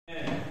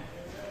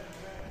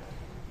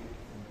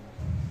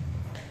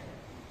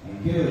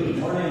Thank you. Good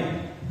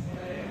morning.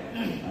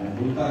 I'm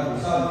Buntag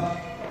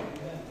Usab.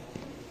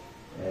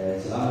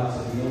 Salamat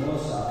sa Pinoy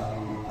sa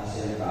aking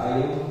asya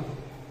kaayo.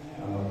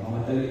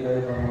 Mamatali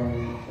kayo pang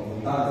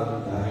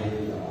pumunta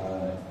dahil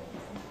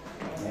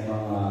may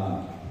mga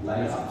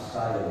line-ups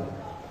tayo.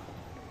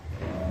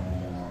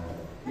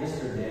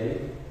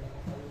 Yesterday,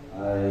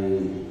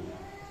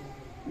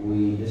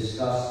 we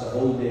discussed the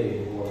whole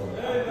day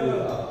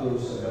up to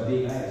sa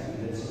gabi guys,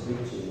 even sa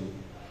preaching.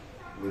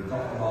 We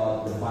talked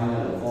about the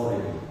final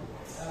authority,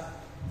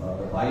 about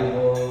the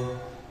Bible,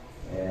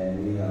 and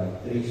we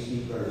have 3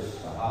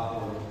 speakers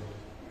kahapon.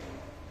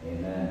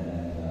 Amen.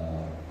 And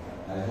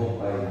I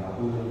hope ay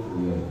nakatulong po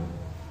yun.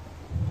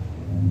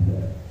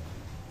 And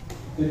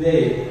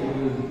today, we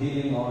will be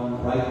dealing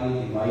on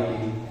rightly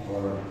dividing,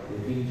 or the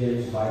King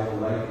James Bible,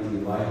 rightly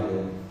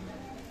divided.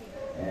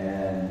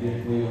 And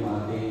yun po yung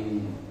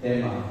ating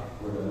tema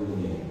for the whole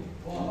day.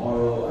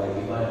 Tomorrow ay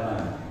iba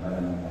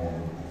naman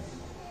tayo.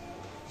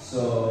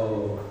 So,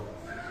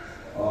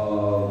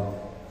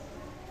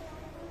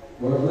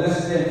 we're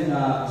blessed din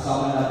na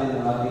kasama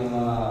natin ang ating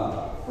mga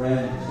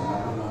friends, ang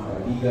ating mga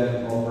kaibigan,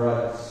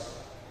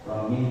 comrades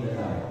from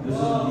Mindanao.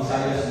 Luzon,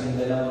 Visayas,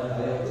 Mindanao na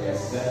tayo.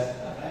 Yes, God.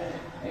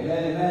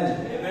 Amen, amen.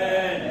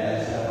 Amen.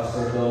 Yes,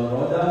 Pastor Don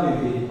Roda,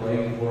 we've been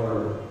praying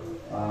for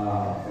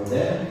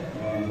them.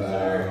 And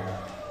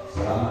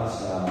salamat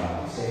sa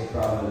safe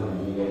travel na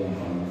bigay ng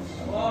Panginoon sa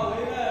kanila. Wow,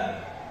 amen.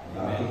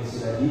 Nakating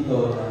sila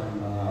dito ng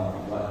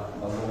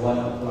mag-1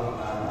 o'clock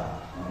na,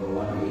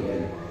 mag-1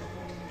 a.m.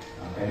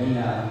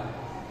 Kanina,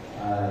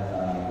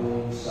 at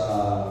doon sa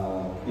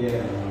pier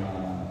ng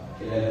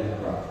 11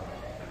 o'clock.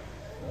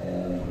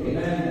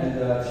 Amen, and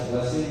it's a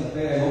blessing.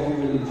 Okay, I hope you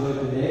will enjoy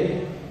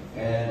today.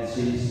 And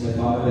since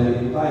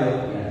nagmamadali po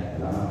tayo, yan,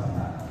 salamat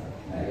na.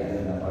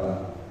 Naiyan na pala.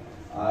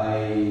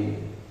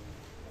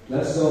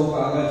 Let's go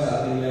kaagad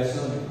sa ating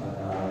lesson.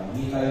 At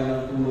hindi tayo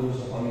ng tulong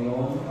sa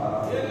Panginoon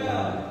para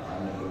natin.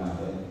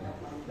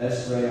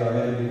 Let's pray. Our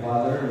Heavenly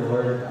Father,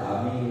 Lord,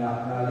 aming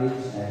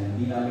na-acknowledge and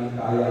hindi namin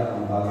kaya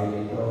ang bagay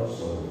nito.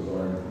 So,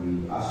 Lord,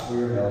 we ask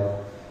for your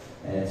help.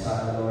 And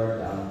sana,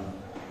 Lord,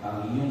 ang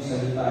inyong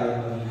salita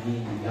ay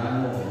magiging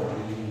llano o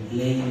magiging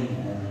plain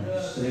and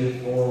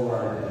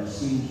straightforward and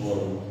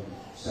simple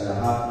sa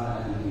lahat na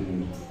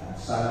nakikinig. At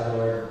sana,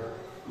 Lord,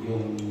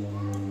 yung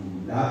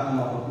lahat ng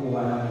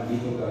makukuha namin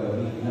dito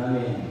gagamitin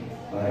namin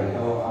para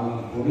ikaw ang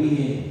aming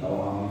purihin, ikaw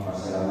ang aming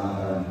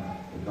pasalamatan,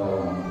 ikaw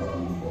ang aming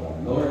pagpapalikuran.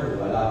 Lord,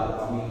 wala po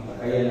kaming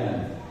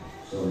kakayanan.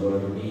 So,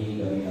 Lord,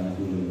 humingi kami ng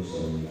tulong sa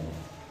inyo.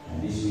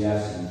 And this we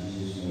ask in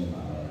Jesus' name.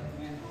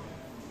 Amen.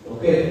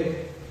 Okay.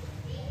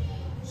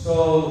 So,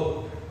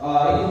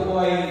 ito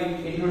po ay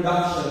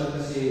introduction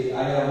kasi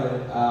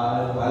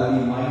I'll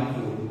be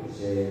mindful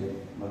kasi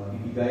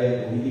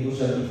magbibigay, kung hindi ko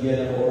siya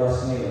bigyan ng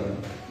oras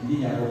ngayon, hindi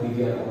niya ako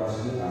bigyan ng oras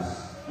bukas.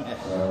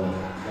 So,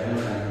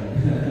 gano'n natin.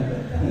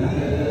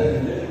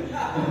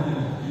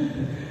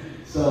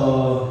 So,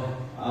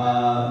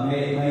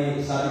 may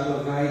sabi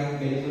ko,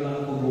 kahit ganito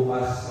lang ako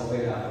bukas,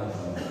 okay na ako.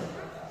 So,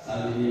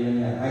 sabi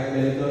niya, kahit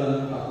ganito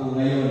lang ako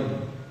ngayon,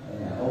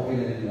 okay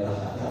na din lang.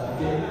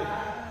 Okay.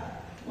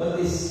 What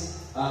is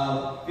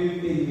 15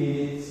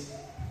 minutes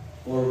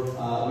for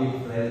with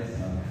friends?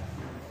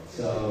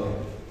 So,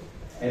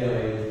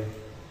 anyway,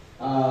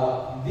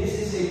 this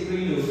is a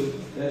prelude.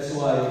 That's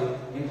why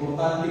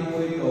importante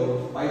po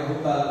ito,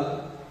 pivotal,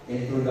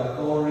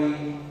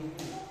 introductory,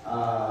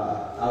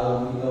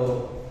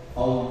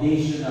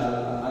 foundational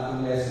ang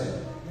ating lesson.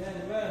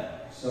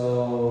 So,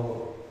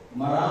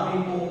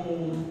 marami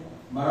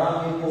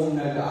pong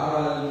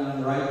nag-aaral ng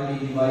rightly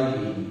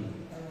dividing.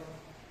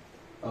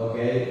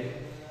 Okay?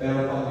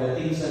 Pero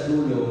pagdating sa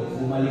dulo,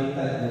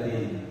 bumaliktad na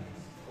din.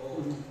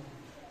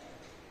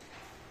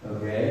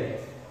 Okay?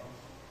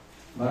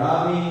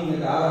 Maraming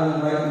nag-aaral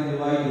ng rightly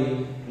dividing,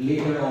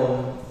 later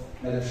on,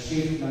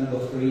 nag-shift ng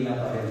doktrina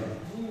pa rin.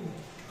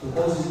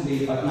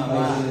 Supposedly,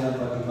 patibay sila ng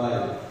patibay.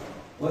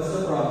 What's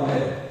the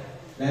problem?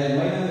 Dahil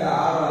may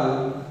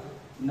nag-aaral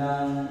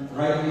ng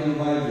rightly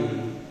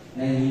dividing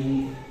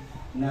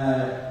na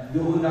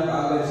doon na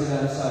kaagad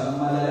sila sa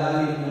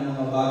malalalim ng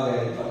mga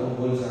bagay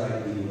patungkol sa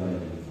rightly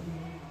dividing.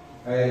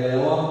 Kaya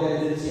dalawang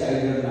tendency,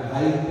 either na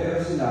hyper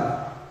sila,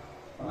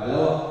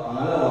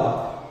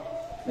 pangalawa,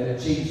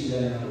 nag-change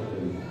sila ng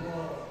doktrina.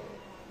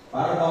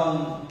 Para bang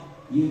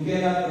you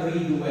cannot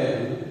read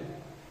well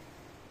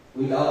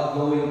without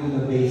going to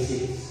the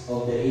basics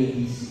of the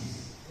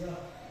ABCs.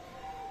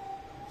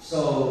 So,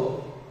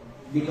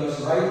 because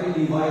rightly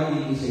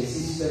dividing is a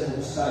system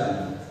of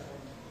study,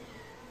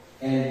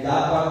 and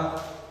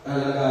dapat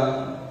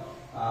talagang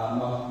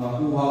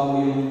makuha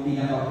mo yung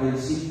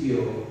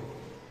pinaka-prinsipyo,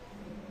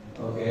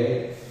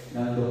 okay,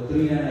 ng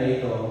doktrina na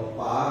ito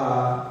para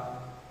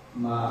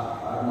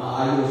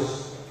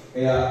maayos.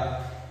 Kaya,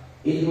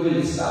 it will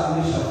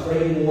establish a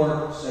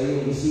framework sa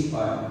iyong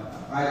isipan.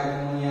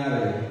 Kahit kung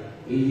nangyari,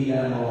 hindi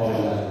na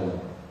mawawala ito.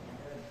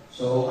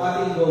 So,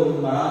 ating goal,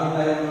 marami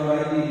tayong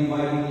rightly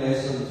dividing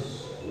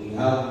lessons. We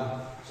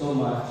have so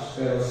much.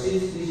 Pero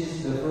since this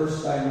is the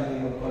first time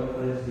natin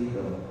mag-conference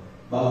dito,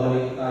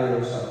 babalik tayo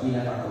sa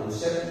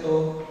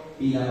pinaka-konsepto,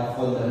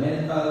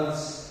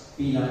 pinaka-fundamentals,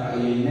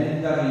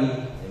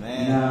 pinaka-elementary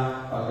na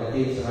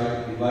pagdating sa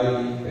right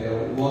dividing.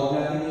 Pero huwag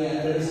natin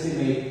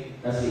i-underestimate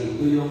kasi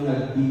ito yung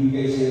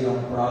nagbibigay sa iyo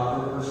ng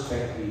proper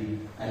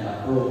perspective and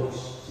approach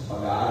sa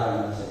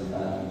pag-aaral ng salita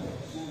ng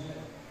Diyos.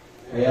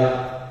 Kaya,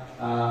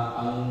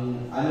 ang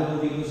ano ko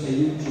dito sa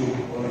YouTube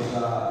o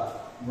sa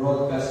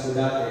broadcast ko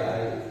dati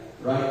ay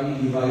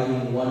Rightly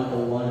Dividing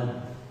 101.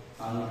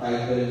 Ang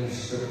title,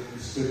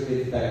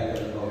 descriptive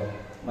title ko,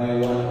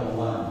 My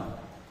 101.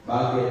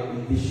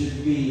 Bakit? This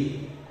should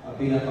be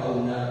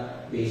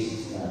pinakauna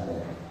basics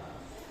natin.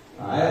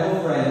 I have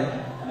a friend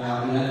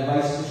na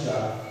in-advise ko siya.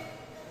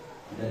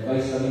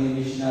 In-advise kami ni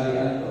Missionary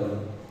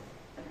Anton.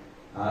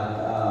 At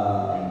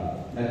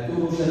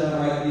nagturo siya ng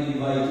rightly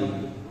dividing.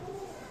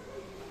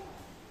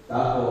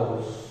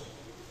 Tapos,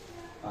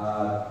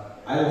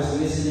 I was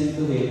listening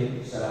to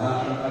him sa lahat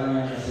ng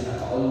kanya kasi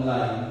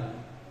naka-online.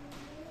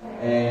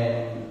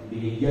 And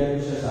binigyan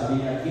ko siya, sabi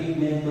niya, keep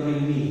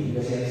mentoring me.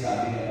 Kasi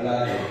sabi niya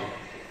palagi.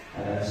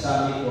 At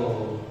sabi ko,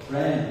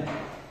 friend,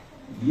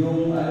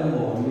 yung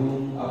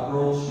yung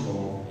approach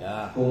mo,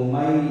 kung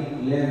may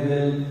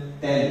level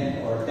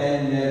 10 or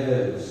 10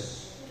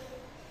 levels,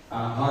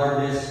 ang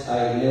hardest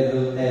ay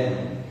level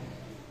 10.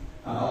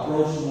 Ang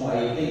approach mo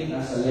ay think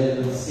nasa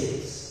level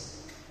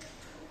 6.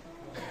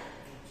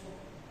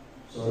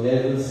 So,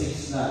 level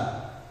 6 na.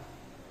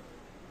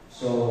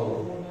 So,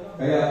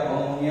 kaya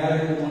ang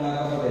mangyari ko mga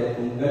kapatid,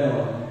 kung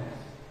gano'n,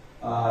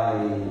 ay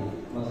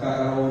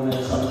magkakaroon na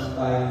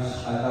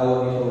sometimes ang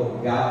tawag ito,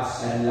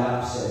 gaps and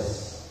lapses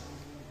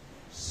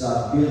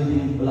sa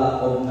building block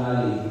of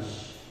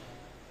knowledge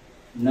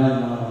ng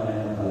mga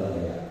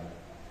mananampalataya.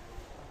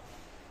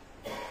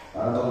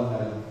 Para bang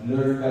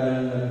nag-learn ka na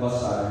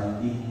nagbasa,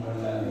 hindi mo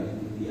man lang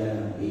intindihan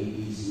ng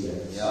ABC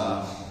at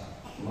science.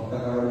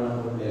 Magkakaroon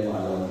ng problema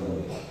along the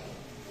way.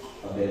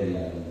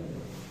 Pabelihan.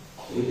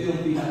 So, ito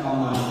yung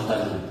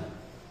pinakamanual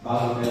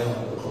bago kayo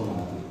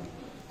mag-automatic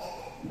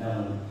ng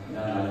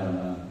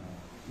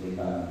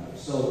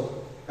So,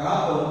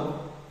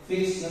 kahapon,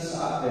 fix na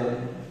sa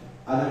atin,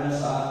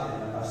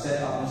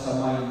 naka-set up na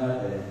sa mind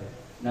natin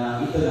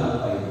na ito na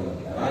ang Bible.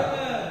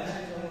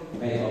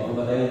 May iba po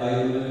ba tayong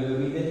Bible na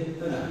gagamitin?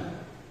 Ito na.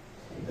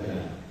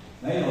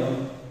 Ngayon,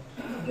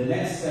 the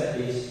next step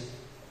is,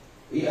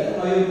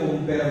 i-ano ngayon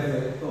kung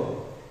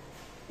perfecto?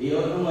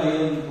 I-ano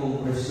ngayon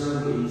kung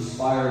preserved,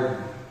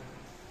 inspired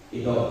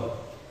ito?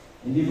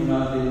 Hindi mo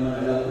natin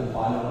naman alam kung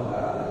paano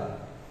mag-aralan.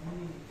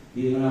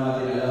 Hindi mo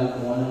natin alam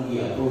kung anong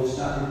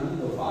i-approach natin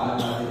dito, paano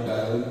natin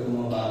gagawin itong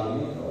mga bagay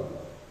nito.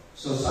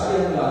 So,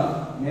 sayang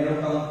lang,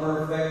 meron kang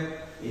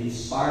perfect,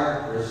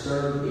 inspired,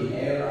 preserved,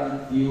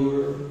 inerrant,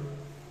 pure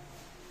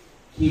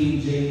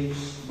King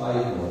James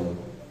Bible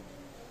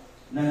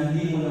na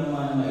hindi mo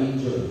naman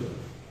ma-enjoy,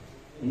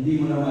 hindi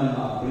mo naman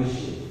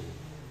ma-appreciate.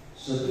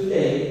 So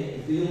today,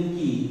 ito yung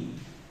key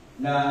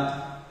na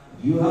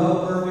you have a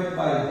perfect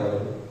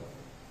Bible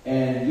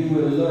and you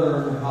will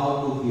learn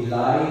how to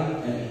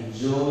delight and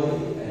enjoy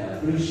and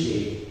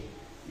appreciate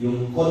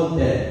yung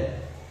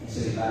content ng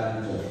salita ng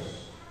Diyos.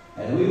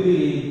 And we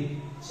believe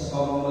sa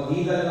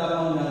pamamagitan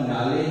lamang ng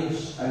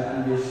knowledge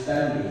and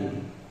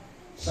understanding,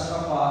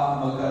 saka pa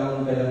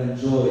magkaroon ka ng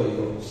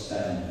joy of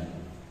studying.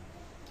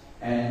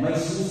 And may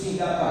susi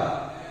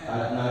dapat.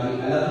 At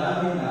alam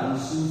namin na ang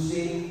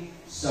susi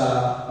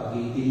sa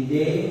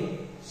pag-intindi,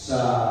 sa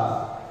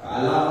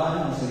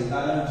kaalaman ng salita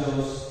ng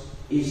Diyos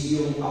is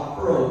yung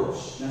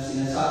approach na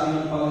sinasabi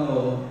ng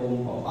Panginoon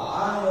kung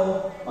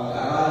paano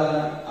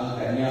pag-aralan ang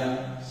kanyang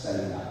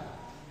salita.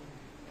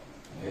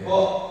 Okay po?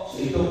 So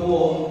ito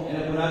po,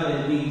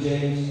 natin, King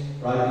James,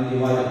 Rightly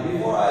Divided.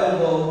 Before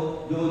I go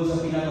doon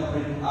sa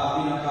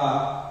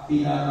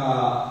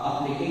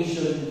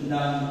pinaka-application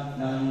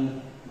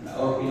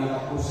or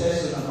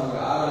pinaka-proseso ng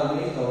pag-aaral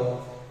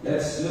nito,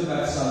 let's look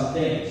at some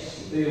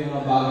things. Ito yung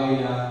mga bagay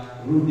na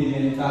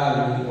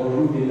rudimentary or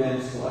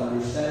rudiments to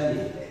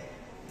understanding.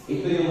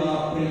 Ito yung mga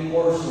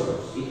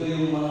precursors. Ito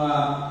yung mga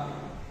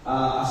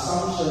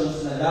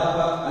assumptions na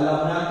dapat alam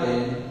natin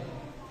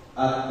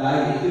at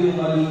dahil ito yung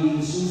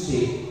magiging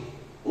susi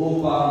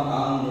upang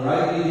ang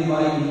rightly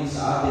dividing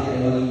sa atin ay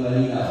maging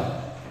malinaw.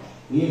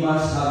 We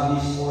must have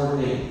these four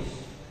things.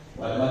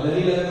 Well,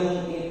 madali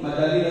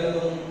lang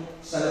itong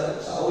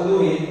sa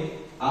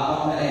uluhin,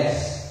 4 na S.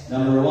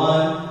 Number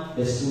 1,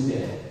 the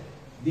student.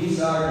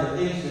 These are the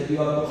things that you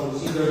have to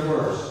consider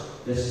first.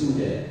 The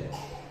student.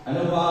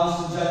 Ano ba ang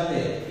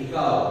estudyante?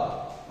 Ikaw.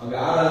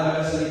 Mag-aaral ka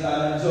ng salita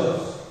ng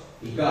Diyos.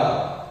 Ikaw.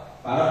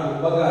 Para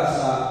kumbaga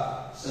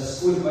sa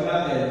school pa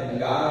natin,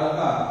 nag-aaral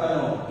ka.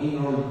 Tanong,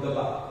 enrolled ka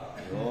ba?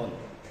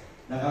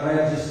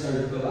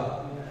 Naka-registered ka ba?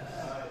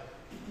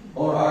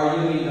 Or are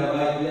you in the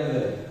right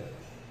level?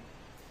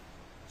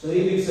 So,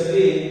 ibig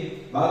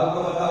sabihin, bago ka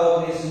matawag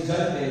na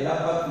estudyante,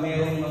 dapat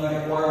mayroong mga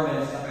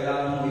requirements na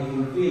kailangan mong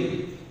i-fulfill.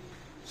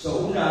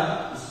 So,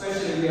 una,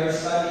 especially we are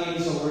studying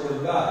sa Word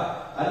of God.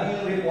 Ano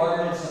yung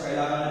requirements na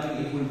kailangan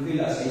natin i-fulfill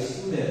as a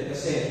student?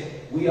 Kasi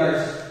we are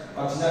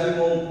Pag sinabi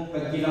mong,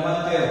 pag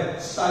kinaman tayo,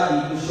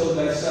 study to show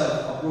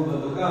thyself approved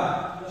unto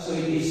God. So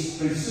it is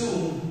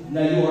presumed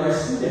na you are a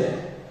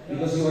student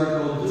because you are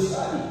told to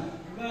study.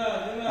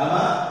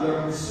 Tama? You are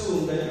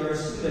presumed that you are a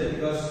student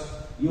because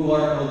you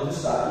are told to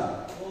study.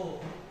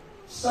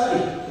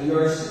 Study, so you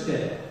are a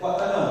student.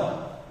 What ano?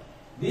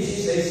 This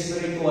is a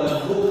spiritual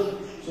book.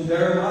 So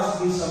there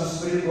must be some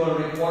spiritual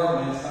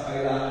requirements na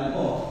kailangan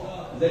mo.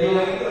 Dali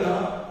lang ito, no?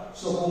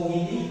 So kung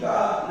hindi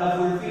ka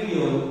na-fulfill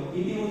yun,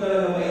 hindi mo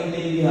talaga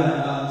maintindihan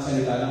ang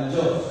salita ng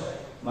Diyos.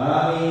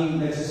 Maraming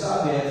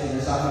nagsasabi at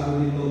sinasabi ko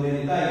rin too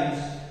many times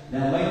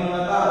na may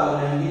mga tao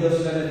na hindi daw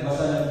sila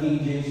nagbasa ng King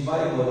James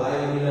Bible,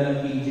 ayaw nila ng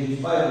King James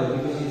Bible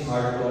because it's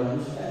hard to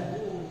understand.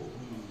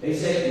 They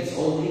say it's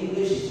old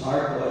English, it's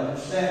hard to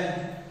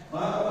understand.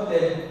 Mga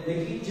kapatid, the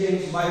King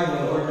James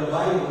Bible or the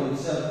Bible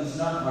itself is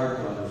not hard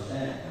to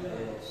understand.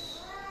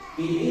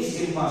 It is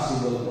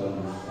impossible to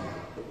understand.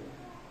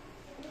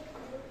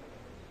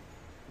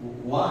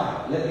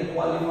 Why? Let me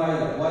qualify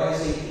that. Why I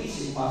say it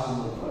is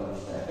impossible to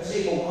understand.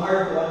 Kasi kung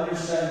hard to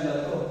understand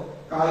na to,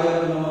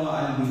 kaya ng mga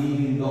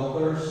unbelieving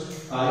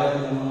doctors, kaya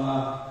ng mga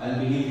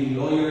unbelieving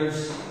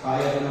lawyers,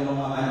 kaya ng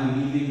mga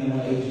unbelieving na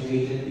mga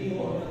educated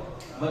people.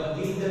 But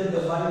give them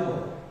the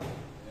Bible.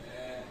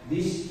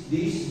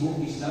 This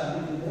book is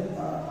not to them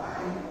para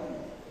paano.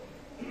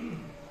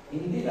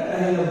 Hindi na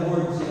dahil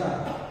na-board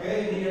sila.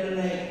 Kaya hindi na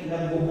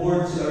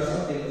nag-board sila or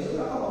something. Kasi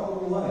wala ka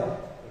makukuha eh.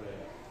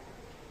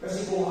 Kasi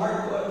kung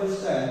hard to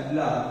understand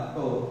lang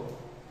ito,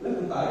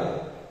 alam tayo.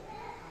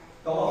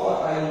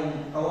 Kawawa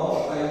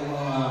tayong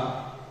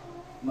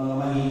mga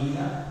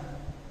mahihina.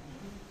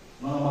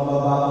 Mga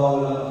mabababaw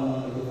lang ang mga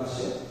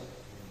edukasyon.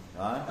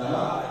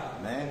 Tama?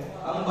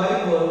 Ang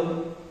Bible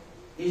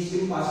is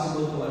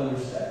impossible to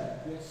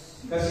understand.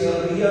 Kasi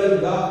ang real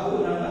gap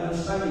po ng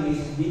understanding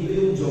is dito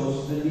yung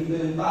Diyos, nandito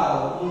yung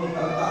tao, kung ang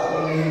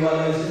tao ay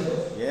nahiwalay sa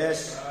Diyos. Yes.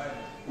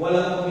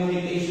 Walang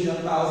communication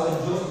ng tao sa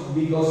Diyos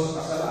because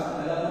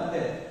kasalanan, alam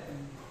natin.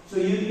 So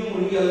yun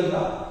yung real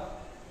gap.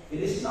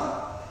 It is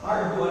not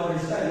hard to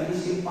understand. It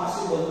is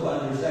impossible to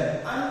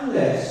understand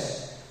unless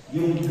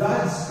yung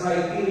God's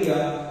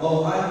criteria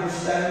of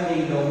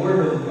understanding the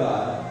Word of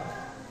God,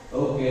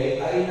 okay,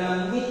 ay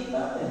na-meet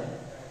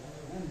natin.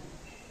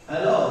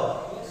 Hello?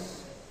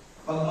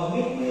 Pag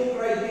ma-meet mo yung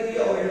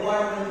criteria o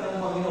requirement ng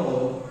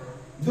Panginoon,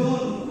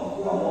 doon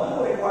makuha mo ano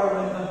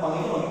requirement ng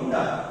Panginoon.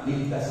 Una,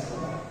 ligtas ka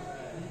na.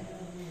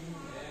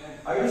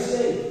 Are you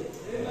saved?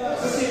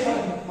 Kasi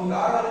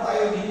mag-aaral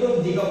tayo dito,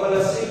 hindi ka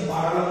pala saved,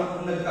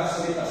 parang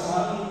nagkasalita sa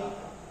amin,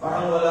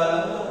 parang wala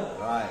lang ito.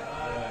 Right.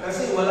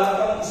 Kasi wala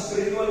kang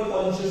spiritual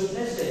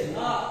consciousness eh.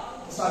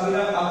 Sabi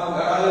lang, ang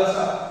pag-aaral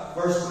sa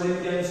 1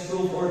 Corinthians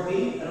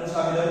 2:14, anong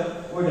sabi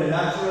lang? For the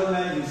natural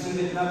man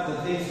receiveth not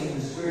the things of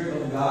the Spirit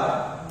of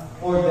God,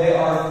 for they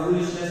are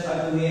foolishness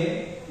unto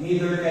him,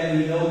 neither can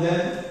he know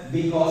them,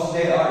 because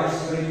they are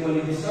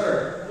spiritually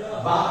discerned.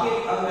 Bakit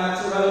ang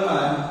natural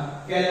man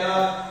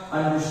cannot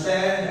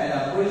understand and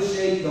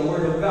appreciate the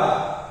Word of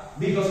God?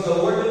 Because the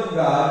Word of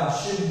God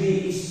should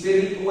be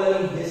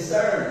spiritually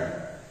discerned.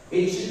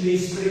 It should be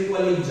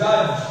spiritually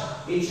judged.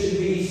 It should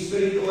be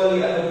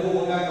spiritually, ano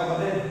po mga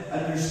kapatid,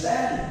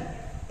 understand.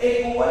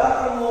 Eh kung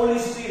wala kang Holy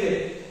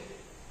Spirit,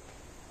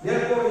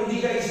 therefore hindi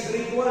ka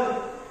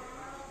spiritual.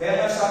 Kaya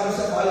nga sabi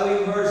sa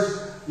following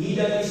verse, he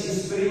that is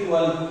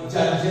spiritual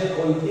judgeth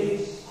all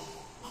things.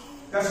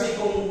 Kasi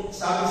kung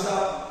sabi sa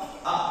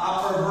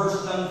upper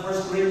verse ng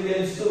 1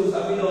 Corinthians 2,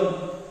 sabi doon,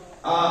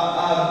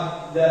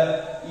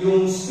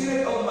 yung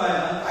spirit of man,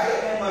 ang kaya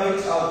niya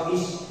ma-reach out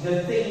is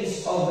the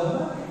things of the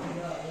man.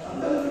 Ang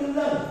gano'n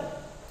lang.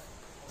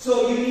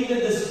 So you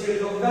needed the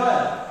Spirit of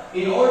God.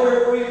 In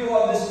order for you to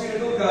have the Spirit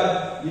of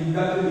God, you've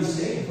got to be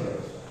saved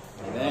first.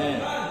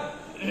 Amen.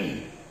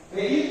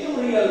 Kaya yun yung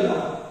real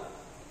lang.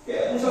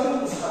 Kaya kung sabi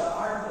mo, it's not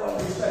hard to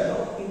understand,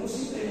 no?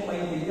 Imposible mo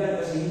maintindihan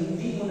kasi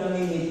hindi mo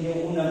namimit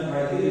yung unang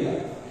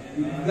criteria.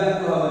 You've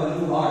got to have a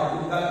new heart.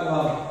 You've got to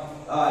have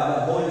the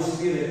Holy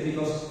Spirit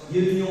because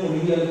yun yung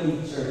real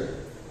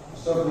picture.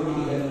 So,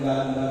 hindi ganun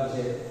lang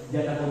kasi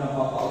diyan ako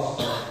napapaus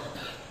ko.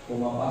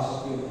 Pumapasok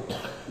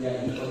yung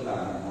ikot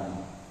lang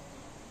naman.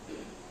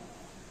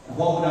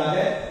 Hope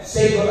natin,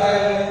 save ba tayo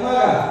ngayong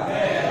umaga?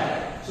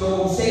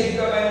 So, kung save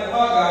ka ngayong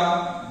umaga,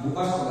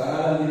 bukas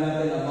pag-aralan din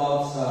natin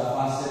about sa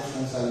facets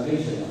ng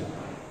salvation.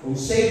 Kung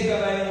save ka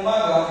ngayong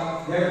umaga,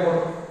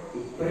 therefore,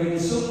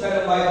 pre-resume ka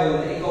ng Bible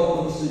na ikaw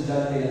ang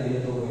estudyante na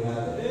tinutukoy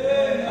natin.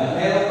 At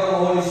meron kang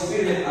Holy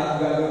Spirit at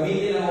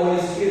gagamitin ng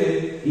Holy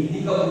Spirit, hindi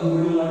ka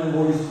bubulungan ng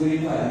Holy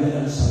Spirit pa, yan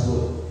ang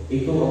sagot.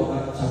 Ito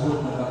ang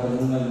sagot na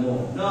katanungan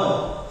mo. No,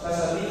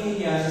 sasabihin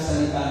niya sa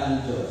salita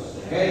ng Diyos.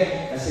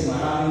 Okay? Kasi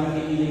maraming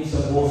nakikinig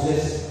sa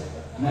boses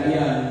na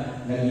yan,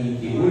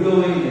 naging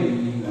tinuloy,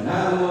 naging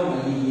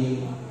manalo,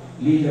 naging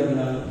leader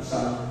ng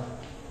isang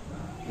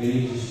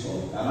religious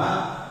cult. Tama?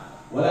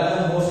 Wala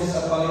nang boses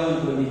sa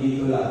Panginoon kundi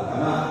dito lang.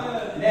 Tama?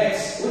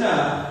 Next,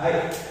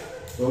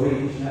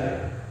 sorry,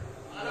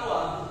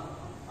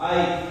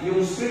 ay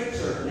yung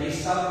scripture na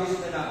establish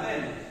na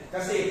natin.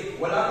 Kasi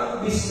wala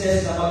kang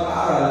business na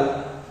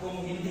mag-aaral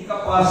kung hindi hindi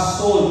ka pa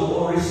sold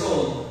o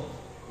resolved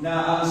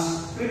na ang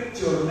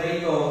scripture na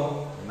ito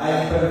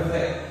ay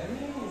perfect.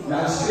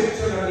 Na ang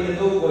scripture na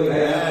tinutukoy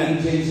ay ang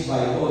King James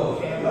Bible.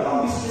 Wala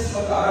kang business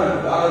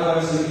mag-aaral. Mag-aaral ka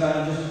ng salita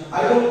ng Diyos.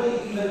 I don't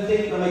even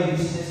think na may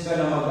business ka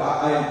na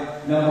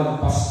na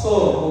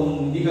magpastor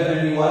kung hindi ka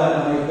naniniwala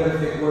na may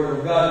perfect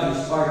Word of God,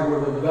 inspired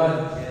Word of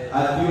God,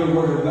 at pure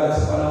Word of God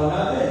sa panahon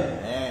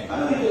natin.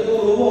 Ano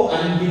ituturo mo?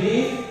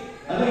 Unbelief?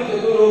 Ano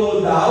ituturo mo?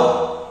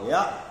 Doubt?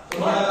 Sa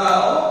mga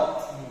tao?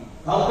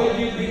 How could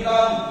you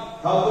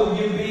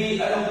be,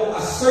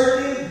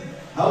 assertive?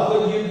 How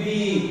could you be,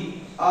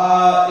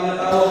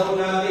 tinatawag ko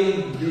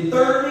natin,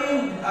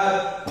 determined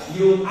at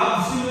yung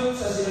absolute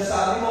sa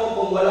sinasabi mo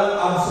kung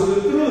walang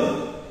absolute truth?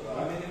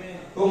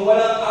 Kung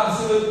walang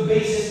absolute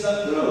basis ng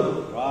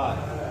truth.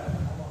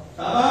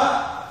 Tama?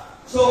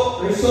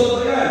 So,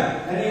 result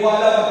yan.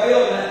 Naniwala ba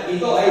kayo na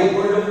ito ay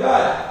Word of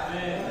God?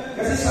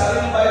 Kasi sabi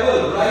ng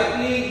Bible,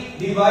 rightly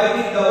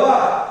dividing the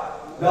what?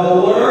 The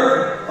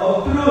Word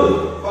of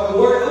truth. Pag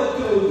Word of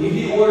truth,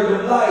 hindi Word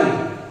of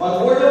lie.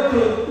 Pag Word of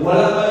truth,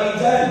 walang mali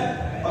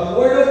dyan. Pag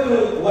Word of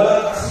truth,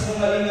 walang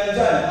kasinungalingan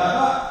dyan.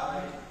 Tama?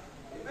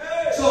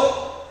 So,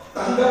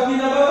 tanggap niyo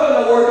na ba ito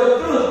na Word of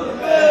truth?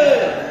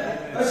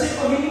 Kasi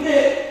pag hindi,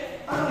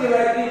 ano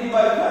i-rightly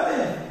divide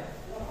natin?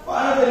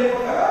 Paano tayo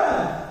pagkakalan?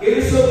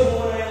 I-resolve mo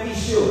muna yung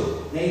issue.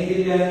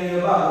 Naintindihan niyo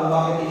ba kung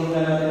bakit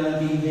inuna natin ang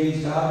King James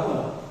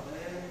kahapon?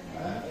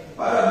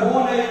 Para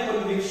buo na yung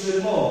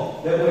conviction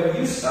mo that when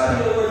you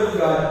study the Word of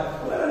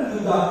God, wala nang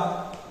duda.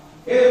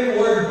 Every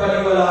word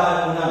paniwalaan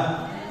mo na.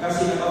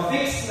 Kasi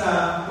naka-fix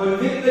na,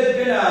 convicted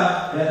ka na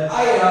that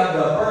I have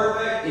the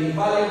perfect,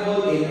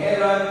 infallible,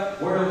 inerrant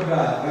Word of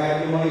God.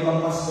 Kaya yung mga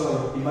ibang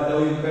pastor, iba daw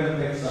yung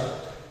perfect sa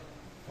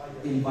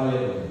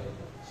infallible.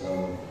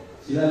 So,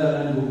 sila lang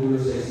ang gugulo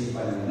sa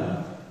isipan nila, no?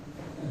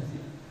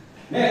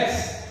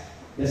 Next,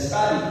 the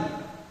study.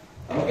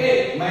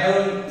 Okay,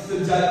 mayroon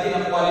estudyante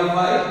na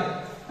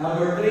qualified.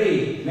 Number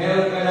 3,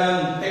 meron ka ng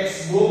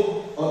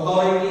textbook,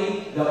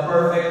 authority, the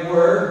perfect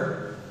word.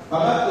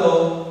 Pangatlo,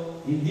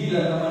 hindi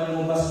lang naman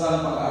mo basta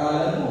ang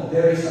pag-aaralan mo.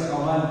 There is a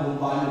command kung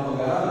paano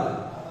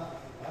pag-aaralan.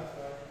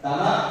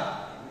 Tama?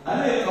 Ano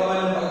yung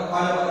command ng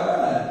paano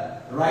pag-aaralan?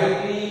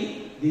 Rightly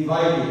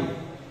dividing.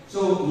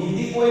 So,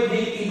 hindi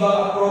pwedeng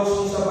ibang approach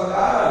mo sa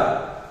pag-aaral.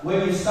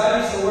 When you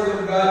study sa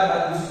Word of God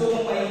at gusto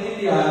mong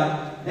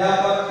maintindihan,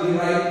 dapat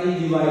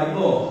i-rightly divide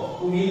mo.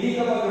 Kung hindi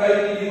ka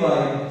mag-rightly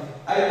divide,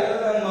 ay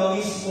talagang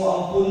mamiss mo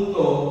ang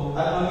punto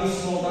at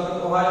mamiss mo ang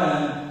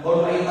katotohanan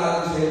o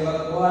maitago sa iyong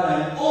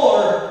katotohanan or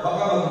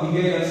baka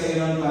magbigay lang sa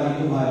iyo ng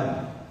kalituhan.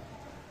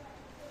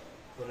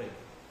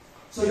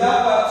 So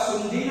dapat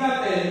sundin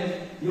natin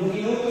yung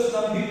inutos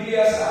ng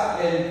Biblia sa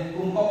atin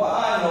kung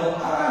paano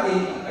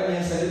aralin ang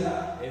kanyang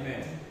salita.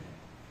 Amen.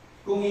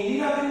 Kung hindi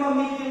natin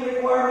ma-meet yung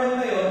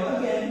requirement na yun,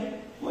 again,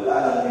 wala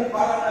lang rin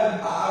parang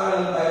nag-aaral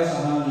lang tayo sa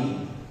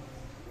hangin.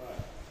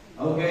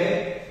 Okay?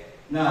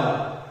 Now,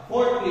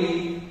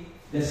 fourthly,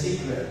 the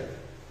secret.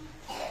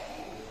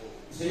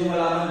 Gusto nyo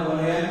malaman kung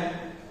ano yan?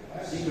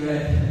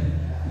 Secret.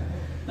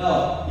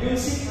 Now, yung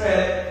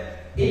secret,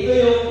 ito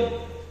yung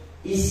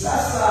isa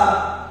sa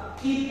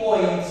key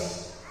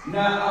points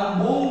na ang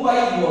buong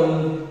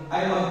Bible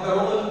ay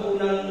magkaroon po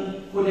ng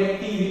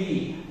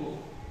connectivity.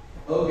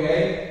 Okay?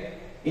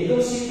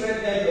 Itong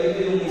secret na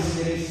ito yung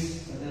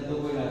mysteries na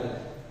tinutukoy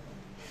natin.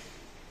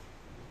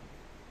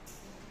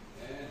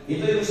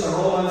 Ito yung sa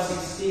Romans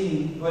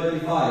 16:25.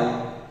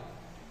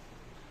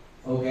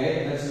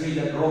 Okay? Let's read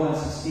that Romans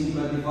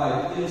 16:25.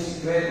 Ito yung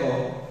sikreto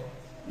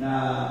na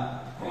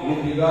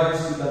with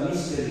regards to the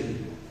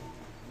mystery.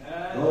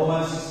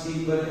 Romans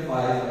 16:25.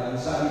 Ang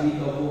sabi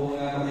dito po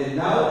mga kapatid,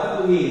 now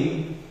unto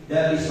him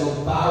that is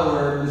of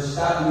power to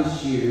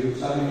establish you,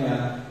 sabi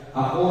niya,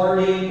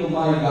 according to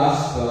my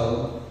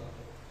gospel.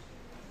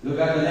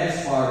 Look at the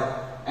next part.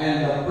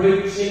 And the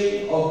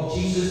preaching of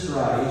Jesus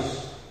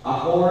Christ,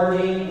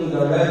 according to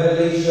the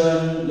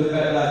revelation, look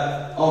at that,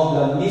 of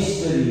the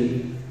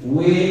mystery,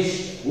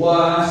 which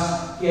was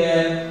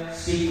kept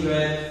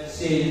secret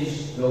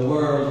since the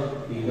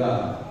world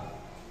began.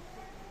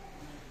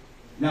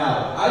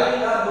 Now, I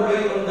will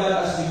elaborate on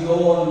that as we go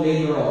on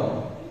later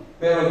on.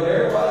 Pero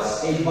there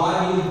was a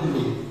body of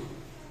truth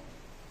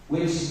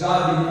which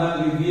God did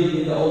not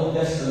reveal in the Old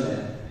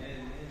Testament.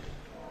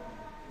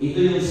 Ito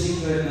yung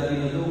secret na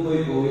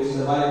tinutukoy ko, which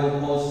the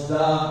Bible calls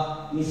the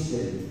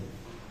mystery.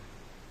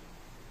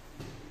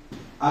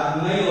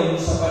 At ngayon,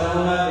 sa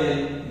panahon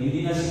natin,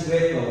 hindi na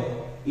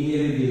sikreto,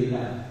 i-reveal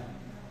na.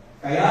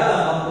 Kaya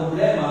lang, ang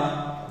problema,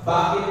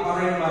 bakit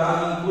pa rin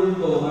maraming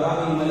kulto,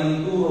 maraming maling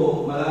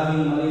turo,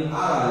 maraming maling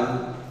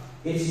aral?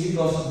 It's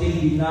because they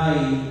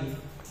deny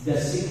the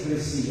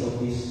secrecy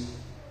of this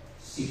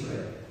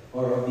secret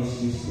or of this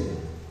mystery.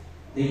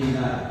 They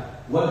deny.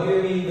 What do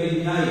you mean by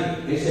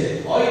deny? They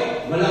say,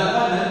 oy, wala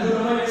ka, nandun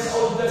naman yan sa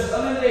Old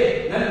Testament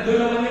eh. Nandun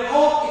naman yan,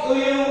 ito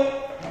yun.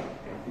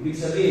 Ibig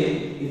sabihin,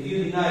 if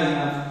you deny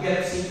na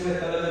kept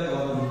secret talaga ito,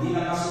 hindi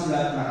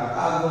nakasulat,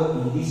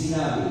 nakatago, hindi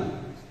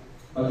sinabi,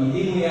 pag hindi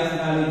mo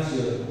i-acknowledge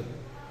yun,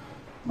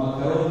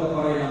 magkaroon ka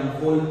pa rin ng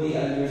faulty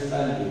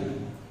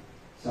understanding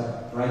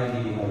sa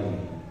rightly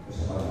dividing o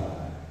sa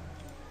pag-aaral.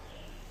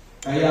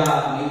 Kaya,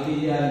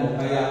 maintindihan mo,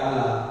 kaya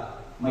pala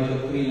may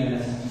doktrina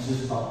na si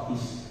Jesus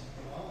Baptist.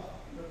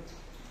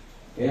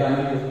 Kaya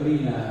may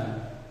doktrina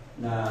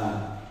na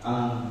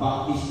ang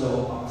Baptist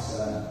daw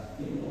pakasalanan.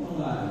 Yun yung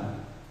mga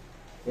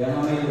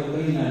kaya may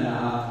doktrina na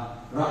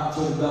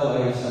rapture daw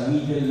ay sa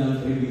middle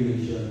ng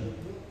tribulation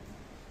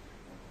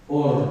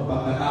or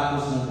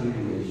pagkatapos ng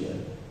tribulation.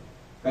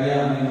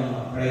 Kaya may mga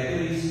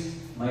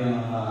preterist, may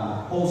mga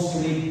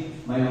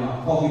post-trib, may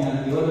mga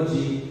covenant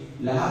theology.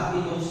 Lahat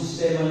itong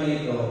sistema na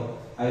ito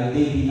ay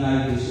they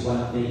deny this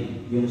one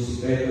thing, yung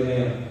sikreto na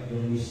yun,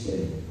 yung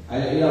mystery.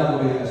 I'll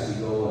elaborate as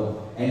we go on.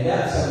 And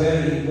that's a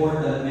very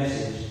important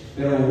message.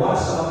 Pero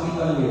once na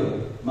makita mo yun,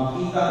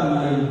 makita mo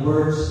na yung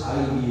bird's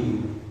eye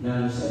view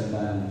ng salita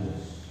ng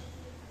Diyos.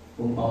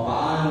 Kung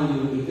paano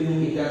ito yung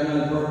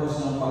eternal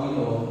purpose ng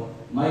Panginoon,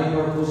 may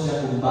purpose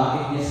siya kung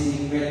bakit niya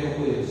sinikreto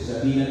ko yun.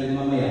 Sabihin natin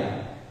mamaya.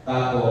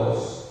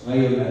 Tapos,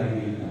 ngayon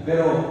na-reveal na.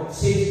 Pero,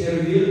 since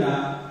na-reveal na,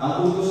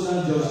 ang utos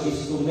ng Diyos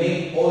is to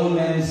make all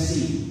men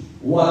see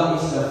what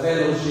is the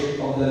fellowship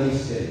of the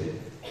mystery.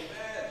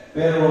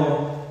 Pero,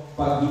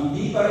 pag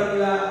hindi pa rin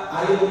nila,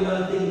 ayaw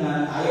nilang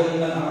tingnan, ayaw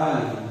nilang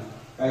aralin,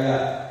 kaya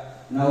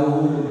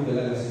nahuhulog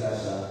talaga sila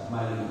sa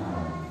maling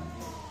araw.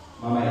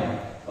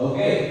 Mamaya.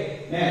 Okay,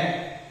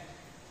 next.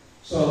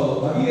 So,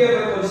 have you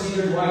ever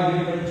considered why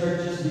different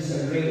churches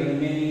disagree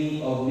on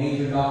many of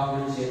major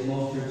doctrines, yet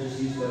most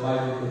churches use the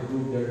Bible to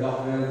prove their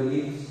doctrinal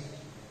beliefs?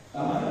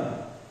 Tama na.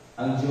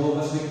 Ang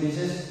Jehovah's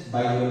Witnesses,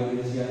 Bible ang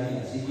binasihan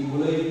niya. Si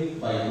Tibuloy,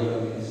 Bible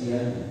ang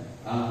binasihan niya.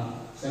 Ang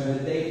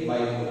Seventh-day,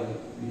 Bible ang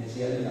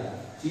binasihan niya.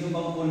 Sino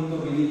bang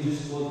kulto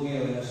religious code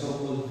ngayon na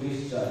so-called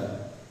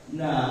Christian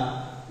na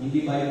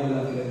hindi Bible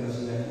ang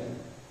binasihan niya?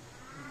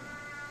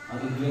 Ang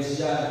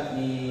iglesia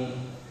ni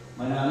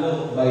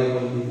Manalo,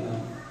 Bible din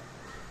ang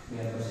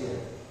meron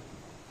siya.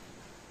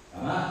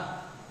 Tama?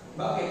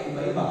 Bakit?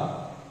 Iba-iba.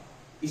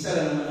 Isa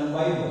lang naman ang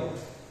Bible.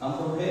 Ang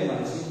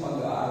problema is yung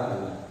pag-aaral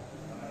na.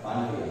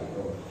 Paano yan?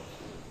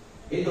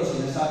 Ito,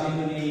 sinasabi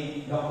ko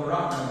ni Dr.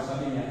 Rockman,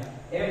 sabi niya,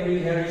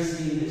 every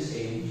heresy in this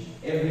age,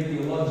 every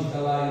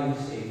theological lie in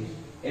this age,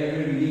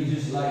 every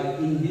religious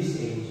lie in this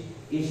age,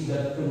 is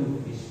the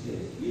truth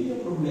misplaced. Yun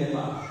yung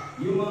problema.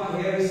 Yung mga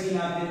heresy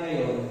natin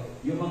ngayon,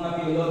 yung mga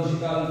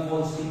theological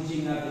false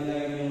teaching natin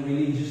ngayon, yung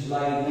religious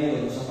lie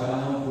ngayon, sa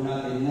panahon po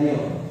natin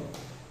ngayon,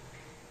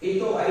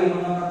 ito ay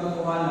mga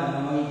katotohanan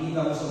na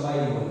makikita mo sa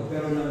Bible,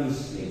 pero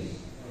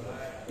na-misplace.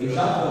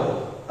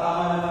 Example,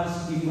 tama naman si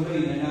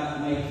Tibuloy na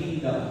may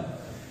kingdom.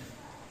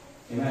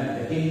 Amen?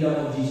 The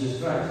kingdom of Jesus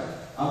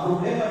Christ. Ang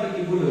problema ni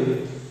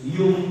Tibuloy,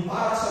 yung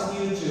para sa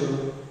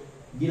future,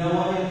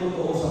 ginawa niya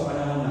totoo sa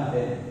panahon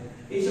natin.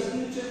 Sa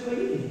future pa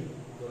yun.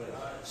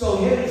 So,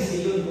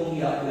 heresy yun kung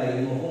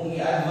i-apply mo, kung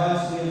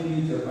i-advance mo yung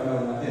future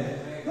panahon natin.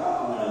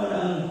 Tama naman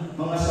ang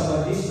mga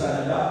Sabadista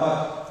na dapat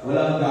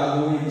walang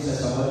gagawin sa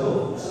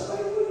Sabado. Sa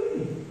Bible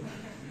yun.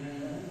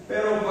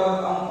 Pero pag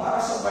ang para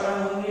sa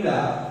panahon nila,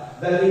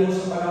 dali mo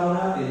sa panahon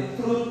natin,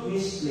 truth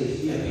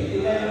misplaced. Yan,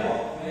 itinay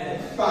mo.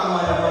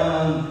 Tama naman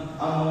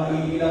ang mga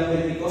ilang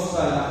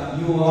Pentecostal na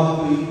you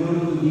have to endure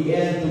to the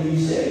end to be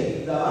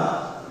saved.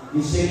 Tama? The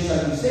saved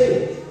shall be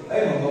saved.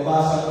 Ay,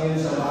 magbabasa ko yun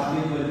sa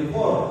Matthew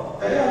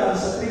 24. Kaya lang,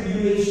 sa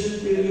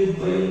tribulation period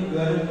pa yung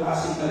ganong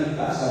klaseng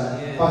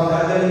kaligtasan,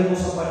 pagdadali mo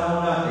sa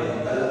panahon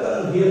natin,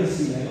 talagang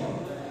heresy na yun.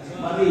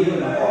 Mali yun.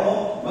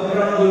 Ako,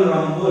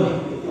 mag-rumble-rumble.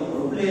 Ito yung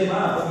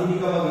problema pag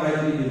hindi ka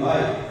mag-rightly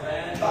divide.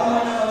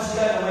 Tama naman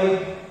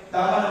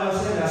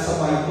sila nasa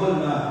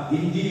Bible na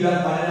hindi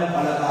lang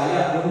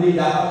pananampalataya, kundi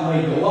dapat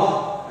may gawa.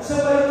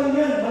 Sa Bible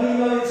yan,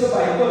 malinaw sa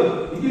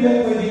Bible. Hindi mo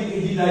pwedeng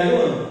i-deny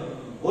yun.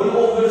 All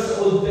over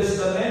sa Old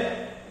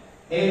Testament,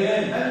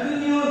 amen. Nandun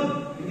yun.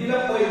 Hindi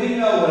lang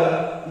pwedeng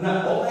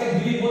I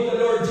believe on the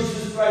Lord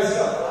Jesus Christ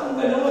ka. Walang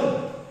ganun.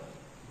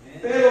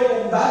 Pero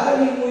kung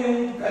dadalhin mo yung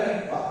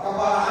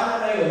kaparaanan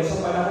na yun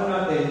sa panahon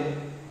natin,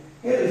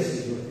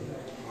 heresy yun.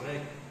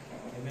 Correct.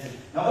 Amen.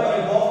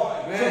 Nakuha po?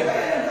 So,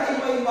 kaya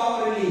nagkaiba-iba ang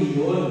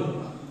reliyon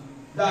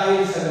dahil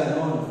sa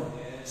ganun.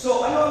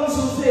 So, ano ang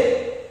susi?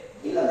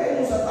 Ilagay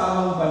mo sa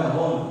tamang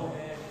panahon.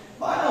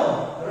 Paano?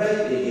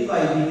 Rightly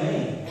dividing na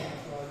eh.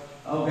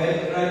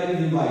 Okay?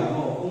 Rightly divide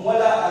mo. Kung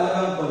wala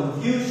talagang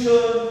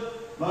confusion,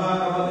 mga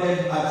kapatid,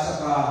 at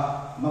saka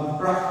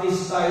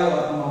mag-practice tayo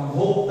at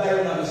mag-hope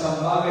tayo ng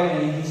isang bagay na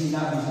hindi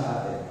sinabi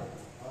sa atin.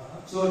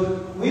 So,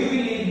 we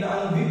believe na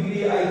ang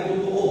Biblia ay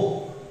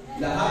totoo.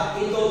 Lahat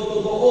ito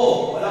totoo.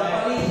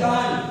 Walang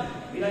palitan.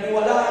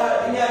 Pinaniwalaan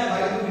natin yan.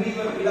 Kahit kung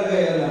believer,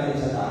 ilagay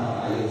natin sa tamang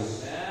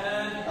ayos.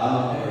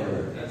 Tamang order.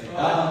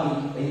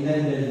 Tamang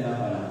intended na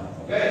panahon.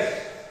 Okay?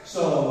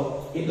 So,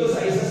 ito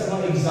sa isa sa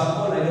mga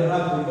example, I don't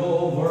have to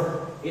go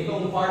over.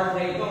 Itong part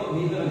na ito,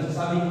 dito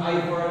nagsasabing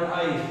eye for an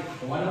eye.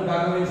 Kung anong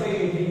gagawin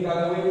sa'yo, hindi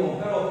gagawin mo.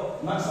 Pero,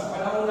 sa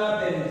panahon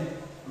natin,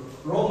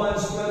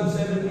 Romans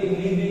 12:17,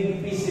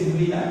 living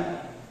peaceably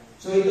na.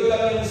 So, ito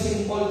lang yung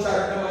simple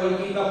chart na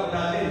makikita po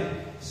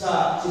natin.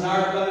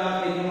 Sinart lang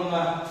natin yung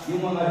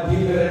mga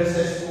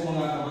differences po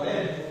mga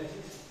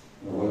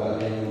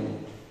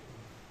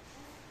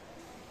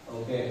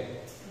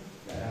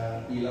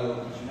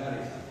fellow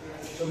missionaries.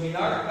 So,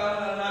 minark down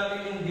lang natin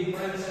yung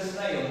differences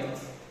na yun.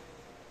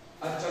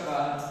 At saka,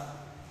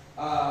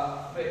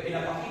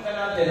 pinapakita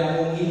natin na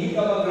kung hindi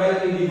ka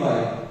mag-rightly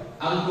divide,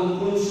 ang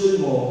conclusion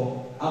mo,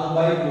 ang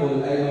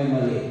Bible ay may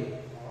mali.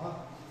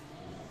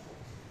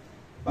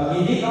 Pag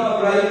hindi ka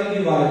mag-rightly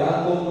divide,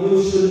 ang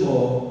conclusion mo,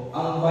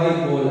 ang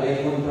Bible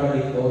ay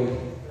contradictory.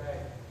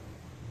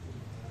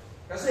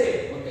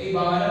 Kasi,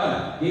 magkaiba nga naman.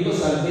 Dito,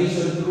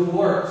 salvation through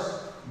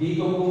works.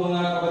 Dito po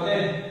mga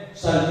kapatid,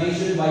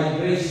 salvation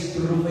by grace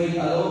through faith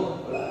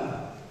alone. Wala na.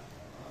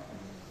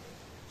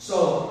 So,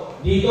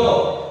 dito,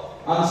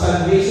 ang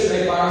salvation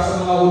ay para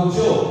sa mga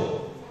Hudyo.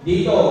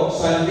 Dito,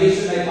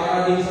 salvation ay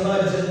para din sa mga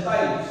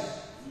Gentiles.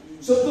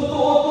 So,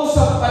 totoo to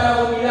sa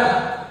panahon nila.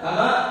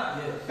 Tama?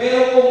 Yes. Pero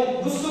kung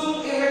gusto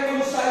mong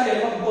i-reconcile yan,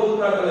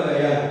 mag-kontra talaga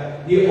yan.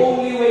 The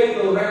only way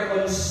to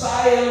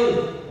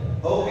reconcile,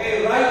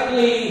 okay,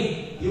 rightly,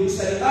 yung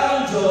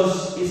salita ng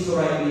Diyos is to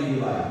rightly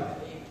divide.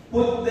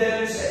 Put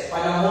them sa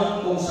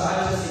panahon kung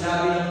saan siya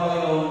sinabi ng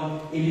Panginoon,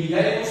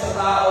 ibigay mo sa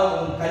tao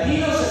kung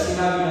kanino siya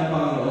sinabi ng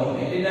Panginoon.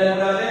 Intindihan mo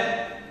natin?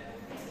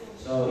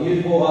 So,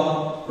 yun po ang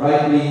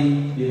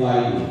rightly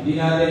dividing. Hindi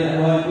natin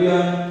anuhan po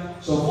yan.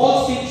 So,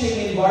 false teaching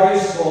in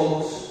various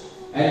cults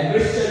and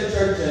Christian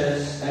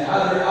churches and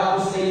other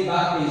apostate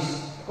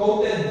Baptists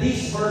quoted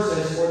these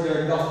verses for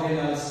their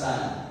doctrinal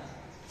stand.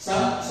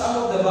 Some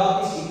of the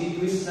Baptists,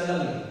 i-twist na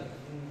lang eh.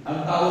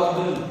 Ang tawag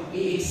doon,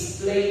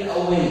 i-explain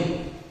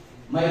away.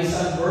 May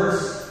isang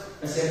verse,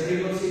 kasi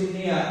preconceived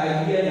niya,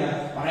 idea niya,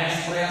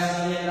 parehas-parehas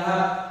na niya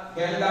lahat.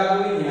 Kaya ang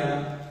gagawin niya,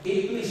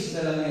 i-twist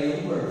na lang niya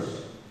yung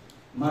verse.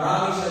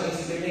 Marami siyang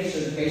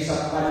explanation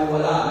kaysa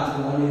paniwalaan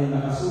kung ano yung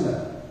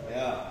nakasulat.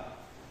 Yeah.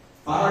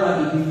 Para lang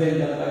i-defend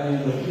ang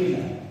kanyang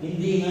doktrina.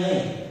 Hindi nga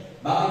eh.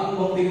 Bakit mo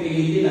bang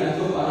pipilitin na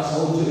ito para sa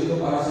Hudyo, ito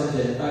para sa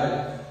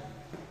Gentile?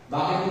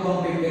 Bakit mo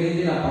bang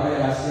pipilitin na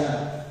parehas yan?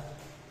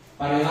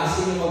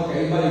 Parehasin yung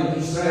magkaiba, yung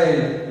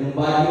Israel, yung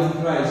body of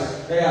Christ.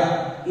 Kaya,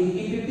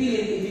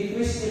 ipipilit,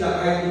 iti-twist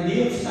nila, kahit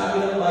hindi yung sinabi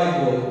ng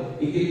Bible,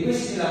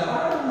 iti-twist nila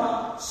para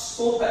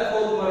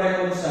quote-unquote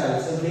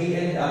ma-reconcile, so they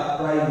end up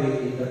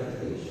private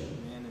interpretation.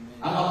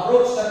 Ang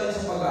approach natin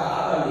sa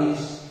pag-aaral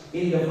is,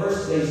 in the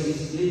first place,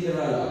 is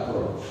literal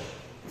approach.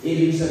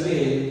 Ibig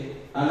sabihin,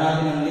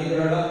 natin ang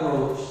literal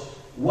approach,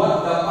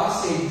 what the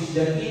passage,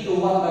 the key to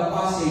what the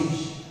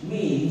passage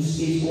means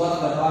is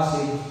what the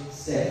passage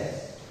says.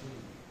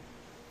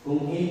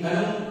 Kung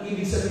anong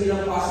ibig sabihin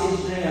ng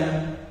passage na yan,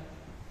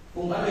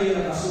 kung ano yung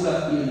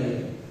nakasulat, yun na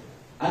yun.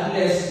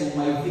 Unless kung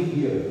may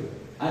figure,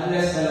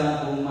 unless na lang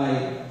kung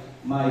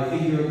may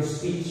figure of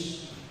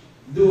speech,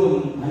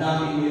 doon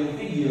hanapin mo yung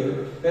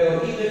figure.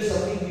 Pero even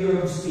sa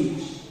figure of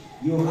speech,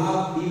 you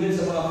have, even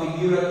sa mga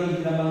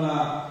figurative na mga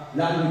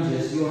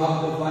languages, you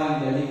have to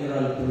find the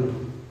literal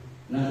truth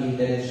ng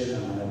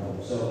intention ng ano.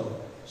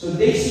 So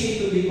they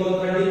seem to be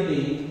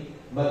contradicting,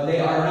 but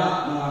they are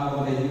not, mga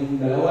kapatid, yung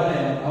dalawa na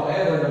yun.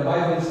 However, the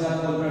Bible is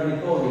not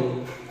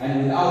contradictory,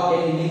 and without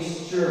any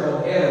mixture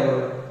of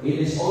error, it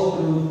is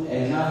all truth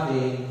and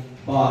nothing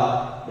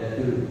but the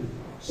truth.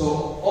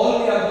 So,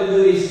 all we have to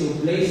do is to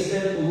place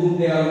them to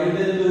whom they are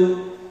written to,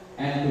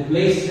 and to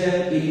place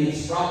them in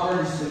its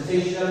proper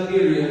dispensational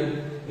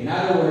period. In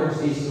other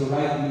words, is to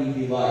rightly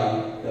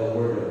divide the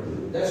word of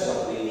truth. That's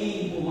what we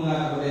mean, mga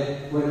kapatid,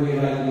 when we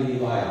rightly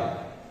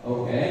divide.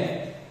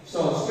 Okay?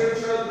 So,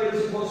 scriptural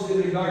principles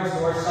with regards to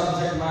our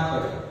subject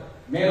matter.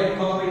 Meron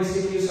mga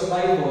prinsipyo sa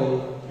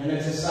Bible na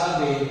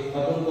nagsasabi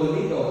patungkol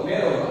dito.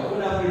 Meron. Ang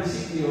unang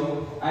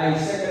prinsipyo ay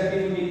 2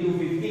 Timothy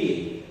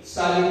 2:15.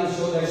 Study to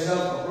show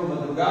thyself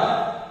approved unto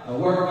God, a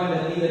workman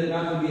that needeth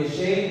not to be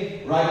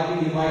ashamed,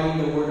 rightly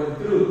dividing the word of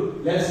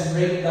truth. Let's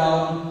break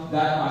down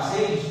that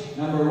passage.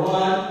 Number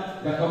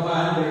 1, the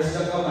command. There's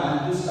the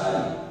command to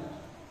study.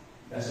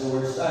 That's the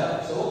word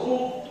study. So,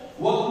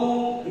 huwag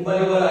mong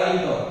ibaliwala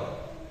ito.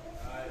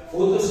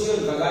 Utos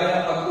yun,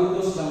 kagaya ng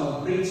pag-utos na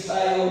mag-preach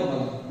tayo,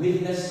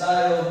 mag-witness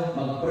tayo,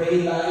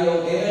 mag-pray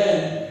tayo. Amen.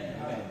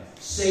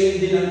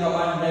 Same din ang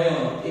command na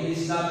yun. It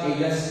is not a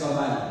yes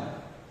command.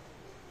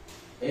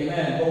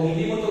 Amen. Kung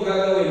hindi mo ito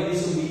gagawin,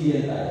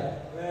 disobedient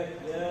tayo.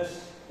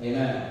 Yes.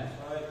 Amen.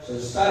 So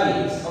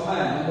study is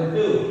command. Number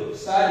 2,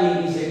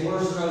 study is a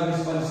personal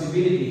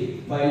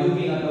responsibility by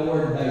looking at the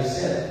word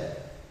thyself.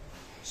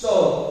 So,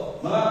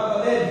 mga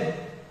kapatid,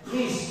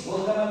 please,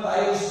 huwag naman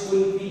tayo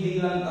school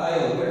feeding lang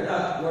tayo. We're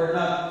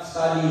not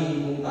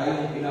studying kung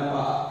tayo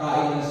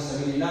pinapakain ng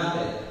sarili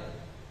natin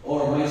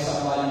or may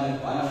sakwaling ng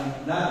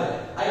panahon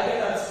natin. I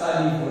cannot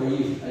study for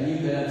you and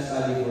you cannot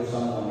study for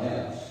someone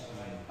else.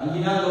 Ang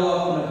ginagawa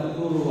ko,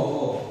 nagtuturo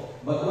ako.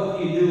 But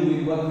what you do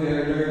with what we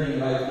are learning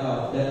right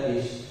now, that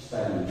is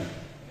study.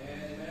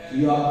 So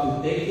you have to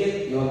take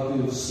it, you have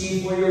to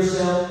see for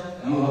yourself,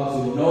 you have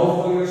to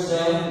know for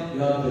yourself, you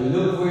have to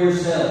look for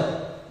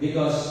yourself.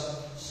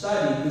 Because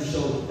study to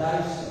show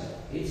thyself.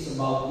 It's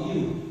about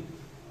you.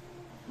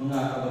 Mga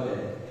kapatid.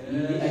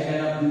 I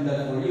cannot do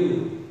that for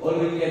you. All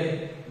we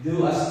can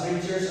do as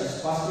preachers,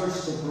 as pastors,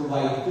 to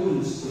provide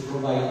tools, to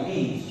provide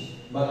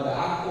means. But the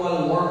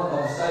actual work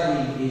of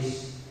studying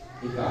is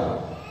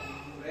ikaw.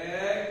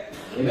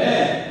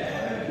 Amen.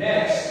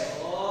 Next,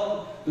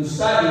 to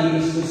study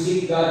is to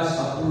seek God's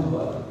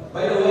approval.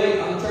 By the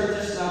way, ang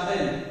churches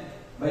natin,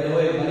 balik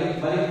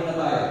muna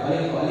tayo.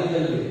 Balik ko, a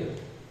little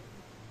bit.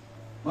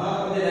 Mga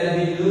kapatid, I've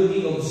been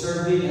looking,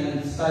 observing,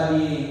 and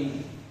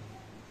studying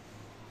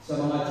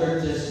sa mga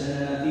churches na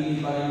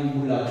nanatili pa rin yung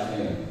bulag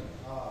ngayon.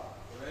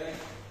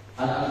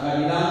 At ang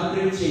kanilang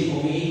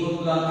preaching,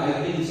 umiikot lang,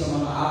 I think, sa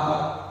mga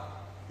apat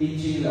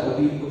teaching nila,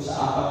 umiikot sa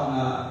apat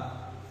na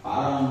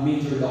parang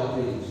major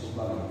doctrines.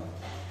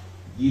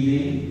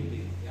 Giving,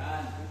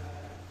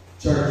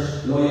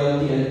 church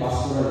loyalty and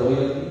pastoral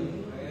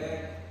loyalty,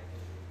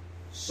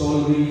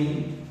 soul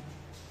winning,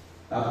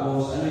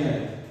 tapos ano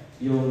yan,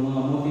 yung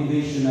mga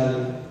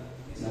motivational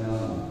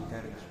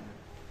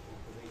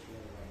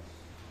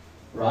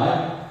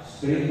right?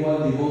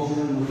 Spiritual,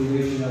 devotional,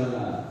 motivational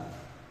na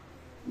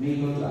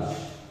mingle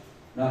class.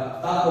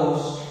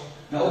 Tapos,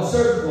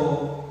 na-observe ko,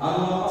 ang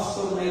mga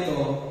pastor na ito,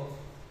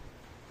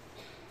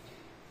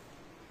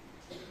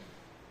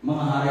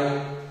 mga hari,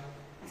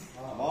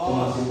 sa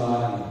mga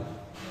simbahan nila.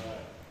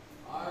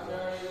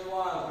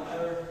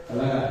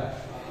 Talaga.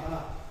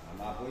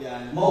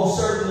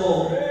 Ma-observe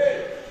mo,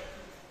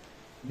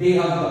 they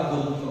have the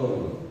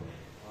control.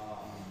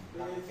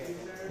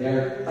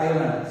 They're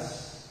tyrants.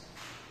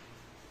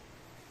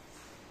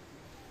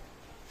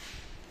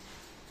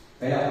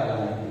 Kaya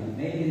pala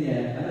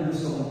naiintindihan, ano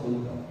gusto kong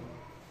punto?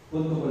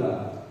 Punto ko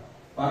lang,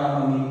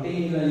 para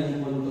ma-maintain lang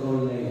yung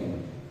control na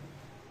yun,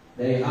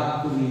 they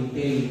have to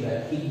maintain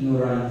the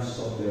ignorance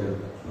of their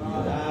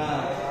leader.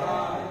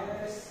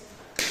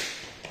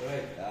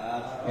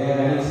 Kaya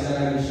galing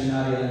sila ng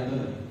missionary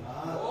Anton.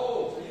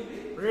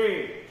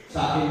 Sa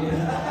akin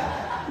din.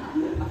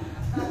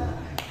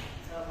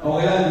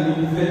 Okay lang,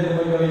 binibigyan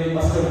naman kami ni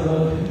Pastor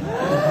Don.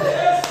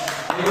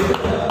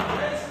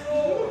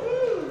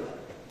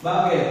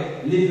 Bakit?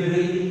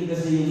 Liberating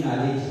kasi yung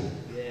knowledge.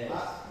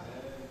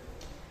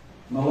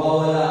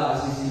 Mawawala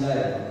kasi sila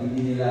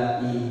hindi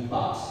nila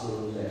i-box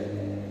to sa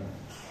ganyan.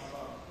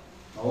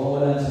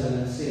 Mawawalan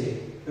sila ng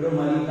say. Pero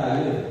mali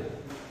tayo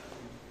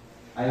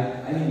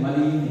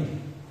mali yun eh.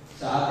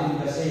 Sa atin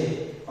kasi,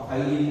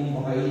 pakainin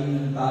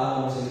ng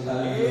tao,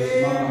 magsalita ng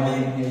Diyos,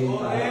 mamahalin niya yung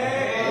tao.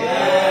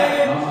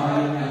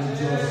 Mamahalin niya ang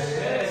Diyos.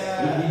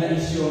 Hindi na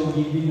issue ang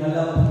giving na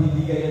lang,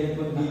 bibigay at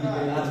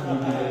pagbibigay at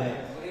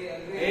bibigay.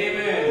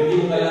 Amen. Hindi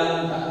mo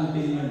kailangan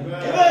takutin yun.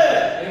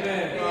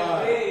 Amen.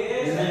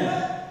 Amen.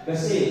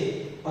 Kasi,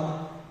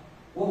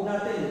 huwag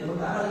natin,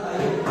 mag-aaral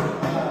tayo.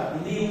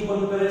 Hindi yung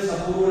conference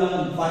sa puro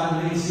lang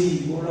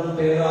fundraising, puro lang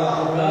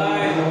pera, puro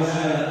lang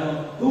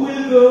emotional. Who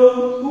will go?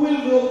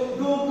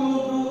 Go.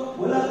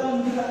 Wala kang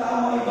hindi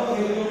katama ibang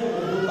hero mo,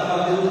 pupunta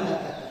ka doon.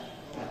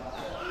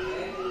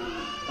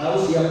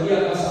 Tapos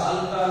iyak-iyak ka sa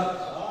altar,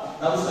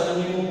 tapos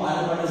tanongin mo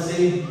paano ka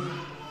na-save.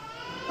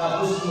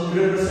 Tapos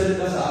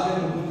mag-represent ka sa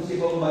akin, pupunta sa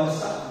ibang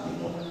bansa.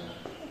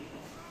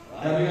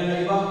 Sabi nga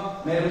na iba,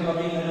 meron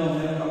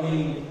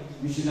kaming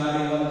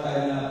missionary one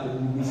time na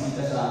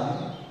bumisita sa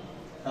amin.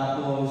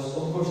 Tapos,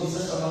 of course,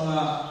 isa sa mga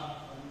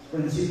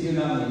prinsipyo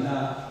namin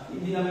na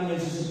hindi namin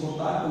yan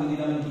susuportahan kung hindi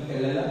namin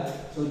kikilala.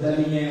 So,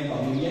 dali niya yung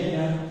pamilya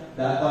niya,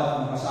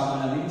 dapat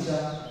makasama namin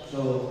siya.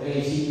 So,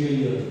 single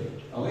yun.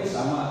 Okay,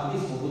 sama at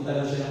least, pupunta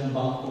na siya ng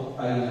Bangkok,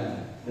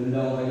 Thailand. Doon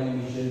daw ang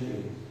kanyang mission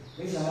field.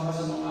 Okay, sama ka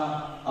sa mga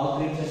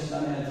outreaches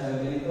namin at sa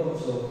ganito.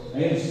 So,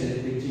 ngayon,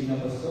 street preaching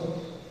na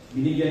pastor.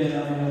 Binigyan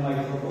na namin ng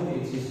microphone,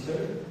 it's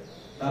sister.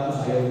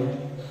 Tapos ayaw niya.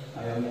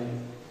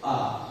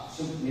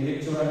 So,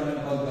 nilecturean na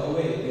ng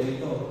pagka-uwi.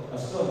 Ganito,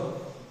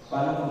 pastor,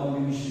 paano ka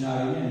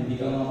mag-missionary niyan? Hindi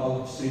ka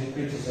makapag-street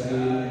preach sa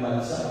sarili ng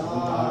bansa.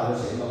 Kung ka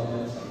sa ibang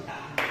bansa.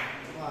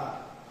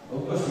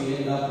 Of course, we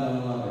end up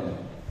ng mga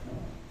ganyan.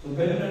 So,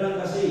 gano'n na lang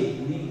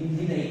kasi,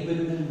 hindi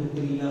na-equip ng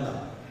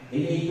doktrina.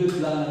 Na-equip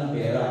lang ng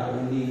pera,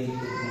 o hindi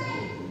na-equip ng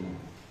doktrina.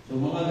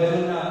 So, mga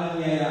gano'n na ang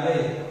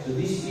nangyayari. So,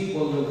 these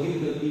people will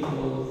keep the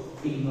people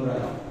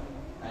ignorant.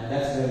 And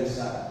that's very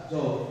sad.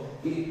 So,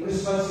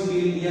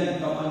 responsibility yan,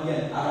 kaman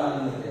yan,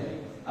 aralin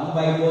natin. Ang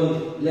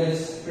Bible,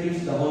 let's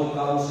preach the whole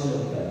counsel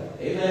of God.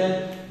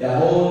 Amen? The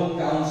whole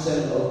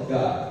counsel of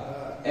God.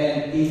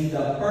 And if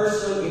the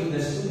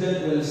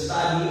student will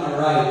study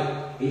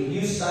aright, if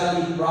you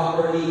study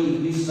properly,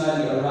 if you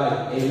study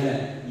aright,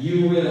 amen,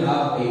 you will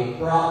have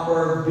a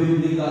proper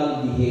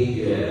biblical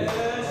behavior.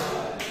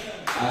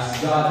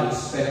 As God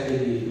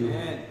expected you to.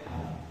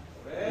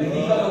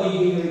 Hindi ka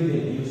magiging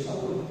rebellious.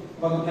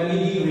 Pag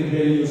nagiging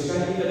rebellious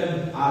ka, hindi ka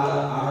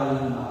nag-aral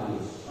ng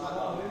maayos.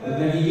 Pag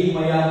nagiging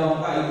mayabang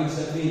ka, ibig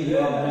sabihin, you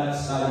have not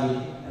studied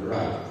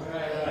right.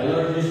 I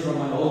learned this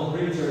from an old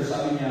preacher.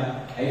 Sabi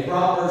niya, a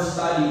proper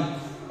study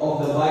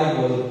of the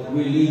Bible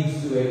will lead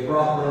to a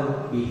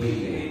proper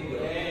behavior.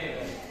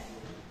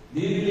 Do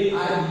you believe?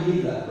 I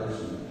believe that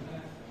personally.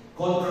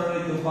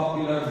 Contrary to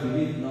popular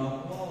belief,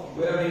 no?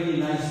 We are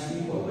really nice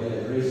people by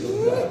the grace of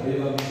God. Di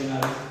ba,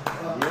 missionaries?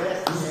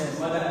 Yes.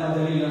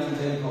 Madali lang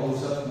tayo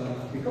kausap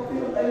na, ikaw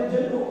pero tayo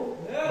dyan, no?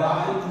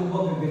 Bakit mo ba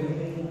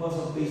gagamitin mo pa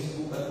sa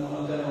Facebook at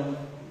mga ganon?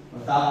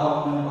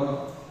 Matapang na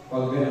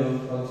pag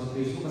sa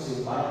Facebook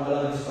kasi parang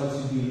walang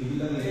responsibility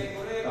lang eh.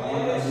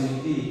 Kapag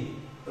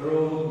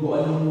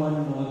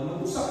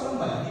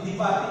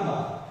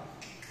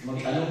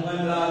magtanungan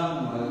lang,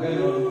 mga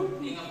gano'n.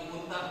 Hindi nga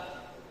pupunta.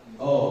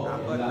 Oh,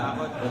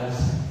 Takot.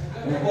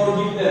 And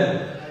forgive them.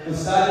 To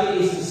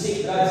study is to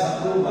seek God's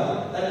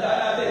approval. Tandaan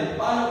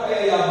natin, paano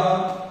kaya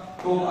yabang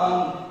kung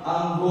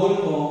ang goal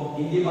mo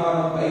hindi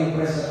para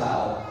magpa-impress sa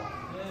tao?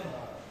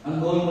 Ang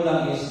goal mo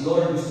lang is,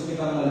 Lord, gusto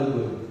kitang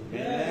malugod.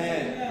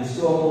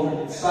 Gusto akong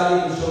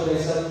study to show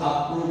myself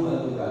approval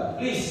to God.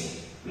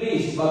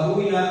 Please,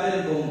 baguhin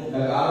natin kung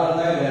nag-aaral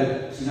tayo dahil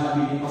sinabi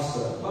ni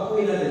Pastor.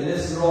 Baguhin natin,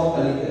 let's rock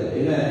a little.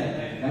 Amen.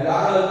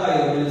 Nag-aaral tayo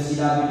dahil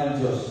sinabi ng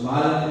Diyos.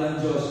 Mahal natin ng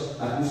Diyos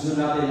at gusto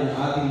natin ang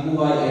ating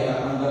buhay ay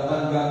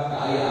katanggap-tanggap,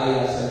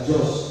 kaaya-aya sa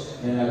Diyos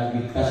na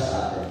nagbigkas sa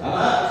atin.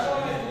 Tama?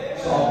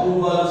 So,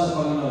 approval sa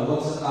Panginoon,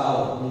 huwag sa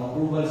tao. Kung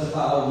approval sa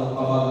tao,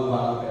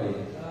 magpabago-bago ka rin.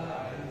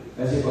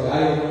 Kasi pag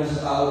ayaw mo na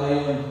sa tao na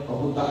yun,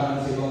 papunta ka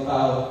naman sa ibang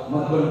tao,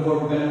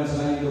 mag-conform ka naman sa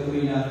kanyang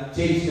doktrina,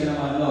 change ka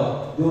naman, no?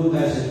 Doon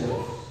tayo sa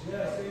Diyos.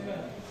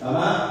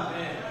 Tama?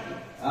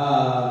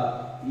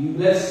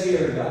 Let's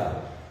fear God.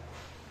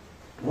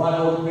 One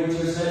old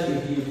preacher said,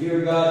 if you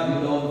fear God,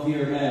 you don't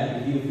fear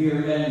man. If you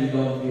fear man, you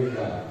don't fear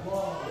God.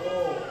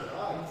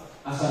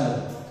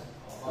 Asan?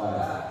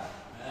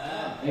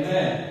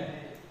 Amen.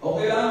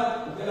 Okay lang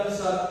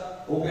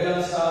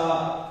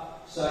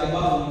sa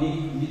iba,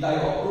 hindi tayo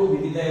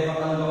approve, hindi tayo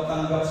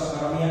matanggap sa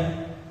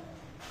karamihan.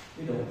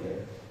 We don't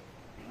care.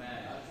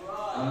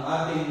 Ang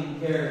ating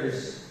care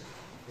is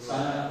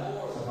sana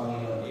sa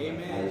Panginoon.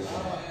 Amen.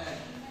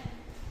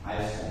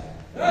 Ayos na.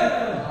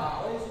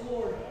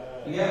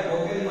 Kaya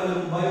okay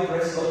malumbay,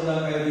 press on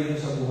lang kayo dito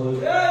sa Bohol.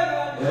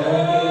 Pero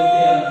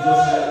unti-unti ang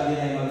Diyos din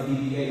ay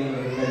magbibigay ng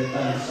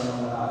repentance sa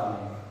mga tao.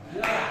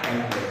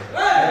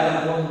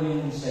 Kaya huwag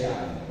niyong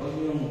sayang.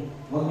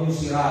 Huwag niyong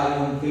sirain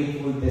yung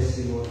faithful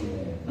testimony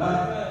na yun.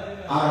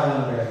 Aral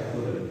lang kayo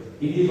tuloy.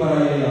 Hindi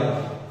para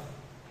yayaman.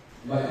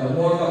 But the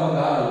more ka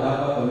mag-aaral,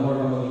 dapat the more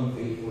ka maging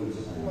faithful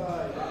sa kanya.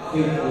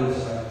 Faithful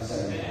sa kanya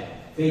sarili.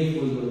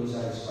 Faithful doon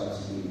sa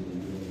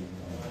responsibility.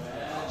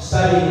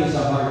 Studying is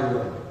a hard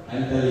work.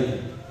 I'm telling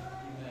you.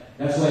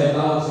 That's why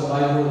tawag sa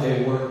Bible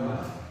ay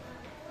workman.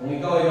 Kung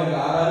ikaw ay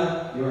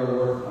nag-aaral, you're a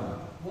workman.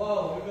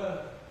 Wow,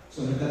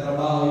 so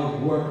nagtatrabaho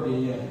yung work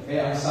din yun.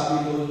 Kaya ang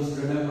sabi doon,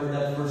 remember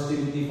that 1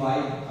 Timothy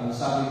 5, ang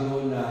sabi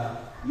doon na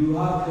you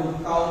have to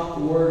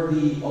count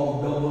worthy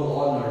of double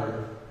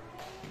honor.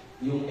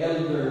 Yung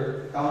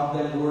elder, count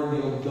them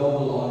worthy of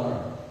double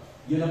honor.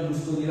 Yun ang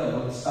gusto nila.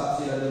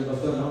 Mag-stop sila doon,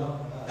 pastor,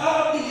 no?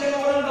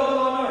 Bigyan mo ng double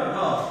honor.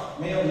 No.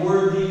 May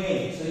worthy nga.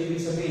 So,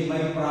 ibig sabihin,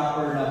 may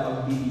proper na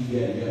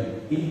pagbibigyan yun.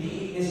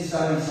 Hindi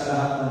necessary sa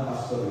lahat ng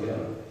pastor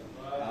yun.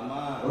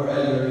 Tama. Or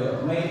elder yun.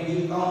 May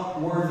you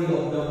count worthy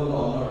of double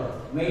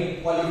honor.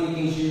 May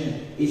qualification yun.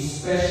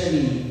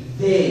 Especially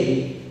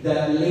they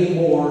that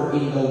labor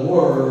in the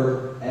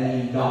word and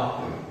in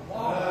doctrine.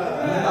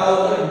 Ang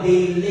tawag,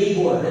 they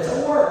labor. That's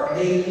a word.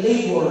 They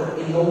labor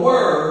in the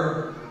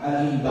word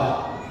and in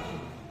doctrine.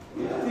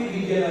 Yun ang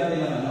bibigyan natin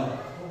ng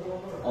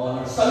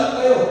honor. Salute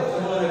kayo sa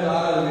mga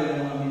nag-aaral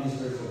ng mga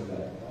ministers of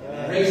God.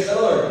 Praise the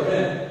Lord.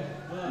 Amen.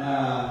 Na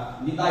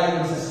hindi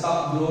tayo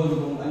magsa-stop doon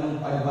kung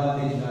anong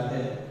advantage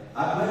natin.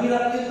 At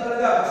mahirap yun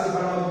talaga kasi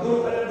para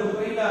magturo ka ng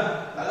doktrina,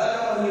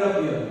 talaga mahirap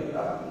yun.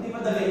 Hindi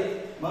madali.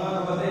 Mga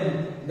kapatid,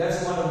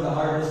 that's one of the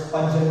hardest.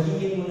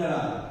 Padyagigin mo na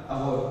lang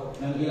ako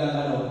ng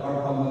ilang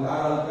para pag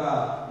mag-aaral ka,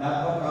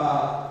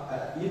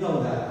 you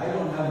know that. I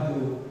don't have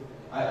to,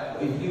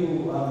 if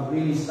you have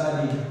really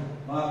studied,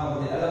 mga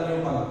kapatid, alam niyo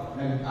pag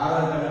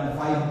nag-aral ka ng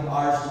 5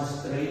 hours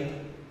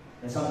straight,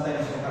 na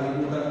sometimes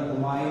makalimutan ng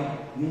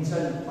kumain,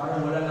 minsan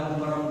parang wala na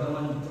akong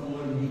maramdaman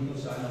tungkol dito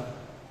sa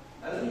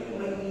Alam niyo yung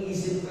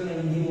nag-iisip ka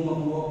na hindi mo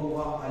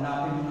makuha-kuha,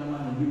 hanapin mo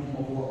naman, hindi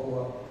mo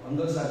makuha-kuha.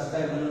 Hanggang sa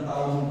time na ng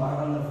tao mo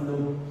parang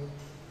na-flow.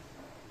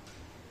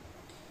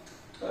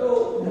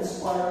 Pero that's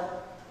part.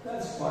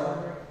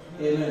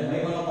 Amen.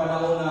 May mga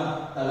panahon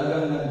na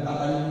talagang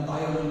nagtatanim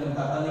tayo,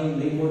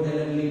 labor tayo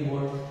ng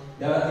labor.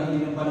 Darating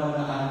din yung panahon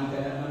na ani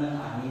ka naman ng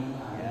ani.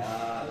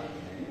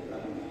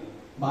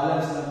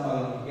 Balance lang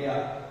pang kaya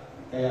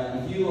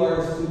if you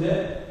are a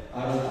student,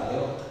 aral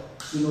tayo.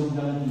 Sunog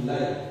ng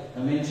kilay.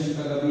 Na-mention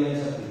kagabi yan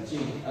sa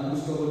preaching. Ang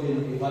gusto ko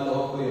din, i-follow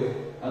up ko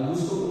yun. Ang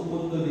gusto kong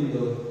punto din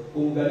doon,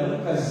 kung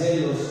ganun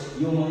ka-zealous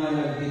yung mga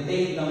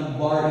nag-take ng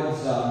bar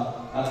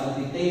exam at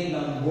nag-take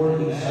ng board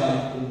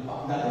exam, kung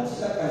ganun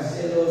sila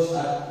ka-zealous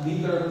at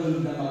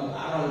determined na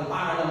mag-aral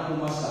para lang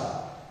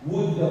pumasa,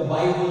 would the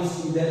Bible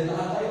student,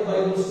 lahat tayo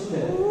Bible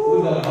student,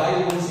 would the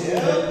Bible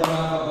student,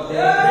 mga kapatid,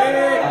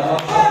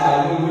 about the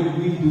Bible, would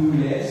we do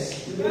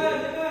less?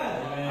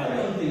 I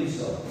don't think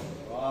so.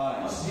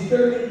 Mas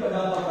determined pa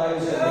dapat tayo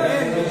sa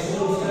Bible.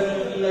 Sunod sila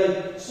ng kilay,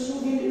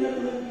 sunugin din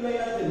natin ang kilay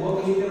natin.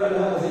 Huwag hitira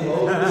lahat kasi,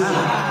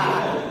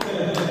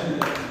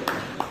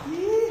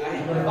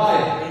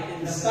 Provide,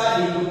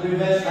 study to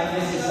prevent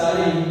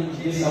unnecessary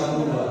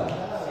disapproval.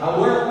 A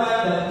workman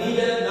that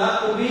needed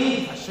not to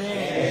be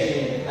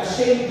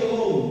ashamed to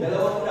whom?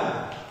 Dalawa na.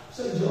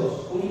 Sa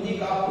Diyos. Kung hindi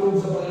ka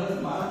approve sa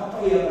Panginoon,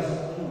 mapapahiya ka sa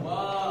Panginoon.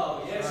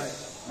 Wow, yes.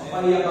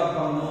 Mapahiya ka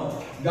Panginoon.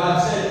 God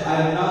said, I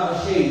am not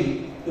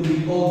ashamed to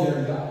be called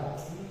their God.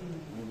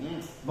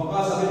 Baka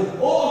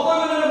sabihin, ako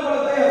yung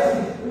nanampalataya.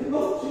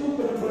 Sino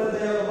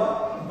panampalataya ka ba?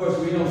 Of course,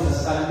 we know sa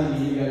stand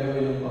hindi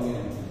gagawin ng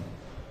Panginoon.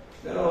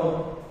 Pero,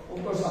 of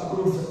course,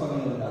 approve sa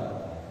Panginoon dapat.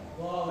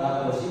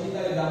 Tapos, hindi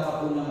tayo dapat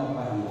una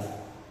mapahiya.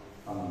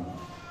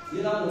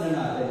 Yun ang una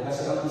natin.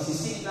 Kasi ang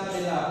isisik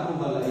natin na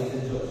approval ay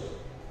sa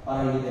Diyos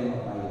para hindi tayo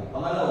mapahiya.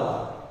 Pangalawa,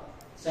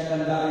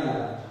 secondary na,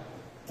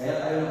 kaya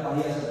tayo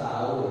napahiya sa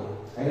tao.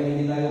 Kaya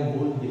hindi tayo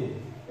bold eh.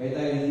 Kaya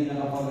tayo hindi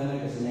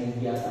nakapagalan kasi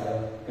nahihiya tayo.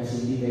 Kasi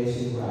hindi tayo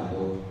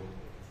sigurado.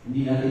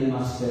 Hindi natin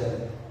master.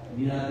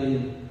 Hindi natin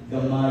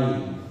gamay.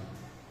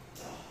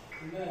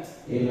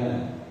 Amen.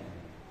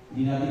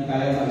 Hindi natin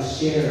kaya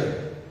mag-share.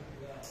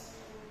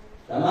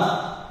 Tama?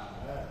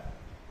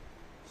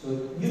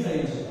 So, yun na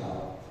yun sa tao.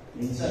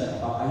 Minsan,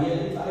 napakahiya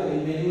din tayo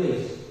in many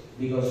ways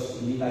because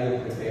hindi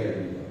tayo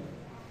prepared dito.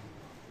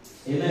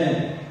 Amen.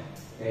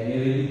 Kaya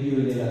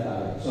nire-review nila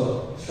tayo. So,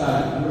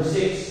 study. Number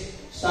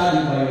 6,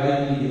 study by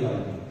rightly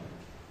dividing.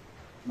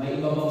 May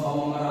iba bang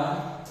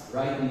pamamaraan?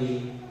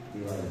 Rightly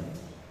dividing.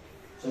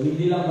 So,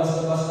 hindi lang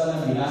basta-basta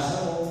na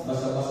binasa mo,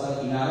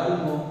 basta-basta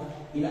inaral mo,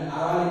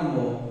 inaaralin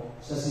mo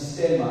sa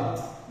sistema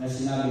na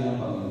sinabi ng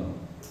Panginoon.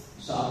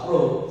 Sa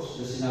approach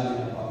na sinabi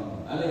ng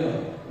Panginoon. Ano yun?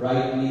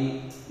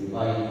 Rightly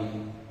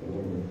dividing the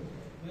word.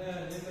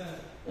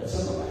 That's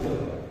a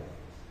Panginoon.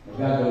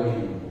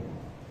 Nagagawin mo.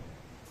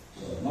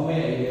 So,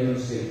 mamaya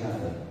i-demonstrate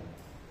natin.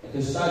 To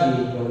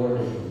study the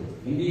word of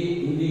God.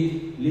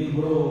 Hindi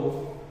libro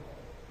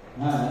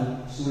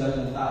sulat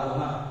ng tao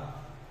ha.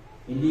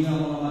 Hindi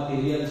nga mga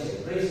materials eh.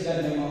 Praise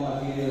God may mga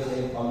materials sa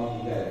iyong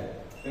pamimigay.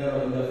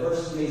 Pero in the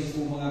first place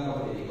po mga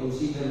kapatid,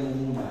 i-consider mo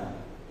muna.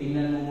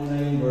 Tingnan mo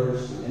muna yung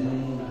verse. Tingnan mo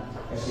muna.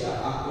 Kasi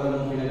ang actual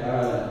mong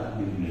pinag-aralan ang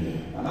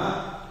Biblia. Tama?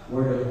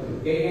 Word of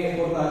truth. Kaya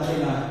importante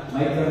na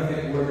may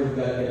perfect word of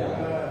God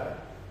kailangan.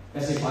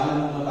 Kasi paano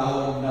mo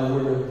matawag na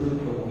word of truth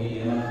kung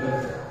hindi naman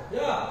perfect?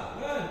 Yeah,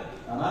 man.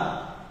 Tama?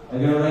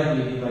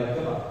 Nag-rightly divide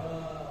ka ba?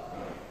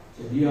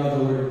 So do you have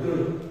the word of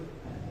truth?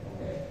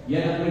 Okay.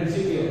 Yan ang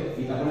prinsipyo.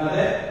 Kita ko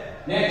natin.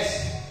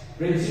 Next,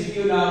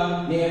 prinsipyo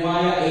ng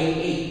Nehemiah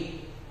 8:8.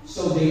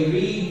 So they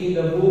read in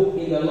the book,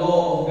 in the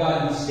law of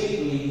God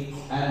distinctly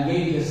and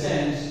gave the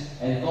sense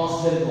and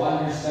caused them to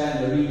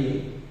understand the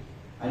reading.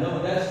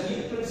 Ano? That's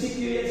yung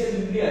prinsipyo yan sa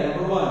Biblia.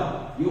 Number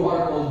 1, you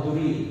are called to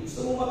read.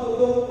 Gusto mo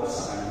matuto?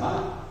 Pasa ka naman.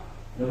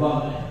 Ano ba?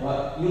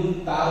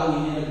 Yung tao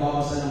hindi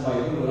nagbabasa ng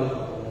Bible, walang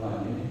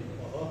katungan yun.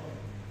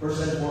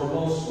 First and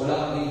foremost,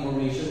 wala kang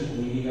information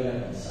kung hindi ka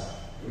nagbasa.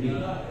 Read.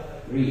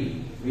 Read.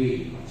 Read.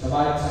 Sa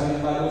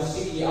Bible,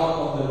 seek ye out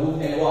of the book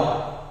and what?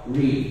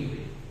 Read.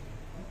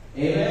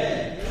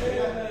 Amen.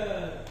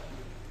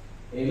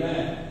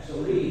 Amen.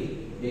 So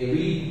read. They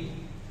read.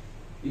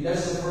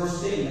 That's the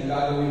first thing na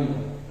gagawin mo.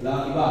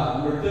 Walang iba.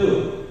 Number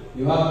 2,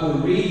 you have to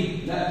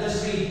read, not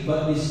just read,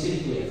 but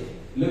distinctly.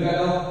 Look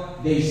at how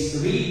they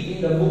read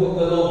in the book of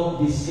the law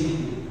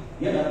distinctly.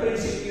 Yan ang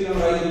prinsipyo ng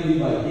rightly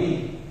dividing.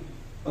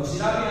 Pag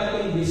sinabi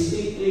natin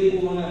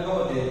distinctly po mga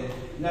kapatid,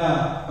 na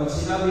pag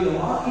sinabi nyo,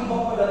 iba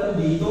pala ito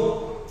dito,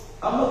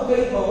 ang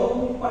magkaiba, huwag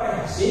mong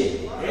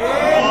parehasin.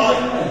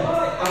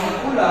 Ang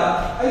pula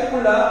ay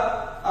pula,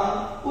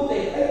 ang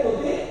puti ay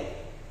puti.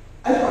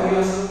 Ay,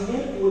 parehas lang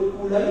niya,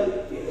 kulay.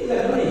 Hindi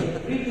gano'n eh.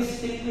 Read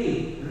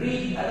distinctly.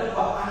 Read,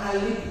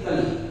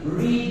 analytically.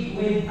 Read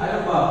with,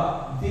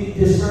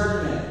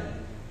 discernment.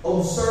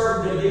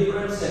 Observe the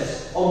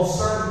differences.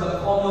 Observe the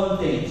common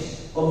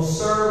things.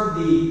 Observe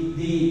the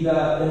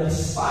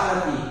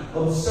disparity.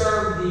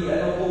 Observe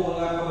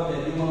mga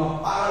kapatid, yung mga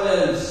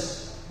parallels.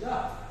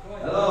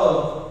 Hello?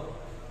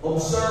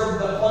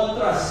 Observe the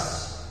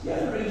contrasts.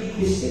 Yan, read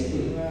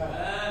distinctly.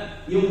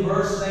 Yung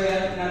verse na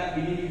yan na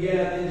binibigyan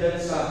natin dyan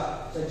sa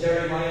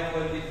Jeremiah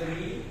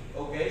 23,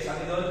 okay,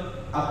 sabi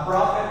doon, a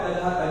prophet that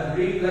hath a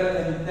dream,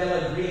 let him tell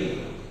a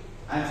dream.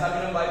 And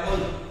sabi ng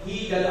Bible,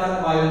 he that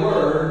hath my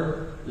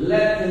word,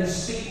 let him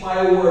speak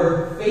my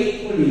word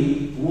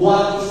faithfully.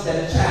 What is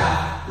the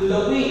chaff to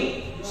the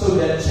wheat? So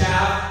the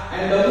chaff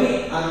and the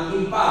wheat, ang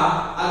ipa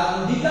at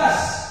ang bigas.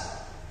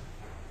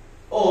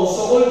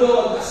 So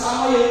although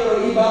kasama yun, pero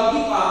ibang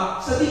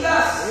ipa sa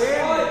bigas.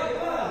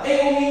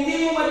 Kung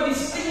hindi mo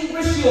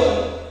mag-distinguish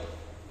yun,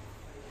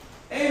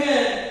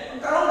 amen,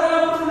 magkaroon ka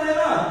ng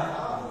problema.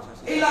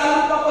 Lalo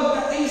pa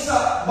pagdating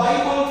sa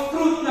Bible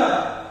truth na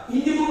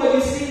hindi mo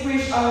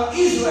mag-distinguish ang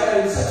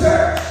Israel sa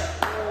church.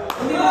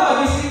 Hindi mo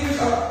mag-distinguish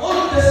ang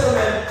Old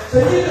Testament sa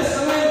New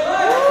Testament.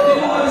 Hindi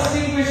mo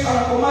mag-distinguish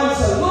ang command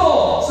sa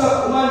law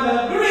sa command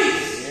ng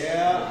Greece.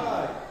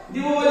 Hindi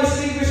mo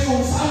mag-distinguish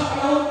kung saan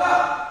panahon ka.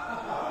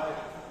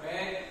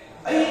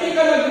 Ay hindi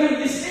ka nag-read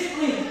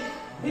distinctly.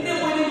 Hindi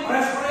pwedeng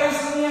parehas-parehas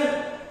lang yan.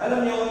 Alam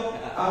nyo,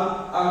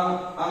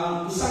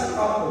 ang isang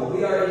kampo,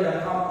 we are in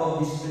the camp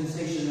of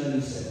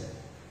dispensationalism.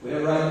 We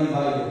are rightly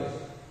divided.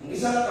 Ang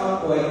isang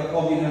kampo ay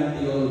covenant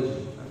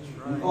theology.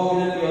 Ang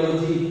covenant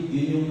theology,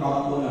 yun yung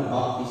kampo na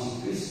baptist si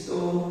Kristo,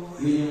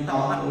 yun yung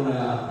kampo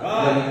na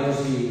ganito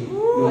si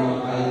yung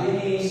mga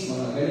Calvinist,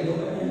 mga ganito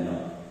ganyan. No?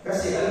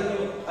 Kasi alam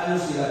nyo, ano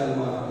sila itong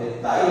mga kapatid?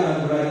 Tayo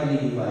nag-rightly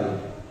divide.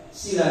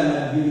 Sila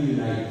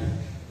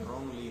nag-unite.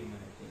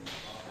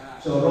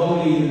 So,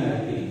 wrongly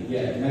uniting.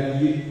 Yeah.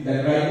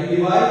 Nag-rightly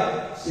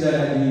divide, sila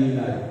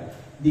nag-unite.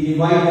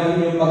 Dinivide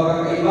natin yung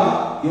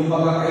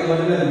pagkakaiba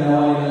nila,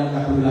 ginawa nila ng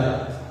katulad.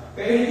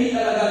 Kaya hindi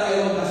talaga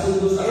kayo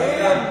magkasundo sa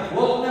kanya.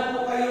 Huwag na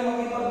po kayo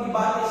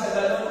makipag-debate sa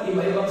ganun,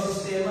 iba-ibang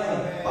sistema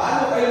eh.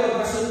 Paano kayo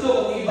magkasundo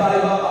kung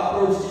iba-ibang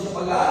approach nyo sa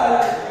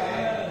pag-aaral?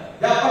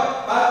 Dapat,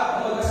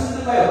 kung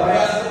magkasundo kayo,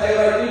 parehas na tayo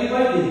rightly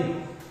divided.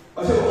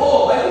 Kasi,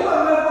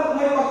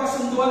 may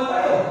pagkasunduan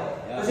tayo.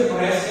 Kasi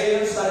parehas kayo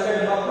yung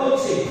standard ng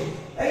approach eh.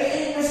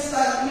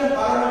 Na-start niya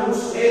para ng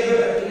whosoever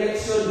at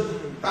election,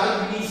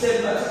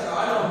 Calvinism at saka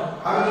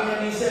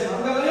Arminianism.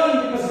 Hanggang ngayon,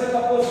 hindi pa sila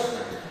tapos.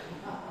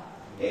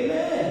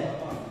 Amen.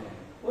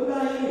 Wala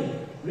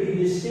yun. Read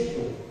this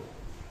statement.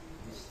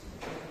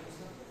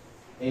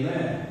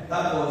 Amen.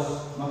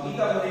 Tapos,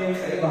 makita mo na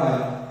yung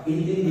kaibahan,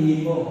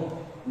 intindihin mo,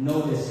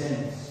 know the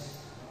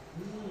sense.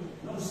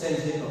 No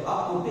sense ito.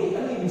 Puti.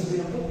 Ano yung ibig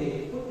ng puti?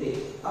 Puti.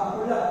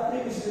 Pula. Ano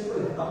yung ibig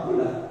sabihin?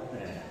 Pula.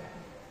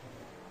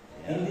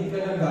 Hindi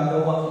ka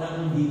nagagawa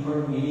ng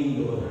deeper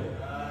meaning doon.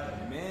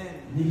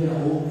 Amen. Hindi ka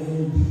na,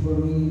 may deeper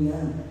meaning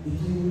yan.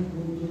 Ito yung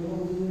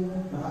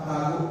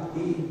nakatago.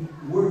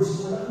 Words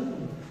mo lang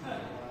yun.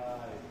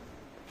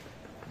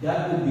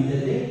 That would be the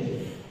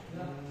danger.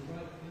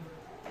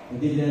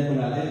 Intindihan po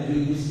natin,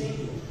 read this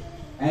statement.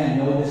 And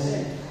know the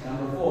sense.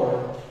 Number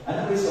 4,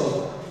 anong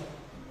result?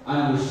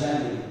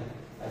 Understanding.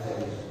 As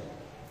a result.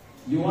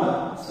 You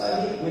want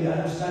study with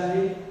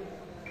understanding?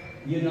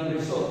 Yun ang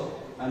result.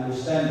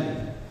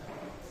 Understanding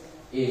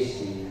is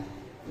the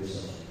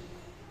result.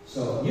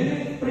 So, yun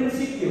yung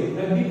prinsipyo.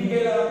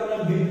 Nagbibigay lang ako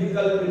ng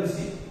biblical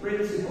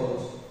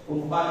principles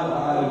kung paano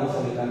aaralin ang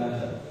salita ng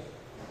Diyos.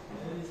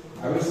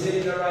 Are we still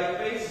in the right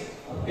place?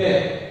 Okay.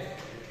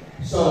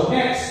 So,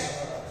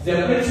 next,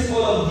 the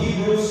principle of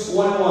Hebrews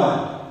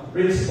 1:1.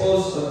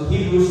 Principles of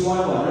Hebrews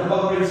 1:1. Ano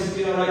bang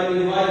prinsipyo ng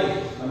rightly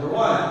divided? Number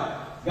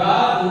 1,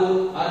 God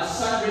who at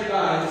sundry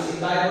times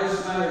in diverse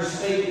manners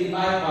spake in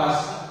time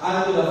past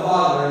unto the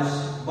fathers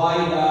by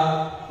the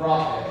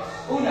prophets.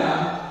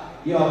 Una,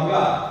 you have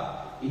God.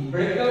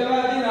 I-break down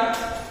natin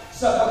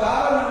sa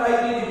pag-aaral ng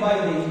rightly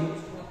dividing,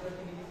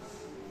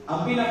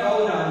 ang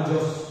pinakauna ang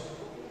Diyos.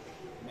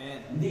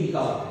 Amen. Hindi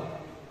ikaw.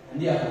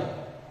 Hindi ako.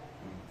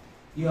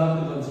 You have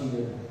to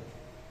consider.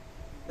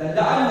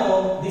 Tandaan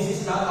mo, this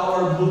is not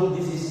our book,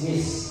 this is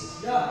His.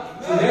 Yeah.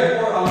 So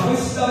therefore, ang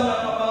wisdom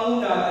ng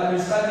pamanguna at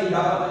understanding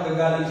dapat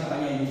nagagaling sa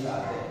Kanya, hindi sa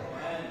atin.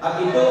 At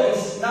ito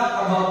is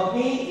not about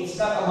me, it's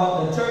not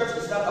about the church,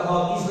 it's not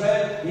about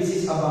Israel, this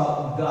is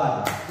about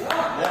God.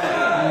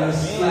 And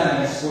His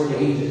plans for the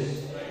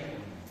ages.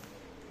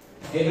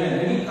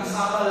 Amen. Naging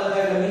kasama lang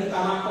tayo, naging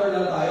connector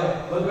lang tayo,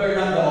 but we're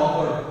not the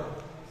author.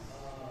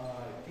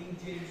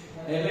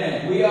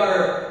 Amen. We are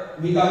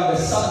become the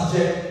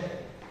subject,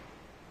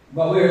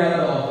 but we're not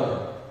the author.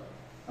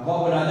 Nakuha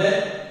po natin?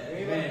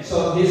 Amen.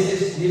 So this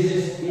is,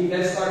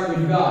 let's start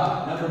with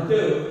God. Number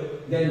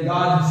 2, then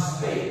God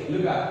spake.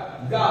 Look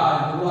at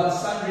God who at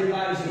sundry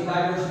times in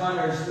diverse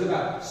manners, look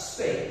at,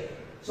 spake.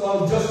 So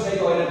ang Diyos na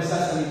ito ay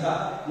nagsasalita,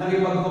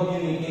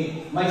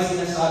 nakipag-communicate, may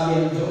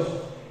sinasabi ang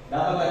Diyos.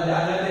 Dapat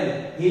tandaan natin,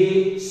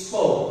 He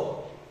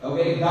spoke.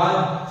 Okay,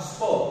 God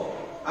spoke.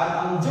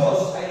 At ang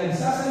Diyos ay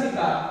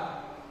nagsasalita,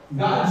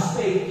 God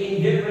spake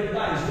in different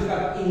times. Look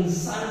at, in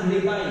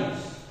sundry times.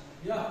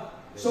 Yeah.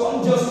 So ang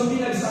Diyos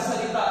hindi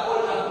nagsasalita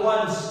all at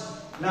once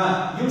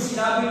na yung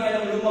sinabi niya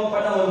ng lumang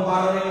panahon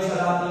para na yun sa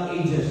lahat ng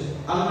ages.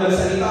 Ang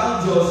nagsalita ang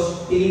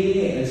Diyos,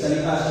 tinitingin.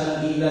 Nagsalita siya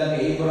ng ilan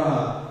kay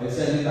Abraham,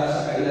 nagsalita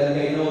siya kailan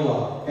kay Noah,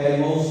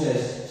 kay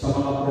Moses, sa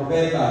mga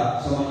propeta,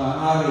 sa mga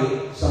hari,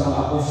 sa mga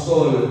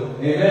apostol.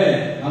 Amen.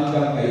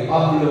 Hanggang kay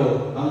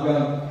Pablo,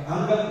 hanggang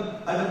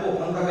ano po,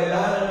 ang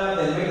kagalahan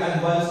natin, may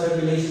advanced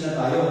revelation na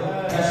tayo.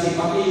 Kasi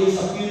pati yung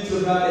sa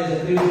future natin, sa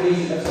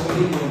tribulation at sa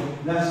millennium,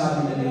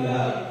 nasabi na nila.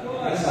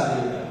 Nasabi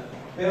nila.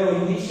 Pero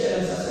hindi siya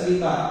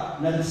nagsasalita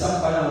ng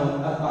isang panahon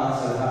at para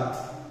sa lahat.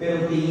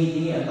 Pero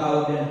tingi-tingi ang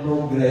tawag ng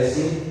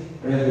progressive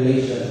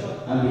revelation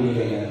ang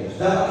binigay ng Diyos.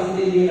 Dapat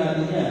intindihin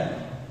natin yan.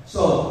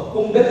 So,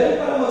 kung ganyan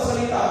para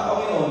magsalita ang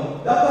Panginoon,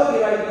 dapat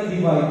i-rightly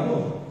divide mo.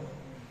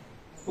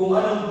 Kung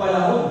anong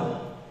panahon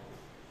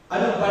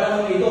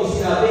ito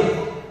sinabi,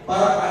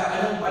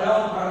 anong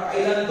panahon, para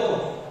kailan to.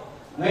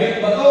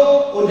 Ngayon ba to,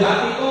 o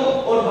dati to,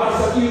 o para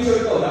sa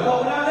future to.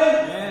 Nakuha natin?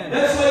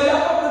 That's why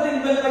dapat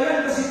natin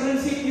bantayan kasi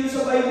prinsipyo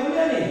sa Bible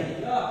yan eh.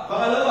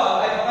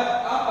 Pangalawa, ay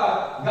pang-apat,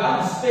 God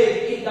spake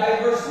in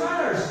diverse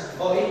manners.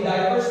 O in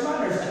diverse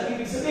manners. Ano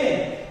ibig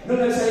sabihin?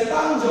 Nung nagsalita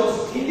ang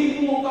Diyos,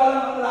 hindi pumuka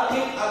lang ang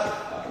langit at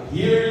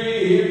hear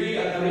ye,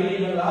 at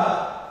narinig ng lahat.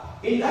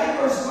 In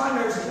diverse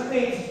manners, it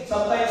means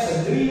sometimes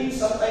a dream,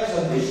 sometimes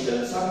a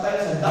vision,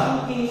 sometimes a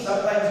donkey,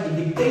 sometimes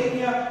i-dictate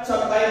niya,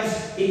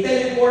 sometimes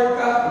i-teleport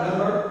ka.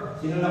 Remember,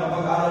 sino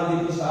nakapag-aral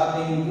dito sa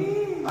ating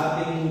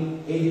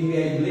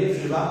ABPI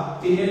Blitz, di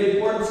ba?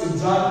 Tineleport si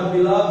John the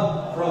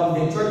Beloved from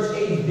the church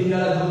age,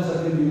 dinala doon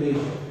sa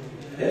tribulation.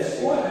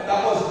 That's what.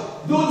 Tapos,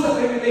 doon sa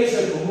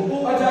tribulation,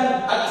 umupo ka dyan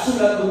at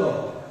sulat mo to.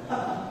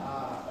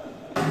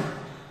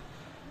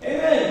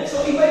 Amen.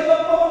 So,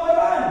 iba-ibang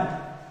pamamaraan.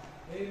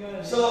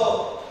 So,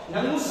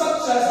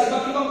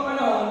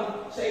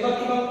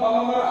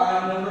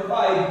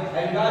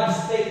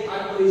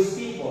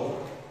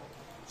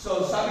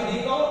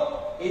 dito,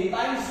 in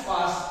times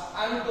past,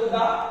 unto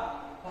the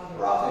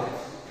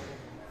prophets.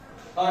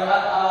 Or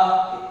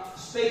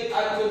spake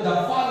unto the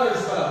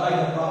fathers pala, by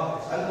the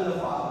prophets, unto the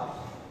fathers.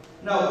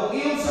 Now, kung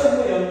i-observe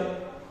mo yun,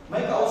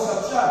 may kausap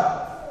siya.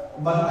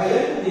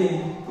 Bantayan mo din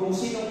kung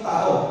sinong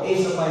tao,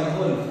 sa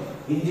Bible.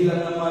 Hindi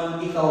lang naman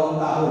ikaw ang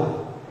tao.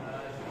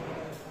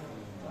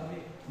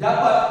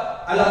 Dapat,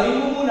 alamin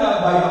mo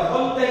muna by the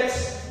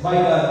context, by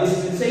the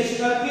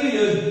dispensational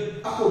period,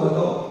 ako ba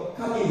to?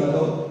 Kami ba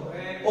to?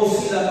 O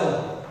sila to?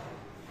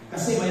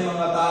 Kasi may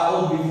mga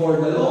tao before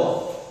the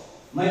law.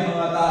 May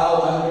mga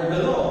tao under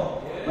the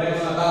law. May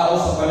mga tao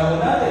sa panahon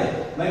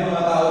natin. May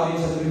mga tao din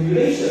sa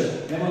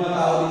tribulation. May mga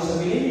tao din sa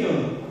millennium.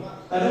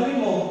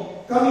 Tanungin mo,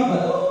 kami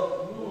ba to?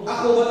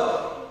 Ako ba to?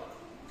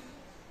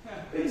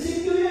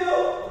 Prinsipyo yan o.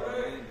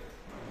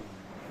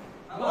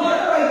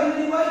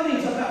 Right dividing.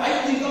 Sabi na, ay,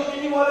 hindi ka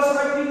pininiwala sa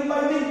right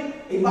dividing.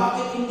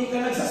 Bakit hindi ka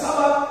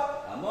nagsasabat?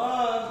 Come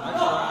on.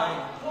 That's right.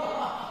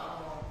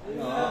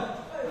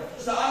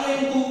 Saan na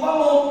yung tupa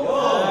mo?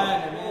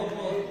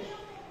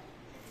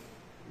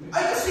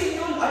 Ay, kasi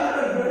yun,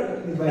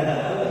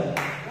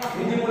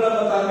 hindi mo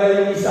lang matanggal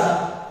yung isa.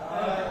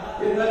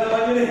 Yun lang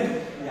naman yun eh.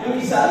 Yung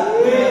isa,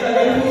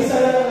 matanggal yung isa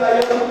lang ang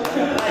kaya mo.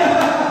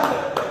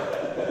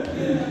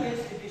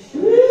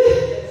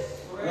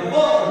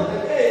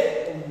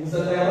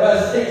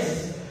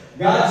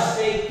 God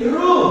spake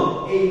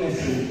through a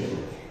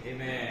messenger.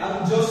 Amen.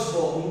 Ang Diyos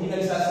po, hindi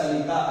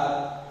nagsasalita at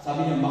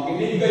sabi niya,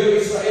 makinig kayo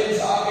Israel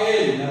sa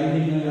akin.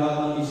 Narinig ng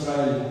lahat ng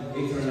Israel.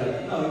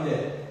 No,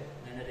 hindi.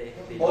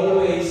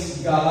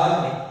 Always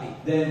God,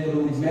 then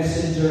through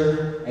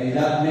messenger, and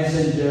that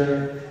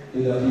messenger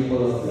to the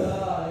people of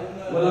God.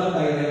 Walang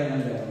direct na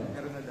gano'n.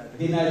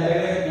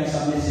 Dinadirect niya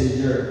sa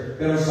messenger.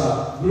 Pero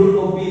sa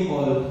group of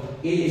people,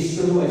 it is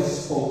through a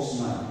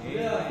spokesman.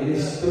 It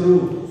is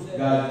through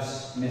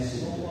God's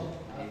messenger.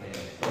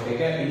 Okay,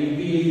 kaya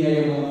pinipili niya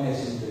yung mga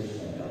messengers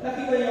niya.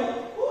 Nakita niyo?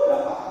 Wala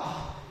pa.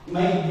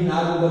 May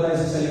binago ba tayo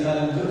sa salita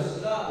ng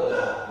Diyos?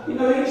 Wala.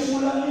 Pinarrange mo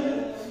lang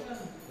yun.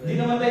 Hindi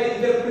naman tayo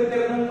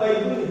interpreter ng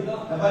Bible.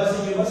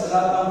 Napansin niyo ba sa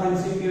lahat ng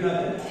prinsipyo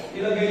natin?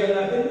 Ilagay lang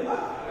natin.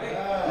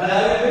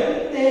 Nalagay ba yun?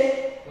 Hindi.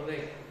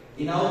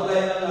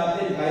 In-outline lang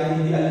natin kahit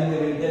hindi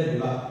alliterated, di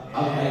ba?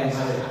 Outline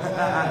sa rin.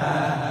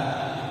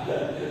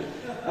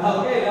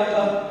 Okay,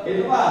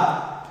 ito pa.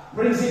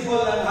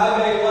 Principle ng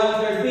Haggai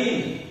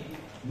 1:13.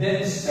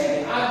 Then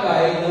spake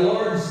Haggai, the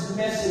Lord's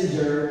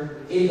messenger,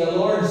 in the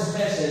Lord's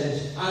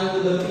message unto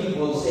the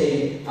people,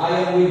 saying, I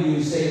am with you,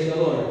 saith the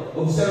Lord.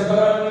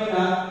 Obserbaran mo yun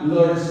ha,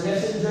 Lord's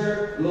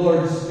messenger,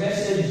 Lord's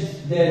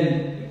message,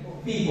 then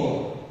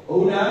people.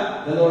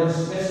 Una, the Lord's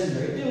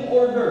messenger. Ito yung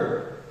order.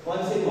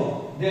 Pansin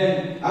mo.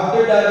 Then,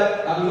 after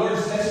that, ang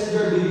Lord's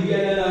messenger,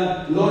 bibigyan na ng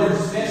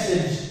Lord's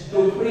message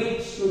to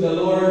preach to the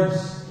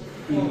Lord's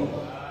people.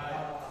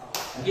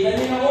 Nakita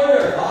niyo yung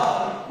order.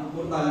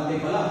 Importante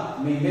pala.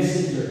 May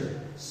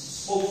messenger.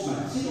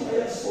 Spokesman. Sino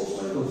kaya ang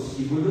spokesman ko?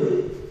 Si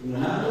Budoy? Si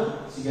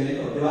Nanalo? Si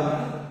ganito. Di ba?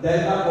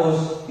 Dahil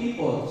tapos,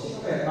 people.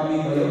 Sino kaya?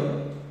 Kami ba yun?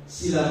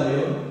 Sila ba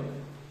yun?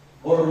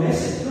 Or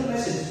message? Anong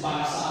message?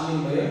 Para sa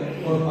amin ba yun?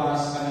 Or para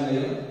sa kanila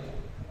yun?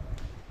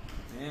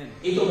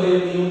 Ito ba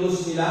yung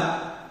inutos nila?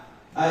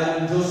 Ay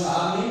ng Diyos sa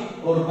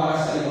amin? Or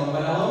para sa ibang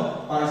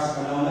panahon? Para sa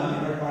panahon namin?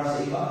 Or para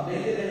sa iba?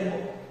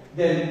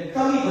 Then,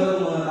 kami ba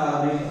itong mga tao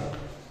na ito?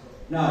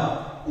 Now,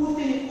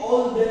 putting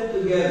all them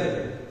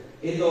together,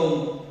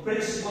 itong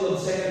principle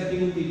of 2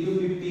 Timothy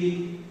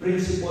 2:15,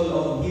 principle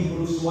of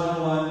Hebrews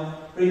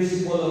 1:1,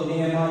 principle of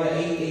Nehemiah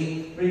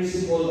 8:8,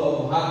 principle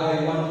of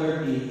Haggai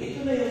 1:13,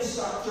 ito na yung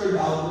structured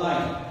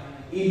outline.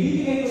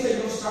 Ibibigay ko sa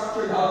inyong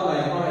structured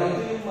outline para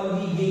ito yung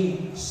magiging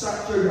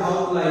structured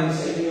outline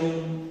sa inyong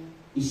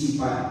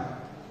isipan.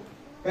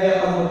 Kaya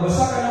pag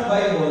magbasa ka ng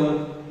Bible,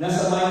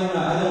 nasa mind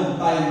na anong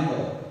time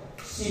to?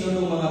 Sino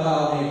itong mga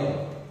tao na ito?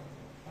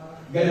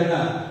 Ganun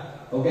na.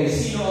 Okay,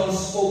 sino ang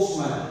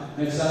spokesman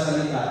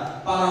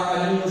nagsasalita? Para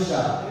kanino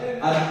siya?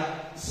 At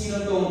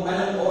sino itong,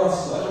 anong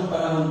oras to? Anong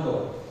panahon to?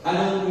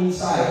 Anong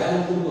mensahe?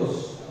 Anong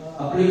utos?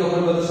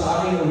 Applicable ba ito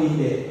sa akin o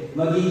hindi?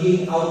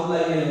 Magiging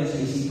outline na yun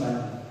sa isipan.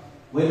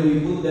 When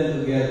we put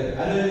them together.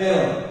 Ano yung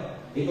meron?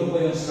 Ito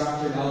po yung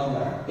structured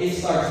outline. It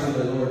starts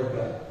with the Lord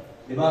God.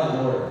 Diba?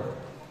 The Lord.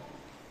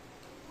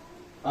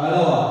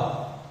 Pangalawa,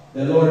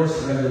 the Lord's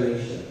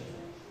revelation.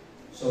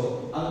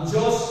 So, ang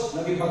Diyos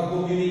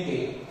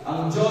nakipag-communicate.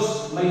 Ang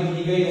Diyos may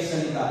binigay na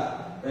salita.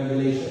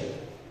 Revelation.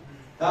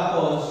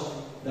 Tapos,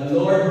 the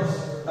Lord's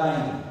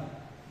timing.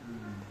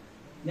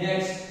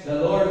 Next, the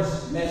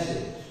Lord's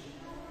message.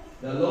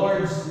 The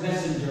Lord's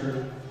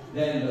messenger.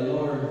 Then the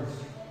Lord's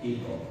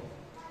people.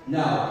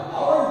 Now,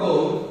 our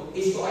goal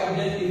is to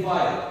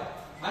identify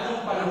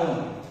anong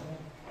panahon.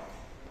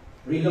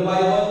 Read the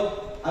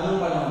Bible,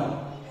 anong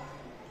panahon?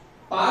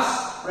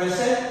 Past,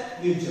 present,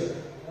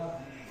 future.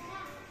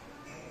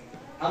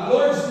 Ang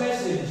Lord's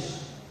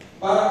message,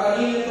 para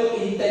kanino ito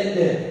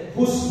intended?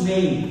 Whose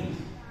name?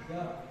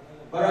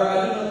 Para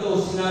kanino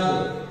ito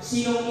sinabi?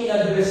 Sinong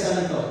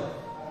in-addressan ito?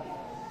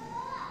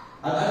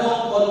 At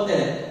anong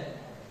content?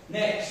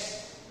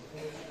 Next.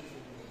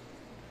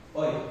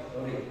 Oy,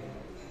 sorry.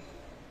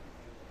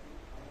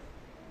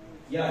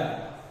 Yan.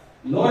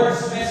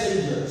 Lord's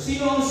messenger.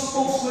 Sino ang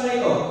spokesman na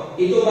ito?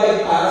 Ito ba ay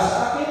para sa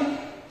akin?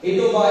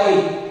 Ito ba ay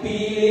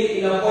pinili,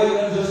 in-appoint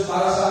ng Diyos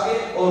para sa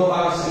akin o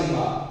para sa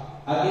iba?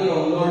 At ito,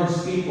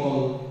 Lord's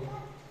people,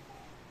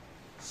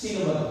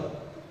 sino ba ito?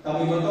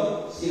 Kami ba ito?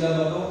 Sila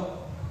ba ito?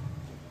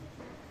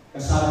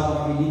 Kasama ba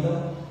kami dito?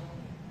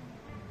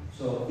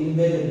 So,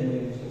 embedded mo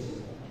yun sa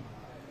isip.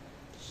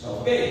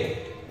 So,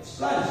 okay. Let's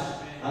plunge.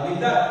 Having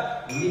that,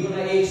 hindi ko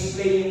na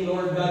i-explain yung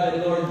Lord God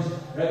and Lord's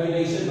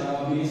revelation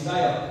para mabilis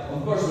tayo.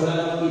 Of course, wala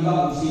namang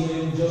iba kung sino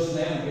yung Diyos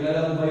na yun. Kilala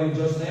mo ba yung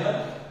Diyos na yun?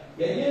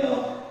 Yan yun, no?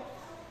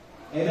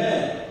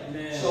 Amen.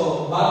 Amen.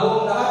 So,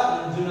 bago ang lahat,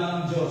 nandiyon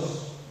ang Diyos.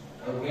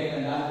 Okay?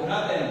 Tandaan po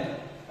natin.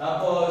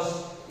 Tapos,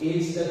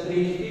 it's the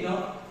Trinity,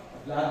 no?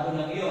 At lahat po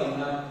ng iyon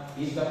na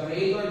He's the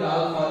Creator, the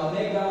Alpha,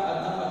 Omega, at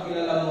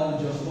napakilala mo ang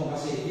Diyos mo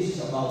kasi this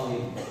is about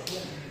Him.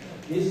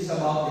 This is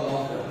about the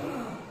author.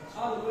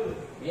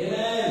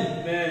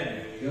 Amen. Amen.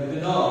 You have to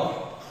know.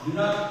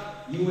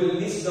 You will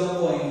miss the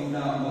point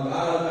na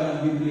mag-aaral ka ng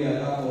Biblia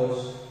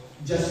tapos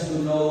just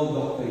to know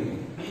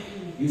doctrine.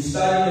 You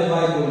study the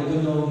Bible to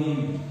know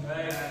Him.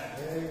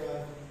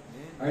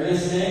 Are you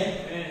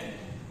listening?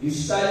 You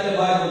study the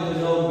Bible to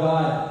know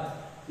God,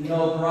 to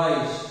know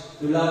Christ,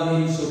 to love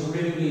Him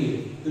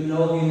supremely, to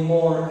know Him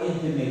more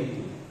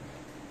intimately.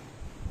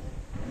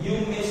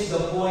 You miss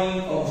the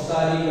point of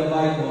studying the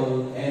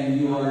Bible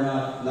and you are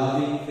not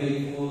loving,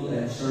 faithful,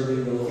 and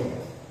serving the Lord.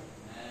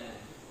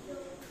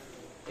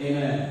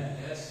 Amen.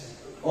 Yes.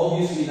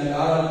 Obviously,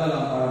 nag-aaral ka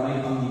lang para may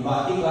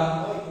pang-debate ka.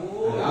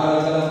 Nag-aaral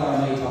ka lang para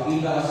may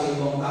ipakita ka sa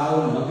ibang tao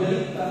na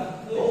magaling ka.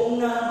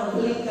 Oo na,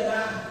 magaling ka na.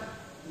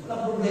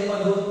 Walang problema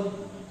doon.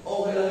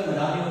 Okay lang yun,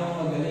 marami namang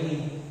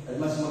magaling. At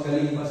mas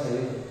magaling pa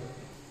sa'yo.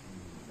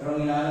 Pero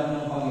ang hinahanap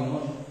ng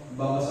Panginoon,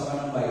 babasa ka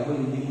ng Bible,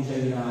 hindi mo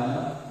siya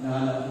hinahanap.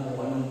 Hinahanap mo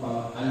kung anong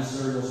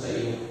pang-answer mo sa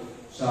iyo.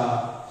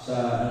 Sa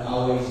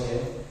nag-away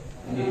sa'yo.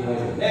 Hindi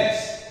pwede.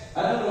 Next,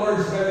 anong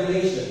Lord's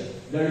revelation?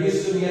 There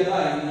used to be a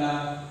time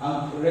na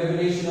ang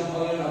revelation ng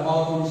Panginoon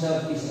about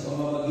Himself is sa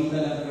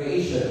pamamagitan ng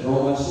creation.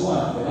 Romans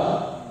 1, di ba?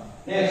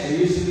 Next,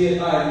 there used to be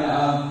a time na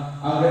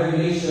ang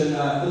revelation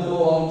na totoo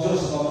ang Diyos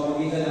sa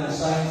pamamagitan ng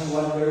signs,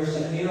 wonders,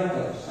 and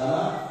miracles.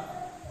 Tama?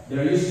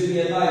 There used to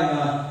be a time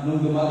na nung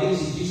dumating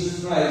si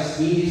Jesus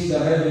Christ, He is the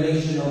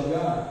revelation of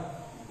God.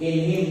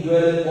 In Him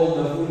dwelleth all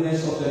the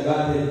fullness of the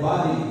Godhead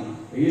bodily.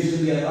 There used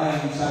to be a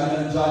time,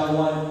 sabi ng John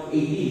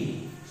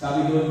 1:18,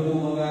 sabi doon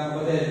po mga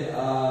kapatid,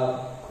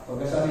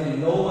 pagkasabi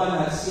niya, no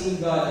one has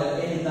seen God at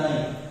any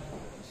time,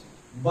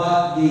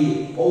 but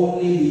the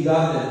only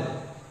begotten,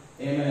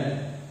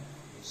 amen,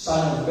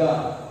 Son of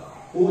God,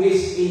 who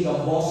is in the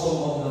bosom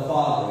of the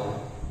Father.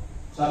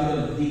 Sabi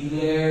doon,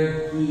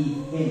 declared He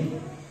Him.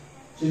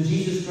 So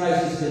Jesus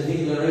Christ is the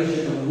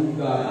declaration of who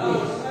God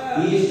is.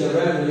 He is the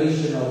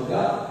revelation of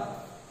God.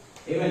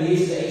 Amen.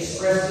 He is the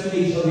express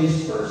image of His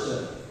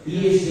person.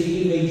 He is the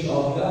image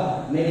of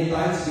God. Many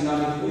times,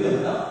 ginamit po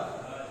yun, no?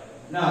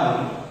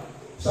 Now,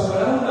 sa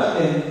panahon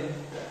natin,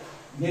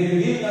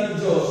 nireveal ng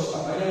Diyos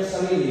ang kanyang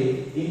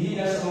sarili, hindi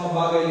na sa mga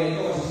bagay na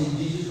ito kasi si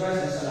Jesus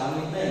Christ nasa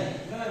langit na eh.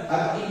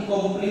 At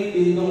incomplete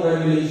din itong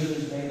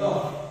revelations na ito.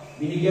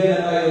 Binigyan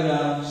na tayo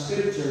ng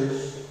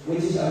scriptures,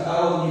 which is ang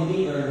tawag ni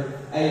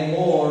Peter, a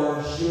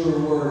more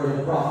sure word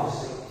of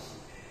prophecy.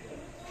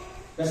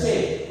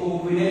 Kasi,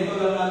 kung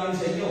pinento lang namin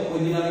sa inyo,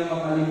 pwede namin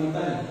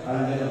makalimutan.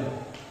 Parang gano'n.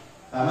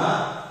 Tama?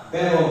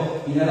 Pero,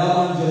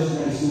 inalaw ng Diyos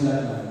na isulat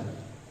namin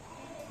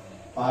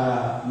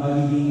para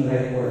magiging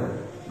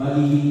record,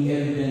 magiging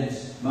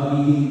evidence,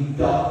 magiging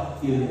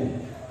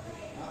document.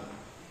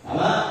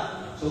 Tama?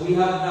 So we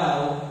have now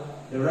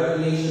the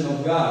revelation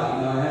of God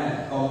in our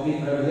hand,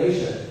 complete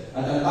revelation.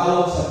 At ang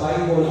tawag sa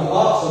Bible,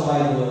 about sa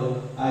Bible,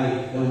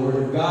 ay the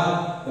Word of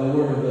God, the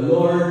Word of the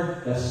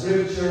Lord, the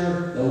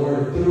Scripture, the Word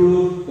of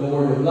truth, the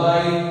Word of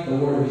life, the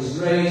Word of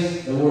His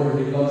grace, the Word of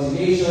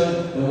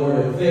reconciliation, the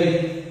Word of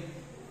faith.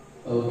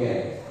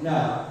 Okay.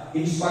 Now,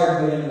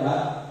 inspired ba yan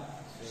lahat?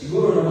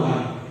 Siguro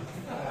naman.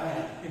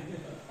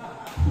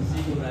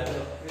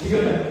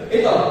 Siguro.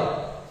 Ito.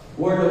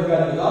 Word of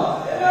God ba ito?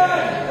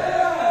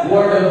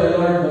 Word of the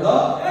Lord ba ito?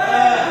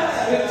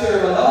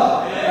 Scripture ba ito?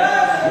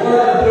 Word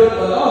of truth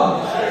ba ito?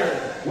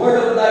 Word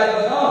of life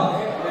ba ito?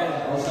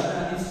 O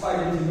saan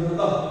inspired siguro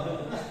ito?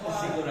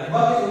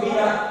 Bakit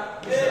umina?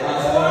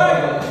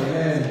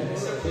 Amen.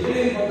 So yun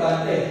yung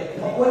importante.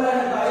 Wala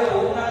na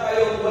tayo.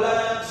 Wala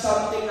na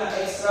something na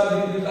extra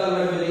biblical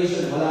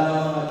revelation. Wala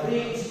na mga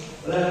tricks.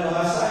 Wala na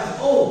mga signs.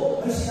 Oh,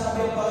 may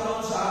sinabi ang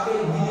Panginoon sa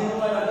akin.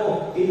 Binirungan ako.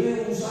 Ito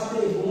yung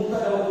sabi. Pumunta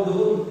daw ako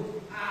doon.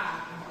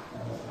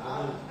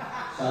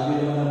 Sabi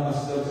naman ng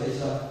pastor sa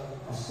isa,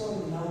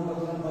 Pastor, tinawag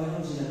ako ng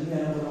Panginoon.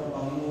 Sinabihan ako ng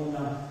Panginoon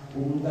na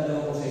pumunta daw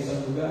ako sa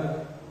isang lugar.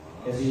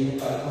 Kasi yung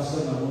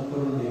pastor na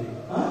mutulong din.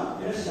 Ha?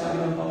 Yan ang sinabi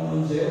ng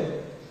Panginoon sa'yo?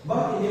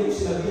 Bakit hindi ako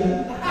sinabihan?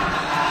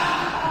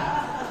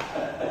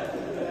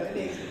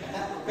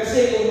 Kasi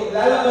kung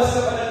lalabas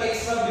ka pa ng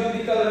extra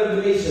biblical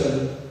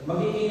revelation,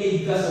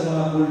 makikinig ka sa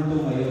mga kulto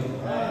ngayon.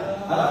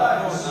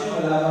 Gusto nyo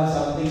malaman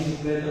something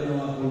sikreto ng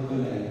mga kulto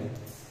na yun?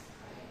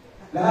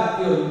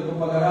 Lahat yun, kung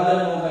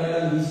pag-aralan mo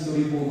kanilang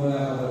history po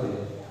mga kapatid,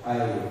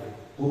 ay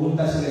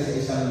pumunta sila sa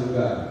isang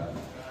lugar.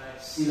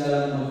 Sila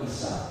lang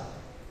mag-isa.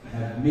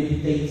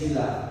 Nag-meditate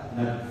sila,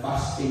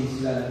 nag-fasting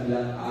sila ng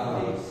ilang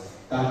araw.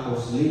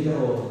 Tapos later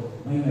on,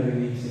 may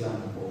narinig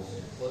silang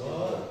boses.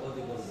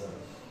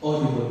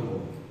 Audible po.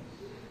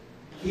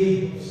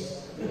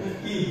 Kids.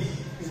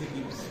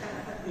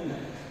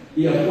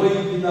 I-appoint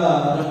kita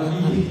na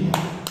magiging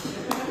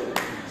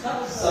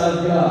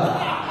sadya.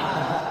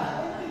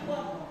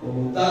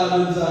 Pumunta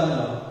dun sa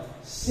ano.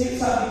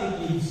 Sabi ni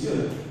kids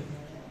yun.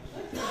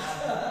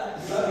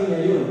 Sabi niya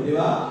yun, di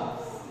ba?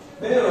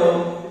 Pero,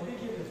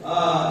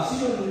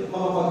 sino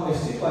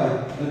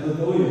makapag-testify na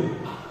totoo yun?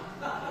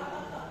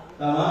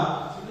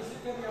 Tama?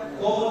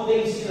 Common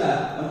things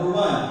sila. Number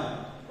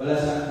 1, wala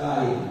silang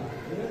kain.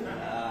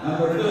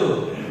 Number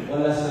 2,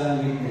 wala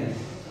silang witness.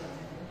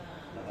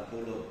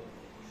 Nakatulog.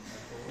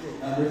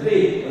 Number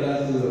 3,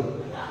 wala tulog.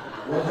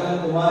 Huwag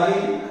kang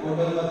kumain, huwag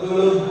kang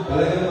matulog.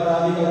 Talagang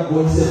marami kang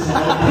boses sa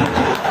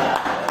kapatid.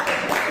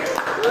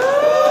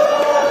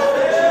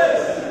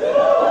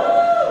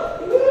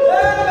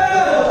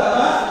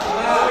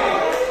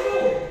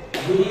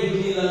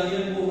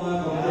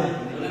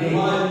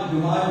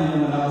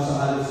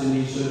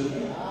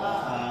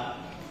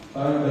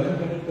 Parang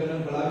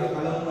ganun palagi.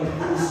 Alam mo,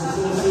 may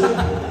susunod.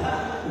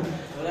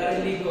 Wala rin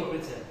ligo,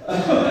 Prince.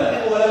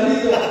 Wala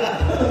ligo.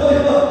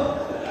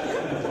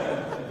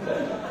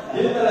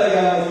 Yun talaga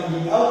ang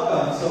magiging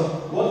outcome.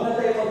 So, huwag na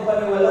tayo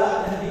magpaniwala.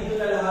 Nandito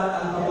na lahat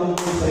ang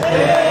patungkol sa ito.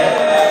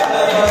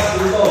 Labas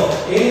dito.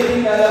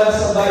 Anything na labas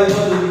sa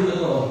Bible, dito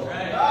to.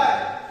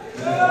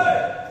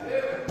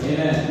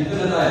 Amen. Dito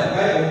na tayo.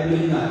 Kaya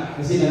complete na.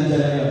 Kasi nandiyan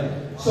na yun.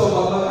 So,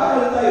 pag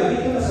mag-aral tayo,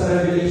 dito na sa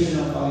revelation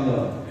ng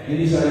Panginoon.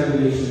 Hindi sa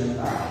revelation ng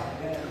tao.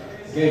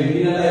 Okay,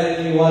 hindi na tayo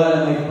naniniwala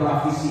na may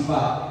prophecy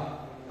pa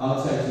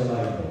outside sa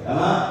Bible.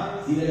 Tama?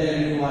 Hindi na tayo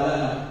naniniwala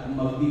na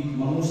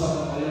mangusap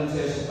ng Panginoon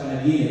sa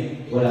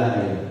panaginip. Wala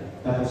na yun.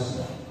 Tapos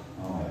na.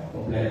 Okay,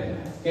 kompleto na.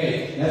 Okay,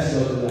 let's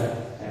go to the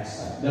next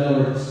time. The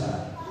Lord's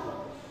time.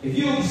 If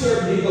you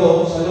observe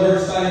dito sa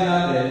Lord's time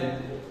natin,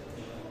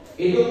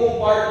 ito pong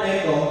part na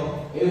ito,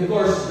 of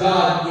course,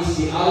 God is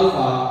the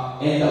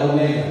Alpha and the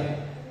Omega.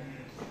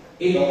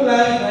 Itong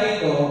line na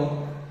ito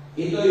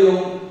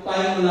yung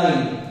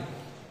timeline.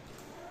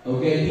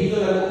 Okay?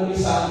 Dito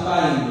nag-umpisa ang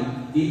time.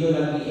 Dito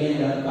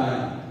nag-i-end ang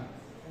time.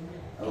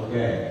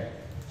 Okay.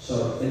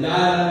 So,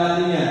 tandaan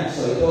natin yan.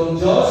 So, itong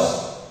Diyos,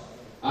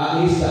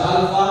 He is the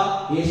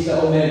Alpha, He is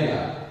the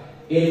Omega.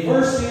 In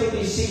 1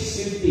 Timothy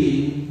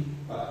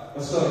 6:15,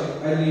 Pastor,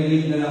 kindly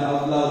read na lang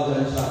out loud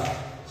dyan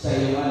sa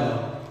iyong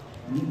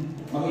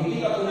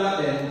makikita po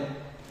natin,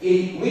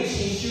 in which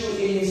He shewed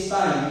in His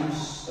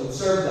times,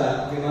 observe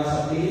that. Okay,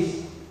 masa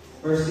please.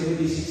 1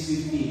 Timothy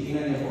 6:15.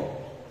 Tingnan niyo po.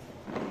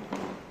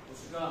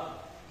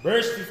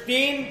 Verse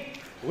 15,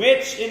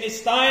 which in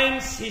his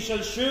times he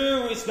shall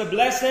shew is the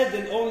blessed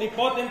and only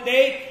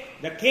potentate,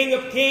 the King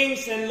of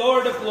kings and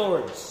Lord of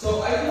lords.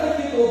 So I'd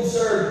like you to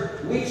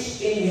observe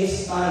which in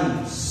his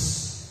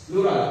times.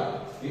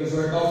 Plural. Because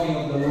we're talking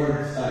of the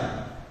Lord's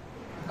time.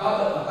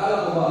 Akala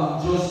ko ba ang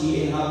Diyos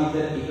He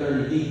inhabited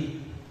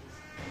eternity?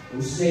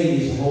 Whose name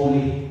is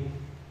holy.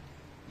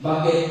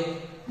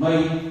 Bakit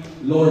may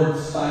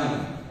Lord's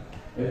time?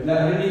 If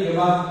narinig niyo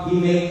ba,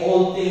 He made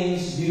all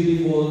things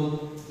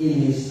beautiful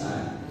in His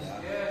time.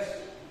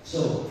 Yes.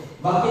 So,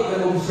 bakit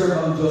nag-observe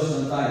ang Diyos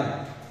ng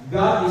time?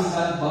 God is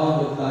not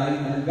bound of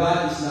time and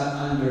God is not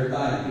under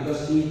time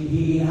because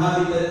He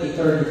inhabited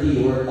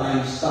eternity where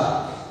time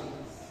stops.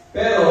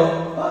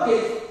 Pero,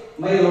 bakit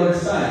may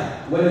Lord's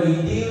time? When He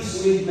deals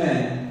with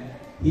men,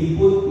 He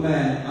put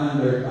man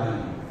under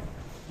time.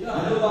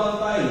 Ano ba ang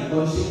time?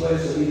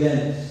 Consequence of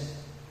events.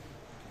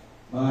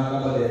 Mga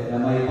kapatid, na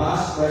may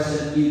past,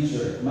 present,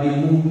 future, may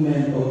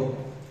movement of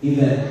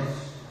events.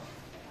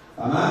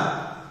 Tama?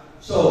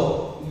 So,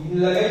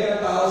 nilagay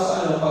ng tao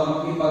sa pag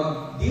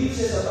makipag-deal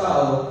siya sa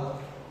tao,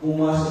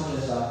 pumasok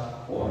siya sa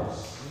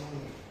oras.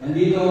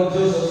 Nandito ang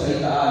Diyos sa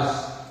itaas,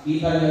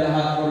 kita niya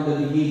lahat from the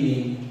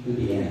beginning to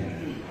the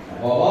end.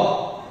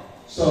 Oo?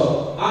 So,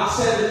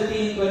 Acts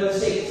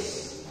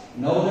 17:26,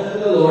 known unto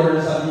the Lord,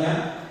 ano sabi niya?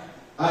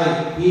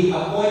 He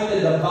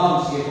appointed the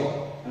bounds. Sige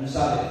po. Ano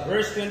sabi?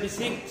 Verse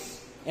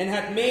 26, and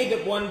hath made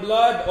of one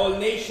blood all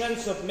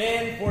nations of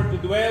men for to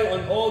dwell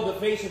on all the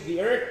face of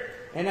the earth,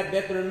 and hath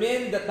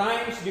determined the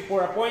times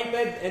before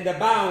appointed and the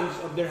bounds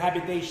of their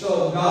habitation.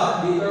 So,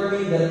 God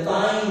determined the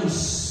times.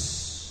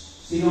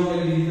 Sino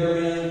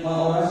nag-determine ng mga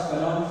oras?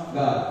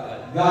 God.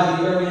 God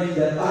determined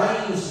the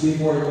times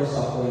before it was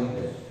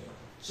appointed.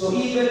 So,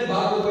 even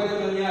bago pa ito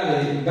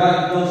nangyari, God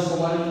knows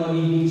kung anong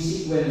magiging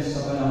sequence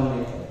sa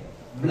panahon nito.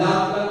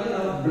 Blank lang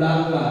yun,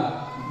 blank lang.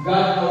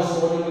 God knows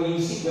kung anong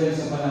magiging sequence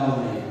sa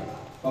panahon nito.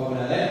 Pagpo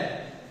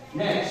natin.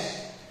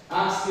 Next,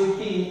 Acts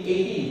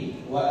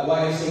 15:18.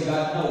 Why I say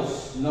God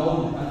knows?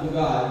 Known unto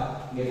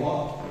God. Okay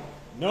po?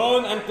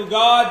 Known unto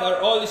God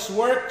are all His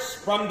works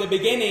from the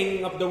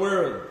beginning of the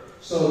world.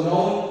 So,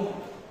 known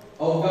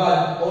of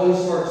God always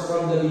works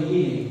from the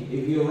beginning.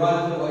 If you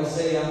run to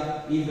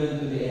Isaiah, even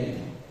to the end.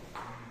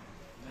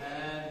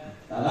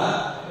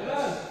 Tama?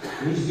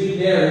 He's been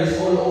there. He's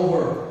all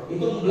over.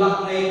 Itong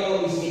block na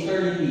ito is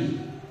eternity.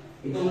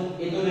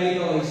 Ito na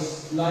ito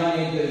is line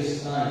na ito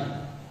is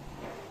time.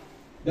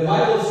 The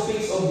Bible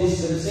speaks of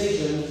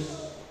dispensations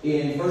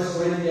in 1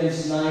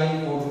 Corinthians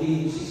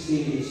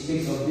 9:14-16. It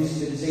speaks of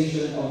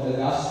dispensation of the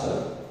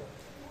gospel.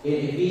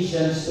 In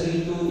Ephesians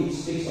 3:2, it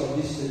speaks of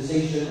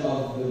dispensation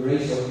of the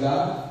grace of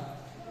God.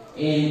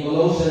 In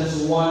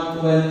Colossians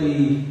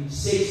 1:26,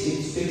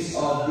 it speaks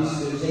of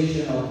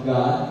dispensation of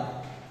God.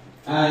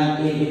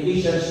 And in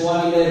Ephesians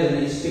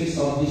 1:11, it speaks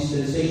of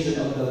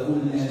dispensation of the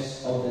fullness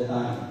of the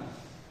time.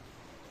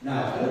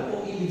 Now, ano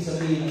pong ibig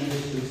sabihin ng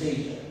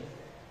dispensation?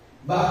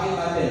 Bakit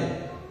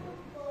natin?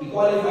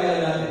 I-qualify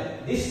lang natin.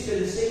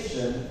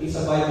 Dispensation is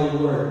a Bible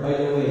word. By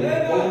the way,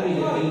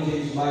 only the King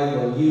James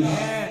Bible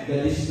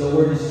used the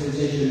word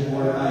dispensation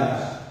 4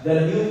 times.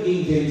 The New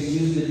King James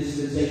used the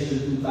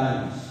dispensation 2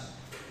 times.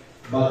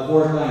 But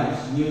 4 times,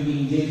 New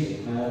King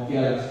James,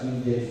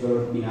 King James,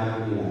 pero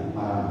binago nila.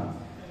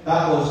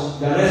 Tapos,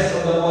 the rest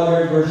of the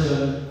modern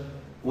version,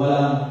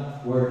 walang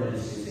word na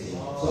dispensation.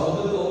 So, ang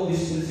totoong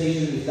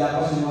dispensation is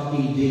dapat sa mga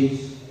King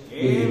James.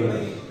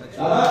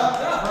 Tama?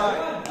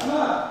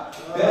 Tama.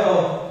 Pero,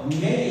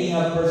 many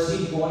have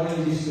perceived kung ano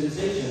yung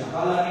dispensation.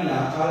 Akala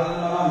ng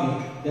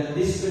marami, that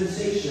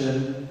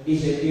dispensation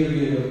is a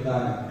period of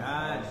time.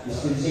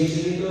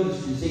 Dispensation ito,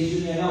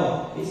 dispensation niya.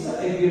 No, it's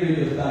not a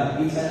period of time.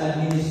 It's an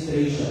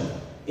administration.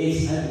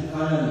 It's an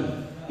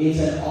economy.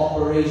 It's an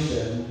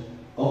operation.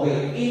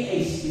 Okay, in a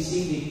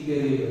specific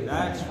period of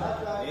time.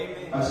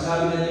 Pag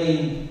sinabi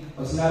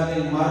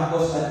natin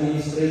Marcos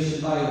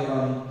administration tayo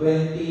from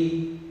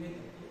 20,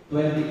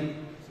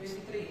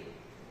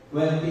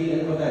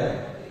 ano ba tayo?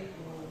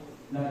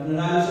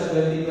 Nanalo sa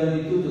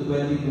 2022 to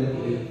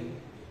 2028.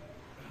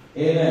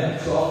 Amen.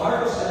 So, ang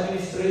Marcos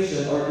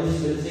administration or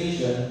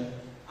dispensation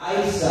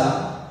ay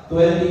sa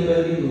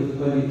 2022 to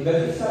 2028.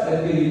 But it's not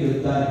a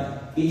period of time.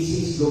 It's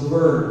his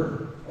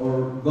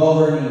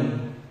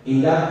governing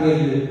in that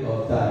period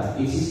of time.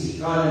 It's his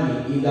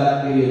economy in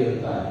that period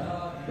of time.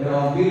 Pero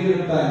ang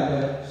period of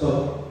time, so,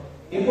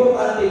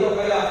 importante ito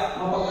kaya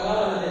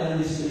mapag-alaman natin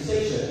ang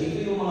dispensation.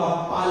 Ito yung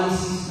mga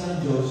policies ng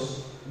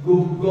Diyos,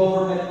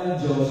 government ng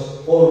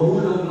Diyos, or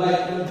rule of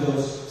life ng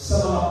Diyos sa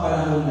mga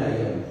panahon na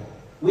iyon.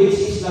 Which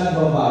is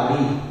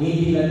nagbabari,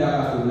 hindi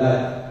nagkakatulad.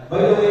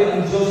 By the way,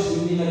 ang Diyos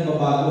hindi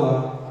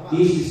nagbabago.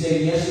 He is the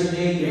same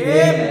yesterday,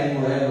 today, and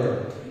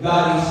forever.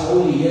 God is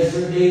holy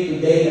yesterday,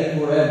 today, and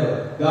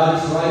forever.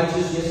 God is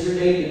righteous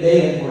yesterday, today,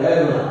 and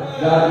forever.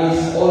 God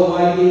is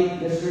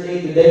almighty yesterday,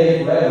 today, and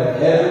forever.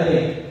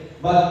 Everything.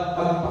 But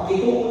pag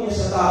pakitungo niya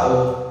sa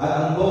tao at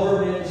ang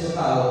government niya sa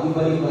tao,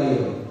 iba-iba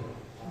yun.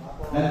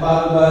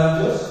 Nagbago ba ang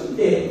Diyos?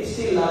 Hindi.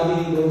 Still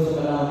loving doon sa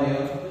panahon na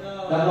yun.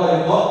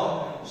 Nakuha mo?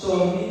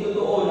 So, hindi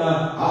totoo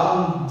na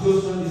ang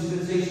Diyos ng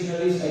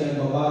dispensationalist ay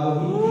nagbabago.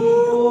 Hindi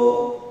po.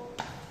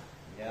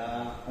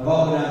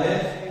 Nakuha mo natin?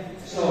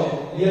 So,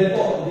 yan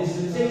po,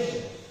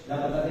 dispensation.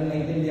 Dapat natin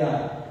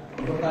maintindihan.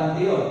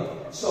 Importante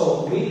yun.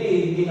 So, we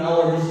live in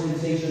our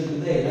dispensation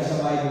today. Nasa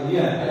Bible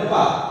yan. Ano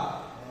pa?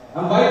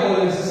 Ang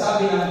Bible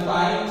nagsasabi ng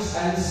times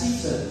and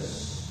seasons.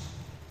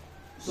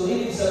 So,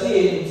 ibig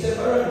sabihin,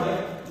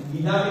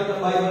 ginamit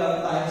ng Bible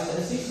ang times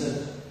and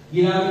seasons.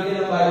 Ginamit din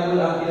ng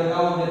Bible ang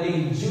tinatawag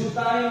nating due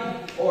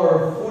time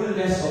or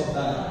fullness of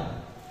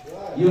time.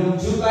 Yung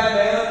due time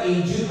na yun, in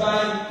due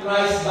time,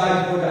 Christ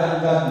died for the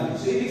ungodly.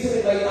 So, ibig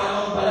sabihin, may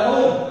tamang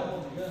panahon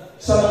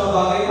sa mga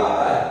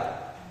bagay-bagay.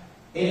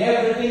 In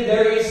everything,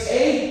 there is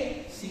a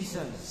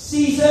season.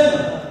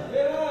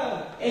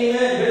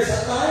 Amen. There's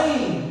a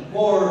time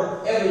for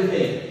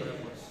everything.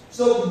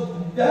 So,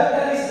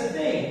 that is the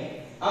thing.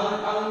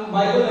 Ang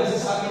Bible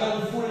nagsasabi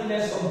ng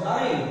fullness of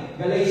time.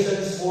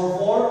 Galatians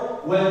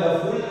 4:4, when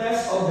the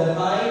fullness of the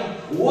time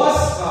was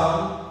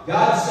come,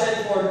 God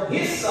sent forth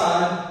His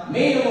Son,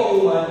 made of a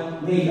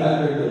woman, made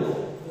under the law.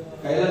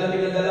 Kailan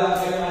pinadala ang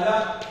kanyang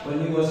anak?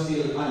 When He was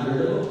still under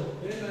the law.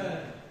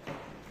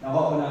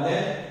 Nakuha po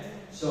natin?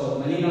 So,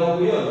 malinaw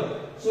po yun.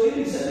 So,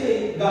 ibig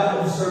sabihin,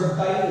 God observed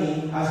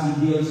timing as He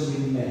deals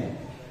with men.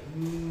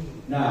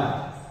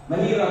 Now,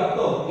 mahirap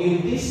to.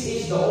 If this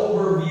is the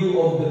overview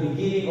of the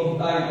beginning of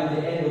time and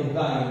the end of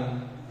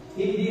time,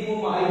 hindi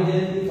mo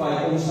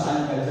ma-identify kung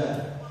saan ka dyan.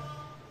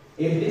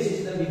 If this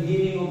is the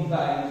beginning of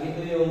time,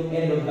 ito yung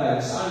end of time,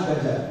 saan ka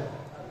dyan?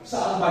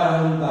 Saan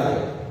panahon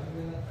tayo?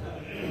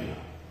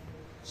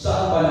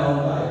 Saan panahon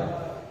tayo?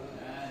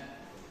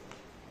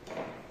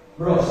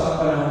 Bro, saan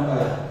panahon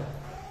tayo?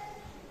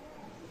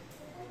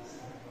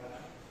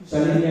 Sa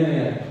linya na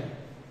yan.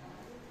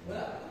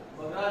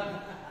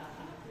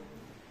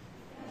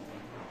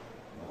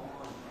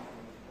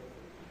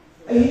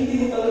 Ay, hindi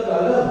mo talaga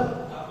alam.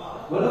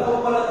 Wala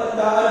kang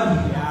palatandaan.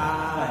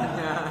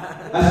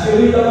 As you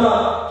read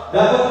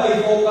dapat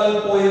may focal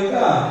point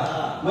ka.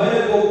 May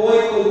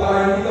nagpo-point kung para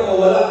hindi ka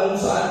mawala kung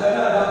saan ka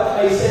na. Dapat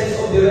may sense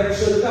of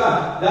direction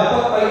ka.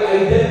 Dapat may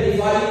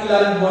identifying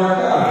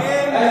landmark ka.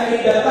 And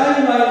in the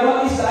timeline,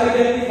 what is the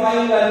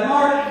identifying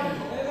landmark?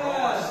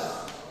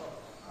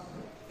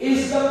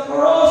 Is the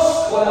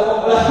cross. Wala pa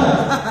pala.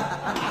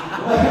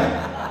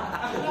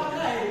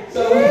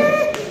 So,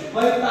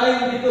 may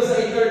time dito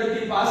sa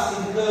eternity past,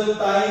 is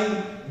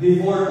time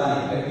before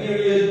time. A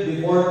period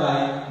before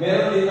time.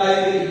 Meron din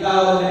tayo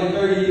itawag na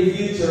eternity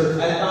future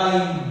at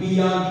time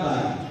beyond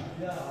time.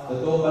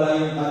 Totoo pala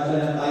yung tatla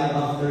ng time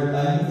after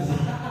time.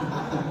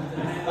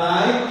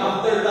 Time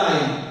after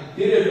time.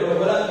 Period.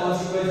 Walang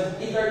consequence.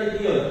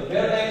 Eternity yun.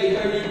 Meron tayong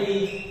eternity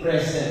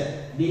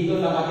present. Dito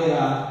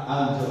nakatira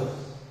ang Diyos.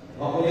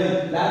 Okay yun?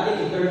 Lahat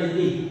yung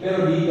eternity.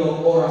 Pero dito,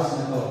 oras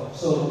na to.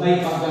 So,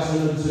 may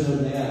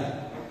pagkasunod-sunod na yan.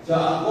 So,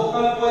 ang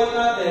focal point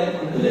natin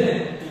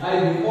ay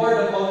before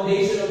the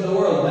foundation of the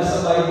world.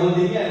 Nasa Bible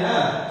din yan, ha?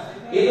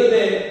 Ito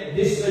din,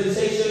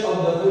 dispensation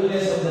of the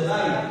fullness of the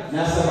time.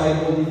 Nasa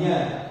Bible din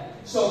yan.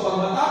 So, pag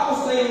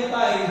matapos na yung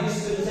time,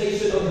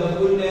 dispensation of the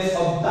fullness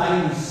of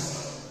times.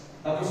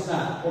 Tapos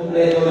na,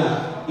 kompleto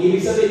na.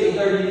 Ibig sabihin,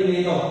 eternity na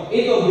ito.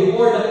 Ito,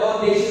 before the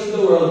foundation of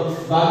the world,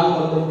 bago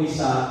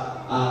mag-umpisa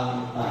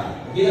ang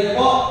time. Kita niyo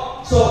po?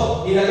 So,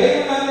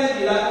 nilagay na natin,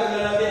 nilatag na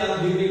natin ang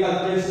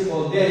biblical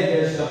principle. Then,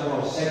 there's the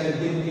cross. 2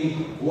 Timothy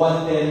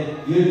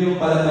 1:10. Yun yung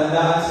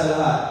palatandaan sa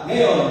lahat.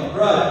 Ngayon,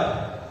 Rod,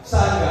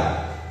 saan ka?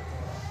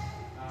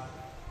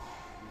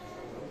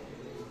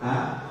 Ha?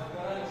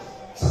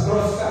 Sa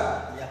cross ka?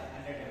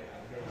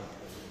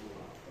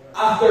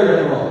 After the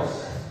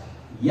cross.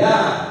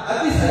 Yeah.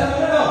 At least, alam mo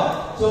na no?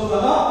 So,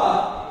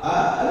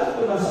 alam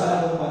ko na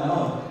sa anong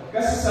panahon.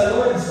 Kasi sa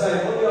Lord's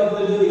time, what you have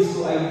to do is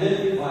to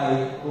identify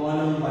kung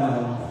anong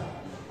panahon ka.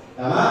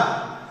 Tama?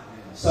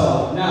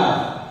 So,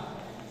 now,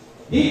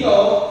 dito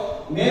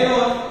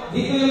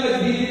yung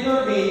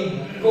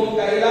nag-determine kung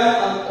kailan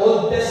ang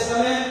Old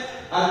Testament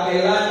at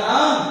kailan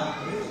ang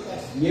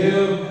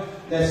New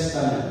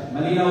Testament.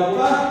 Malinaw po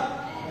ba?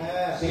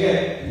 Sige,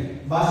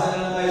 basa na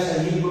lang tayo sa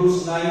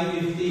Hebrews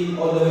 9:15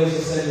 all the way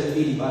sa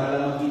 17 para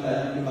lang makita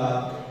ng iba.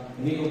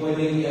 Hindi ko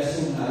pwedeng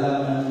i-assume na alam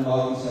na ng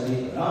bawat isa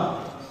dito,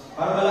 no?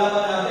 Para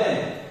malaman natin.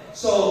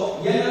 So,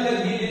 yan ang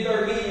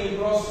nag-determine yung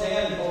cross na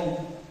yan kung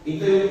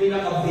ito yung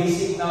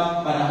pinaka-basic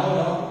na panahon,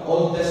 no?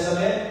 Old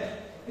Testament,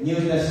 New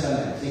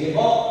Testament. Sige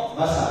po,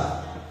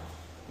 basa.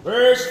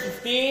 Verse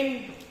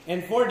 15,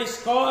 and for this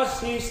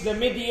cause he is the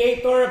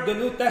mediator of the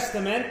New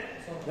Testament,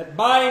 that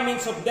by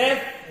means of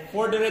death,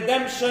 for the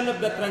redemption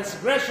of the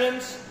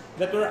transgressions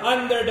that were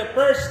under the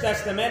First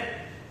Testament,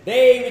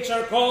 they which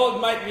are called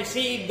might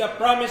receive the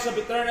promise of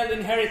eternal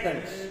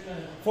inheritance.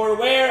 For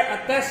where a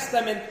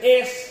testament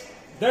is,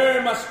 there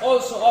must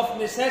also of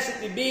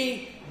necessity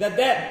be the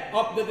death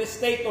of the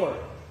testator.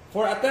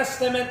 For a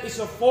testament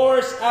is of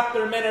force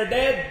after men are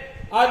dead,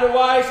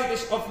 otherwise it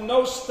is of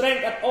no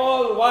strength at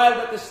all while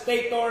the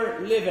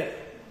testator liveth.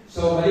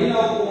 So,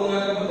 malinaw po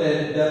mga kapatid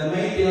that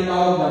may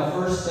tinatawag na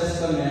First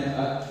Testament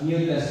at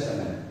New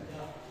Testament.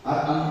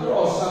 At ang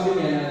cross, sabi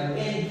niya na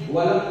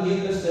walang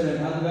New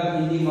Testament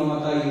hanggang hindi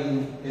mamatay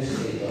yung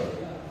testator.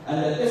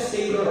 And the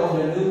testator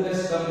of the New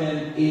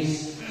Testament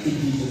is si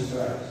Jesus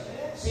Christ.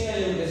 Sino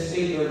yung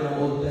testator ng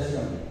Old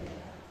Testament?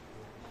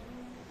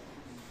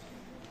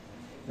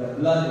 The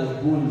blood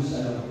of bulls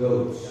and of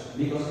goats.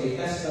 Because a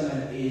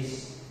testament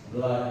is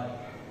blood.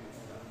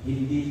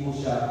 Hindi po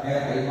siya,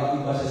 kaya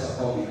kaiba-iba siya sa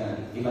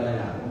COVID-19. Iba na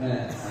lang.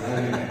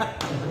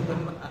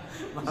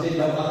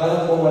 Kasi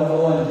napakalang po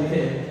 101.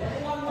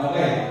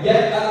 Okay,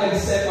 yan ang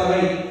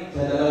nag-separate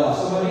sa dalawa.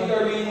 So,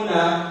 ma-determine mo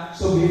na,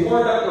 so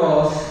before the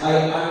cross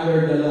ay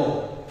under the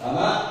law.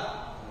 Tama?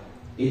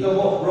 Ito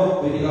po,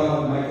 bro, pwede ka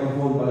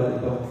mag-microphone pala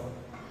dito.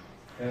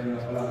 Pero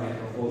na pala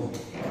microphone.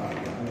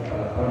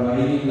 Para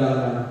marinig lang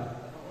na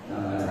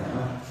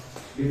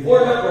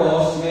before the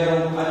cross,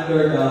 merong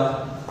under the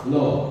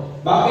law.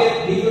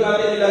 Bakit dito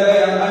natin ilagay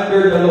ang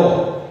under the law?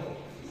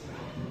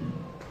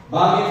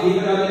 Bakit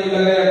dito natin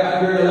ilagay ang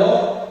under the law?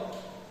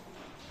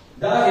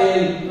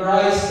 Dahil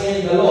Christ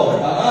in the law.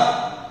 Tama?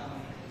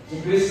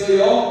 Si Kristo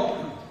yung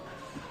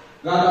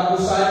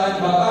katapusan ng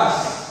batas.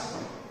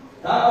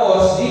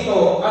 Tapos,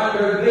 dito,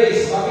 under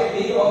grace. Bakit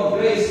dito ang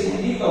grace?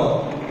 Hindi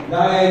dito.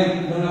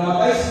 Dahil nung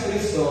namatay si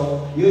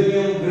Kristo, yun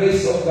yung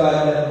grace of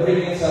God that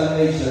bringeth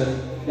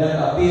salvation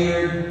that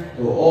appeared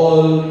to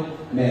all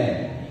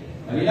men.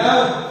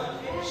 Malinaw?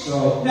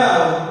 So,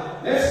 now,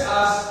 let's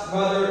ask,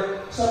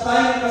 Mother, sa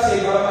time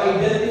kasi, para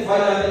ma-identify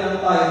natin ang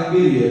time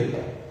period,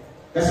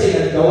 kasi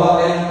naggawa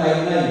tayo ng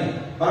timeline.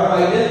 Para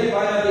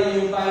ma-identify natin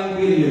yung time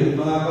period,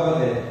 mga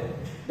kapatid,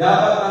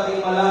 dapat natin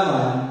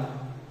malaman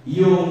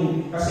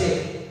yung, kasi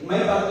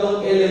may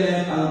tatlong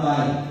element ang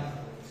time.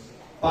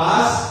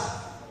 Past,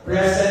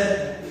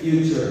 present,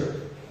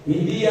 future.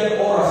 Hindi yan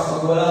oras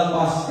pag walang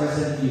past,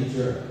 present,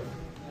 future.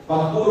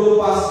 Pag puro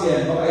past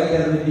yan, baka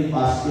eternity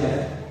past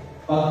yan.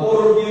 Pag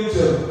puro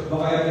future,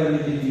 baka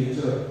eternity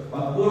future.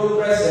 Pag puro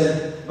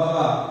present,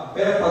 baka.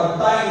 Pero pag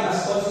time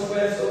as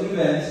consequence of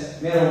events,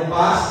 merong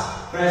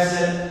past,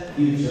 present,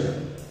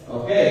 future.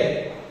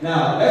 Okay.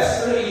 Now,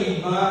 let's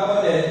read, mga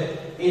kapatid,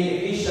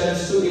 in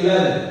Ephesians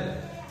 2:11.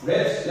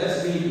 Let's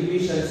read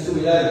Ephesians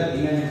 2:11.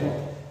 Tingnan niyo po.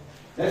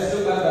 Let's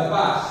look at the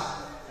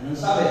past. Anong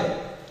sabi?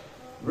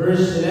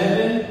 Verse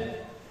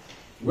 11,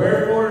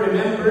 Wherefore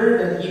remember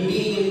that ye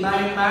being in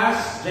time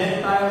past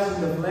Gentiles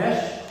in the flesh,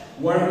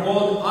 were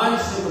called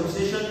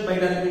uncircumcision by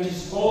that which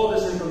is called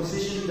the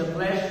circumcision in the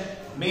flesh,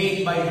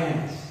 made by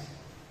hands.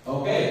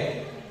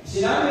 Okay.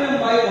 Sinabi ng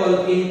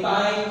Bible in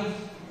time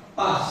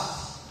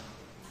past.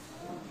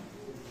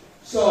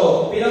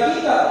 So,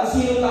 pinakita kung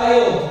sino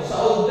tayo sa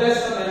Old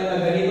Testament na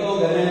ganito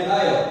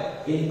tayo.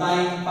 In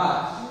time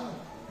past.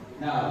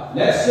 Now,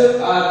 let's look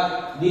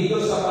at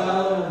dito sa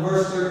panahon ng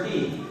verse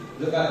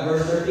 13. Look at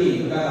verse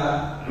 13. Look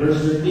at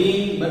Verse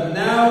 13, But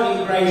now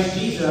in Christ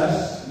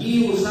Jesus,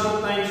 ye who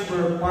sometimes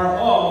were far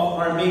off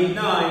are made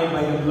nigh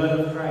by the blood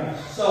of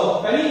Christ.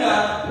 So,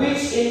 kanina,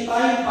 which in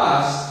time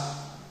past,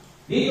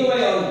 dito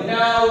ngayon,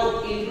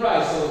 now in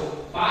Christ. So,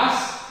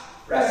 past,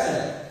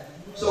 present.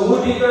 So,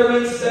 who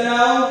determines the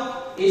now?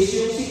 Is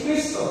yung si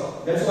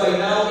Kristo. That's why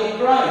now in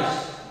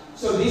Christ.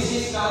 So, this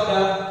is now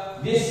the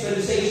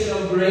dispensation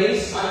of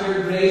grace,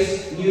 under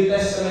grace, New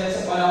Testament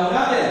sa panahon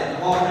natin.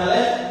 Nakuha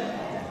natin?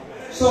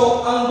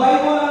 So, ang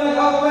Bible ang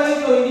nag-author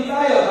nito, hindi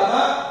tayo,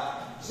 tama?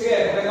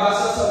 Sige,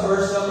 pakibasa sa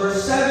verse number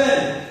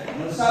 7.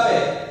 Ano sabi?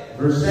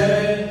 Verse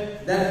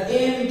 7, That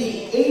in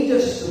the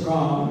ages to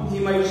come,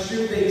 He might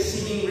shew the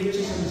exceeding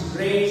riches of His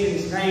grace and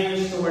His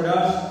kindness toward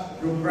us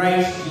through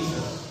Christ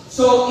Jesus.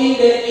 So, in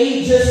the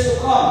ages to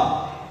come,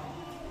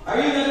 are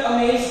you not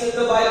amazed that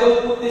the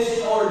Bible put this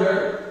in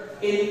order?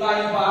 In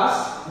time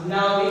past,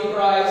 now in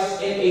Christ,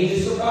 and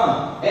ages to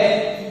come.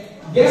 And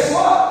guess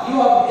what? You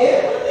have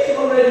everything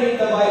already in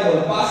the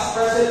Bible. Past,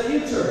 present,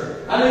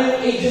 future. Ano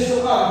yung ages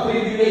to come?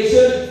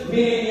 Tribulation,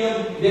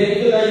 millennium, then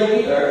ito na yung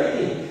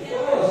eternity.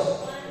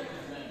 Yes.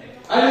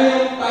 Ano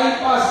yung time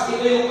past?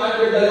 Ito yung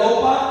under the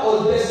law pa,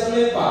 Old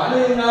Testament pa.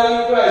 Ano yung now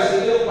in Christ?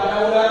 Ito yung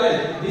panahon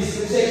natin.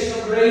 Dispensation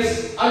of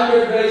grace,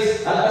 under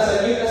grace, at sa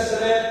New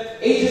Testament,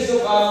 ages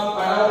to come,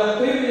 panahon ng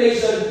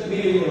tribulation,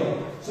 millennium.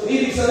 So,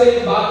 ibig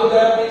sabihin, bago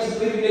darating sa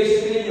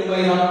tribulation millennium,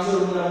 may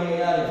rapture mo na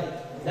mangyayari.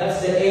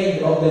 That's the end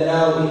of the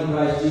now in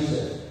Christ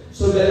Jesus.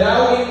 So, the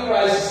now in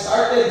Christ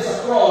started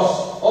sa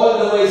cross all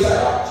the way sa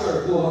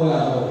rapture po mga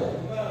kapatid.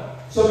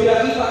 So,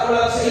 pinakita ko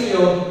lang sa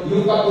inyo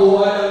yung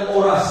kabuuan ng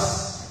oras.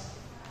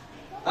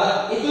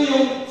 At ito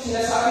yung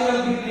sinasabi ng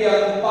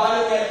Biblia kung paano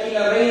niya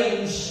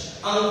in-arrange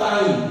ang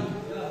time.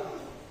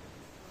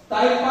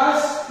 Time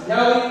past,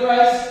 now in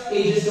Christ,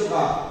 ages to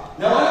come.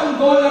 Now, anong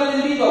goal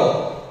natin dito?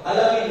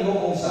 Alamin mo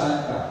kung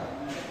saan ka.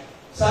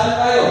 Saan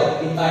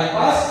tayo? In time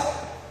past?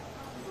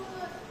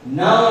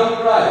 Now in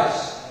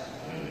Christ?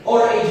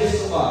 Or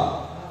ages to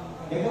come?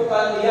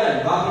 Importante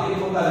yan. Bakit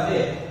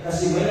importante?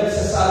 Kasi may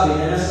nagsasabi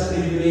na nasa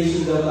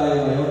tribulation daw tayo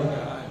ngayon.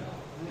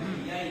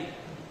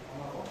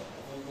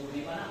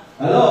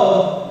 Hello?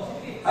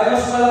 Ay,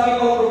 mas malaki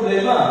pang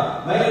problema.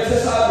 May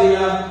nagsasabi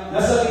na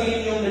nasa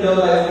millennium na daw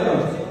tayo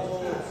ngayon.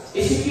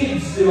 Eh si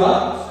kids, di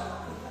ba?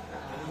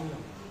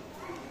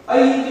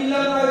 Ay, hindi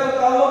lang tayo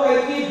tatawa kay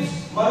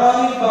kids.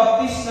 Maraming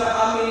baptist na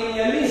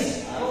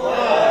amillennialist.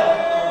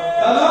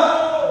 Tama?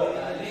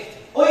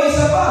 O,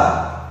 isa pa.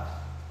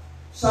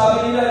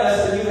 Sabi nila,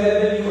 nasa new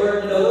heaven, new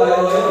earth na daw tayo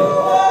ngayon.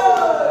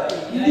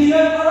 Hindi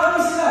lang, marami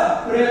sila.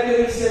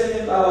 Preterism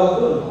yung tawag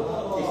doon.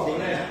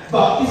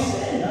 Baptist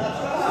din.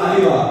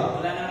 Di ba?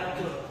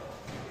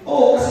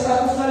 Oo, kasi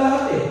tapos na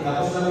lahat eh.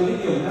 Tapos na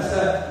millennium. Nasa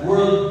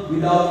world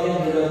without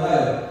end na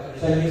tayo.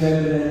 Sa new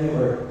heaven and new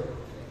earth.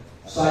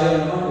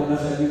 Sayang naman kung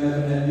nasa new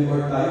heaven and new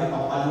earth tayo,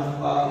 papanong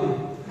pa ako eh.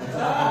 At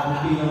saka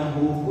kapunti ng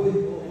buhok ko eh.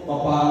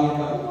 Papangin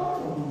ka.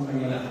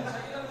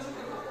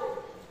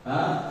 Ha?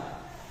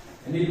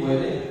 Hindi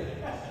pwede.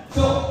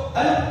 So,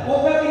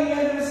 huwag natin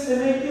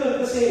i-underestimate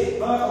yun kasi,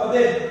 mga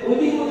kapatid, kung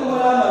hindi mo ito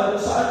malaman kung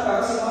saan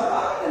ka, kasi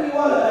maraming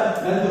naniwala na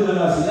nandun na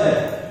nga sila eh.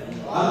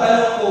 Ang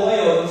tanong ko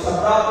ngayon, sa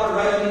proper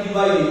rightly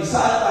dividing,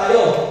 saan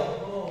tayo?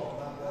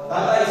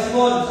 Tatay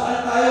Simon,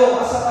 saan tayo?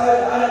 Asa tayo?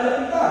 Naanan na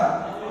kita?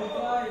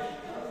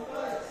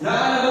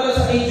 Naanan ba ito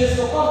sa ages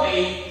to come?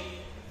 Eh,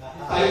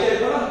 title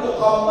pa lang, to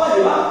come pa,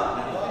 di ba?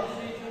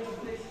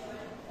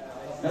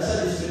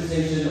 Nasa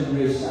dispensation of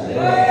grace natin.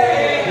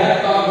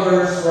 That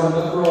covers from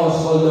the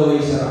cross all the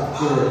way sa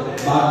rapture,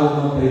 bago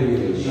ng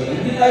tribulation.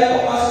 Hindi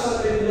tayo papasok sa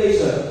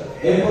tribulation.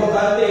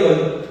 Importante yun,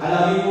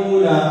 alamin mo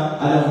muna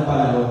anong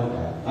panahon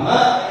ka. Tama?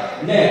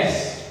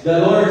 Next, the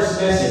Lord's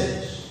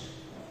message.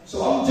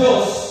 So, ang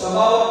Diyos, sa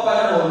bawat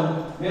panahon,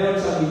 meron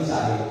siyang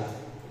mensahe.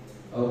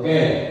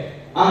 Okay.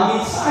 Ang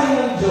mensahe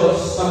ng Diyos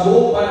sa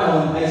buong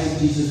panahon ay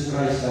si Jesus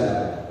Christ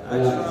talaga.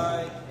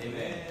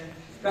 Amen.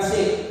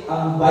 Kasi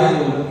ang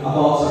Bible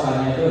about sa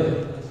Kanya ito eh.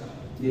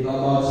 Hindi pa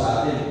about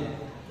sa atin.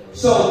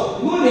 So,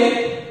 ngunit,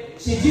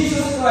 si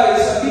Jesus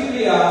Christ sa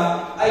Biblia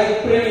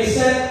ay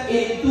present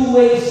in two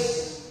ways.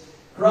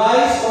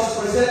 Christ was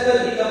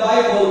presented in the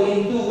Bible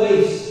in two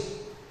ways.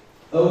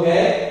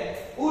 Okay?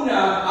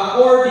 Una,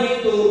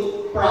 according to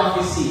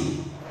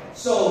prophecy.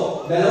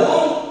 So,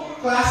 dalawang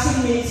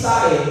klaseng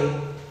mensahe,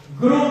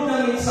 group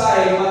ng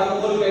mensahe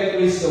patungkol kay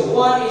Kristo.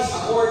 One is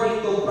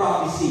according to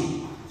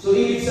prophecy. So,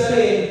 ibig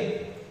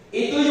sabihin,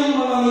 ito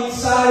yung mga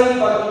mensahe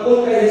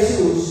patungkol kay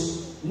Jesus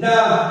na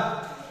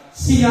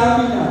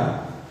sinabi na.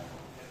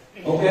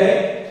 Okay?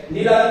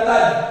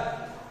 Nilantad.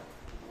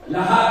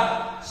 Lahat.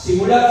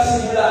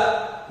 Simula't-simula.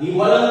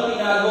 Walang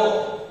tinago.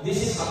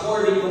 This is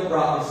according to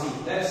prophecy.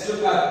 Let's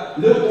look at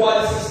Luke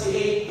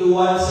 1:68 to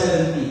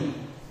 1:70.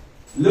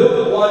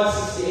 Luke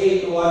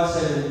 1:68 to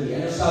 1:70.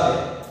 Ano sabi?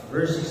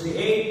 Verse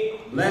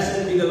 68,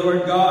 Blessed be the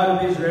Lord God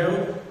of Israel,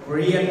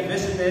 for He hath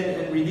visited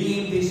and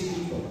redeemed His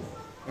people,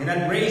 and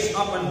hath raised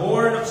up an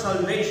horn of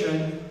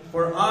salvation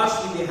for us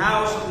in the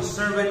house of His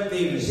servant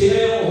David. Sino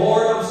yung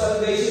horn of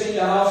salvation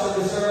in the house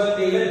of the servant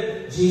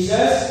David?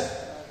 Jesus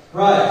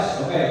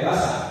Christ. Okay,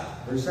 basa.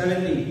 Verse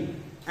 70,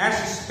 As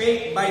He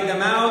spake by the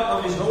mouth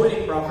of His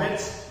holy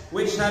prophets,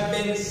 which have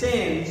been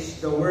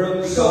since the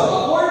world began. So,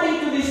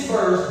 according to this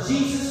verse,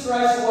 Jesus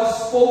Christ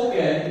was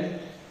spoken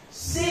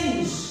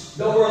since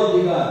the world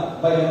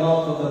began by the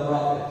mouth of the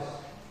prophets.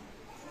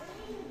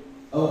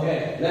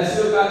 Okay, let's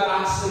look at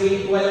Acts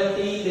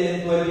 3:20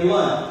 then 21.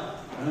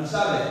 Anong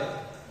sabi?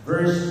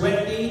 Verse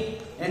 20,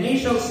 And He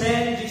shall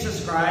send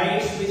Jesus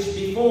Christ, which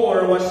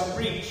before was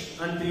preached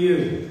unto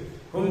you,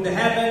 whom the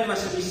heaven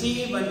must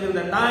receive until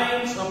the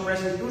times of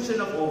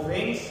restitution of all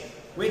things,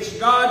 which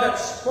God hath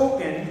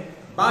spoken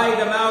by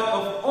the mouth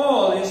of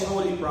all His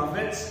holy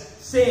prophets,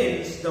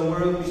 since the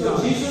world began.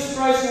 So Jesus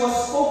Christ was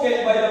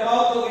spoken by the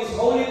mouth of His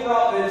holy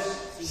prophets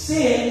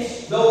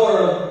since the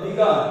world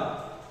began.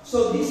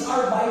 So these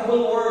are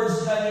Bible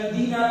words na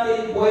hindi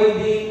natin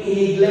pwedeng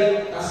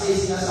i-neglect kasi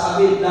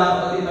sinasabi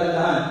dapat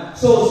itandaan.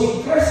 So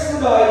si Kristo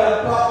daw ay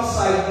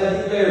nag-prophesy na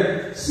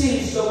declared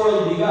since the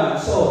world began.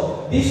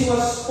 So this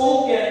was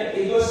spoken,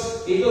 it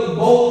was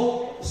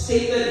both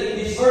stated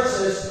in these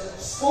verses,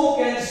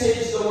 spoken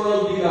since the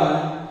world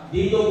began.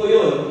 Dito po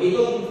yun.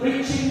 Itong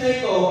preaching na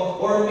ito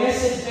or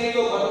message na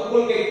ito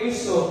patungkol kay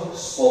Kristo,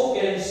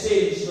 spoken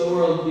since the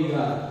world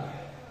began.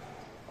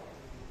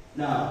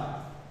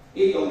 Now,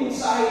 itong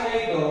mensahe na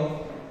ito,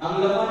 ang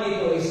laman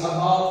nito is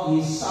about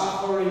His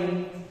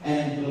suffering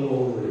and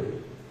glory.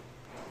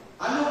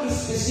 Anong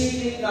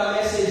specific na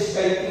message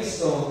kay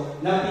Kristo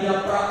na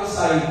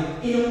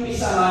pinaprophesy,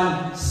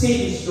 inumpisahan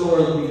since the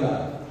world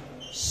began?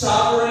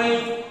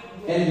 Suffering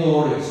and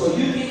glory. So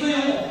ito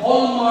yung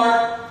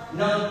hallmark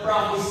ng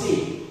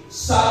prophecy.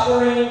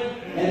 Suffering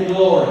and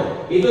glory.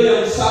 Ito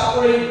yung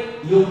suffering,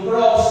 yung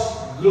cross,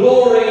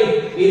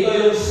 glory, ito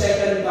yung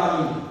second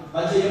coming.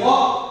 Pansin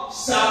mo?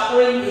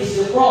 Suffering is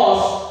the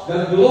cross,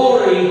 the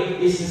glory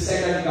is the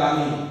second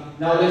coming.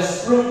 Now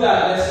let's prove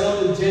that. Let's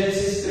go to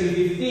Genesis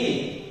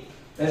 3:15.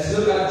 Let's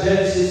look at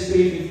Genesis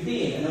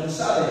 3:15. Anong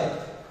sabi?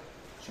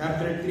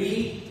 Chapter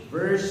 3,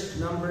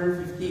 verse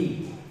number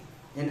 15.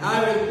 And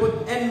I will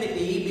put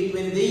enmity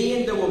between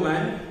thee and the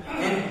woman,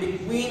 and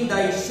between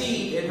thy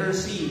seed and her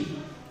seed.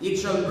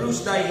 It shall bruise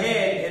thy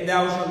head, and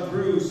thou shalt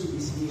bruise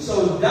his heel.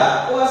 So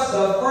that was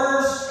the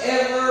first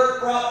ever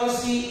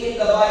prophecy in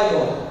the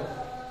Bible.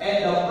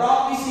 And the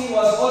prophecy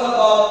was all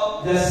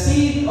about the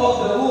seed of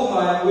the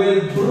woman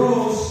will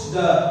bruise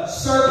the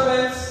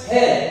serpent's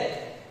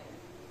head.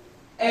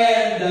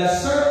 And the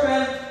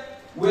serpent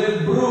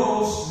will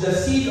bruise the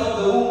seed of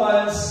the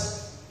woman's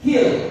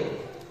heel.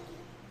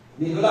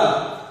 Dito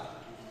lang.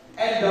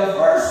 And the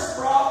first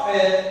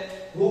prophet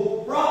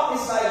who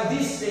prophesied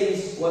these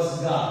things was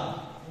God.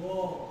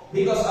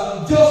 Because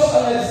ang Diyos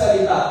ang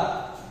nagsalita.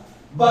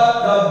 But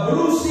the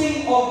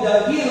bruising of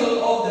the heel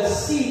of the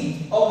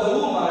seed of the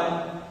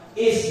woman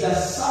is the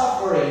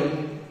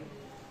suffering,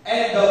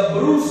 and the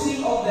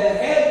bruising of the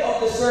head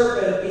of the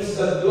serpent is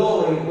the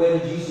glory when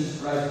Jesus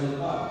Christ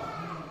will come.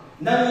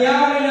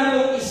 Nangyari na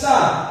itong isa,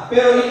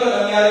 pero ito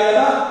nangyari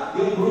na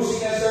yung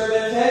bruising ng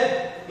serpent's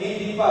head,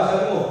 hindi pa.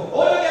 Sabi mo,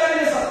 nangyari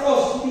na sa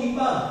cross, hindi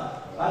pa.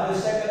 At the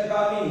second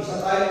coming, sa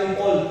time ni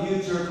Paul,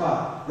 future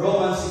pa.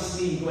 Romans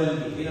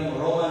 16:20. Tingnan mo,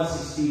 Romans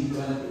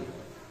 16:20.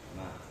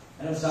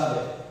 Anong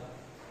sabi?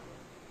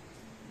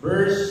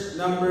 Verse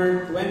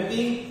number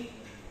 20.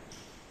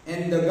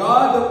 And the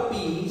God of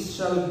peace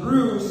shall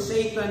bruise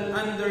Satan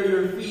under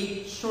your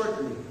feet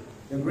shortly.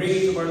 The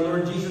grace of our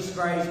Lord Jesus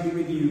Christ be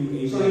with you.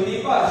 Amen. So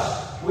hindi pa,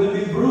 will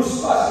be bruised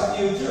pa sa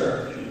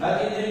future.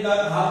 At it did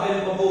not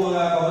happen pa po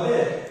mga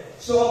kapatid.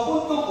 So ang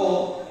punto ko,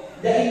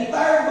 the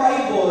entire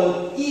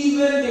Bible,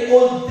 even the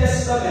Old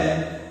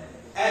Testament,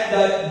 and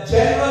the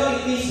general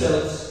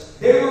epistles,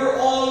 they were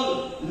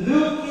all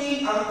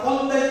looking, ang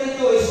content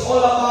nito is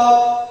all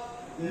about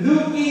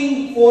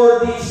looking for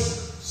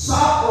this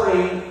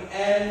suffering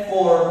and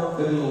for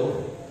the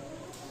glory.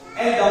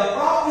 And the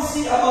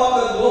prophecy about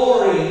the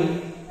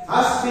glory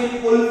has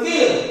been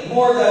fulfilled.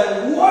 More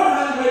than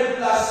 100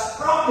 plus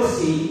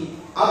prophecy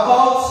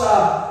about sa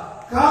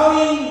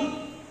coming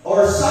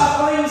or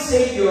suffering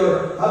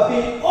Savior have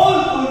been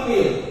all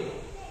fulfilled.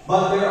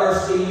 But there are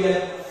still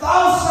yet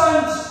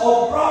thousands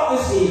of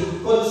prophecy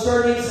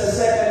concerning sa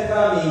second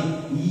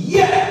coming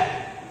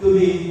yet to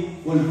be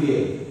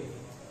fulfilled.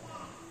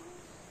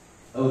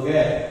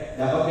 Okay.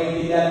 Dapat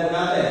maintindihan po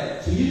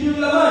natin. So yun yung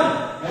laman.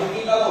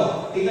 Nakikita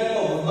mo. Tingnan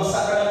mo. Magbasa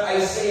ka ng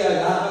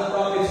Isaiah. Lahat ng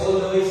prophets all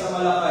the way sa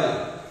Malakay.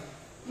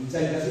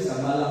 Minsan kasi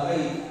sa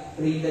Malakay,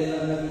 printed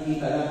lang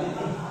nakikita natin.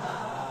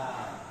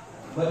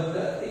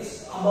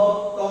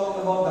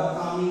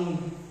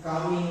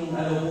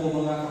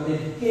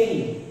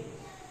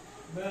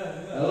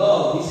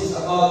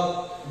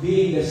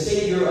 the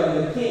Savior and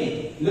the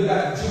King. Look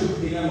at Jude,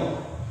 tingnan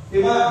mo.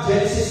 Diba,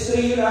 Genesis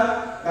 3 yun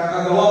ha,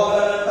 kakagawa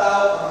pala ng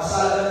tao,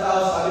 kakasala ng tao,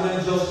 sabi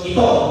ng Diyos,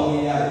 ito ang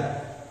nangyayari.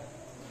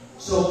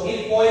 So,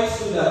 it points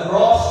to the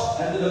cross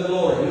and to the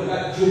glory. Look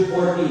at Jude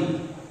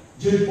 14.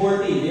 Jude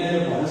 14,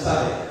 yan mo, ano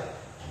sabi?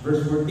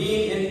 Verse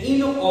 14, and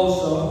Enoch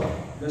also,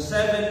 the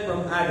seventh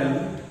from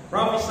Adam,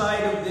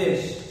 prophesied of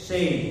this,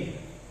 saying,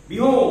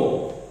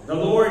 Behold, the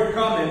Lord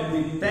cometh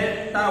with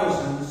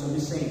 10,000s of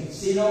his saints.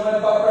 Sino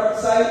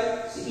nagpa-prophesy?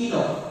 Si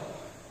Enoch.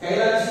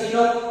 Kailan si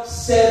Enoch?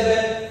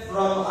 Seventh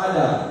from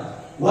Adam.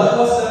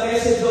 What was the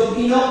message of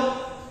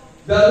Enoch?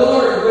 The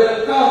Lord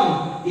will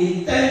come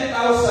in 10,000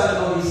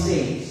 of his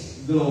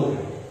saints. Glory.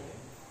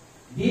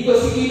 Dito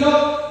si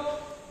Enoch,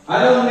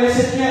 anong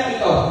message niya?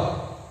 Ito.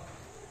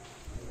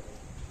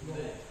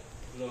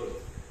 Glory.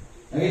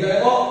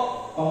 Nakita mo?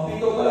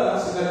 Pampito pa lang,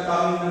 nasa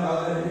coming ng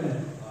kagad.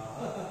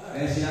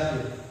 Kaya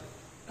sinabi.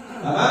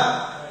 Tama?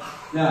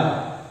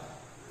 Now,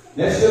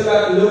 let's look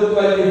at Luke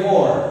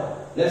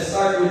 24. Let's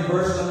start with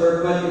verse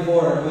number 24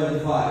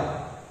 and 25.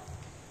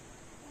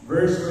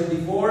 Verse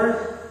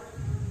 24,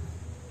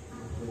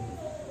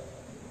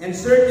 and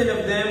certain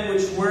of them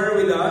which were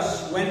with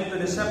us went to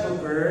the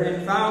sepulchre,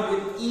 and found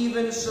it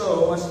even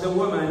so as the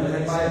woman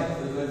had said.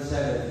 25 to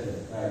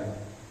 27.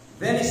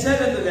 Then he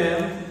said unto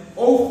them,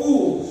 O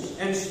fools,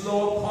 and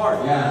slow of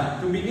heart,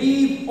 to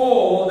believe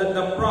all that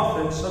the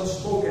prophets have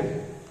spoken.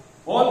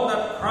 Ought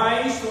not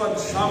Christ to have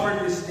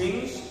suffered these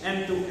things,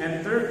 and to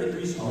enter into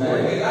his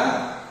glory?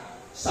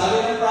 Sabi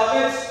ng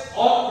prophets,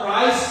 ought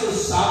Christ to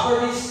suffer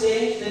these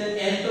things and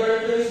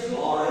enter into his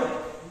glory?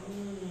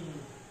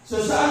 So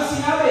saan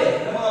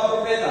sinabi ng mga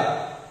propeta?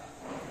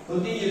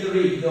 Continue to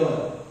read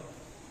doon.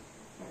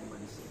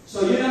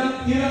 So yun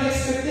ang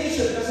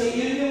expectation kasi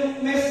yun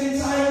yung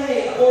message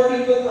niya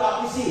according to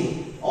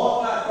prophecy.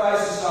 Ought not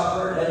Christ to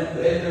suffer and to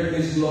enter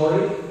his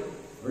glory?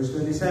 Verse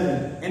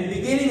 27, and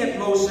beginning at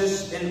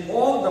Moses and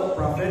all the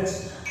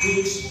prophets,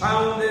 he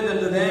expounded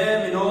unto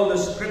them in all the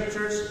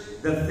scriptures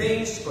the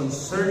things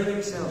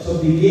concerning himself. So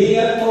beginning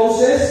at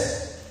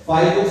Moses,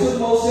 5 books of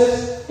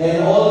Moses,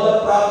 and all the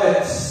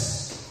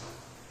prophets,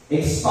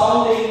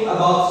 expounding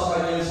about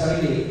sa kanyang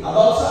sarili.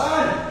 About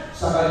saan?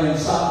 Sa kanyang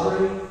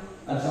suffering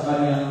at sa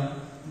kanyang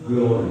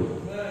glory.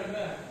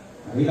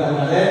 Nakita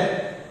mo natin?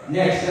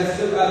 Next, let's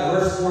look at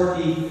verse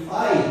 45.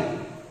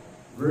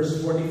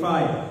 Verse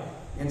 45.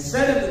 And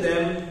said unto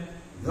them,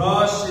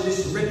 Thus it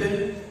is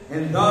written,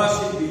 and thus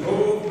it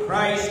behoved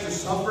Christ to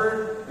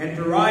suffer, and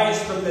to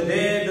rise from the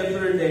dead the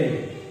third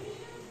day.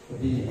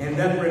 And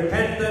that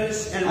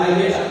repentance and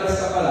remission.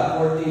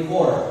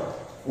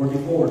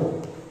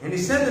 44. And he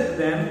said unto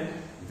them,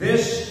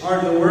 These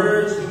are the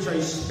words which I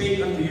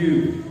spake unto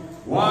you,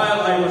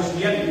 while I was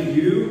yet with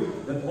you,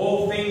 that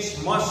all things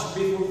must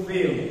be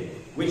fulfilled,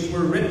 which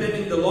were written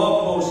in the law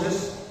of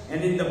Moses,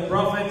 and in the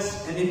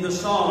prophets, and in the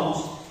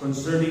Psalms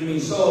concerning me.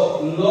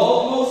 So,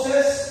 law of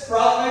Moses,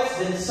 prophets,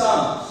 and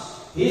Psalms.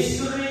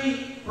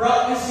 History,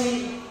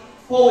 prophecy,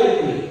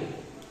 poetry.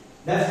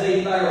 That's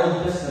the entire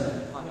Old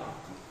Testament.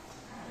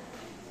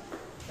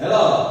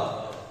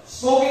 Hello.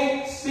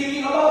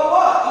 Speaking about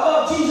what?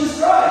 About Jesus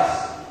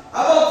Christ.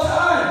 About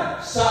time,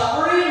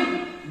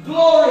 suffering,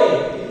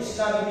 glory. Ito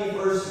sinabi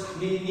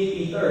ni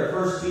Peter,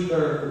 1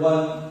 Peter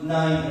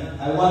 1:10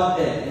 and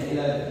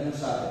 11. Anong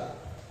sabi?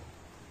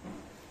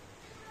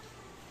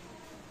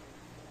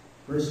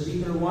 1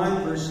 Peter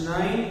 1 verse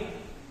 9,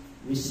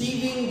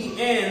 receiving the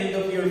end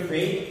of your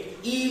faith,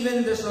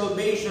 even the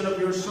salvation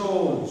of your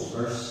souls.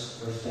 Verse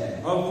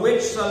 10. Of which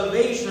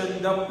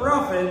salvation the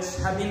prophets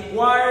have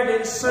inquired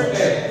and searched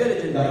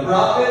diligently. The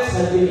prophets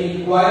have been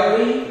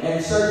inquiring and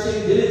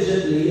searching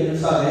diligently, and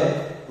sabi,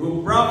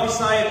 who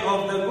prophesied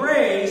of the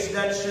grace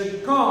that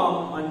should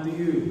come unto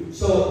you.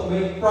 So,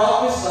 may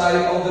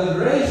prophesy of the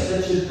grace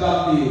that should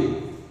come to you.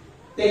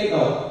 Take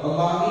note, pag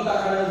makakita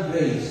ka ng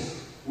grace,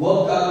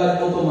 huwag ka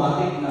agad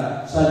automatic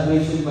na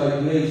salvation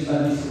by grace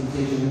and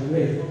dispensation of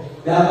grace.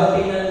 Dapat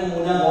tingnan mo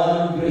muna kung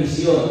anong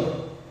grace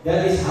yun.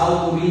 That is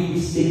how to read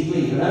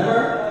distinctly.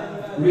 Remember?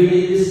 Read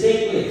it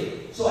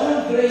distinctly. So,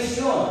 anong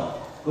grace yun?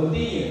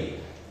 Continue.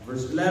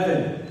 Verse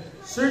 11.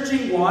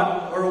 Searching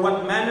what or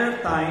what manner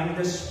of time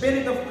the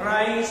Spirit of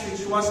Christ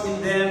which was in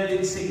them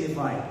did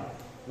signify,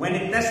 when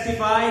it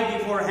testified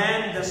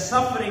beforehand the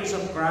sufferings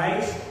of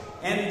Christ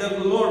and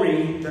the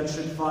glory that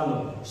should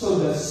follow. So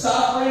the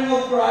suffering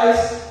of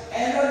Christ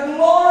and the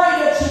glory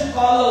that should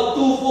follow,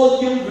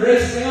 twofold yung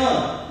grace na yun.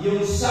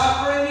 Yung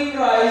suffering ni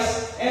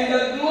Christ and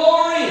the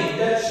glory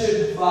that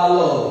should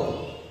follow.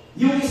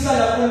 Yung isa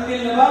na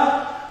fulfill na ba?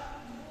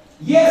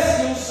 Yes,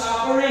 yung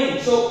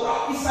suffering. So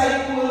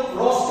prophesied po yung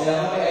cross.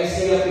 Kaya nga may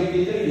Isaiah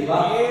 53, di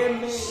ba?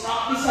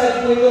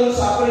 Prophesied po yung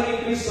suffering ni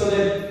Kristo.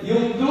 Then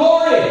yung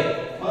glory,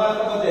 mga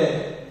kapatid,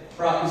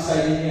 prophesy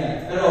din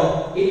yan.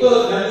 Pero ito,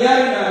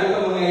 nangyari na,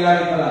 ito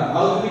mangyayari pa lang.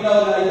 How do we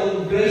know na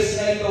itong grace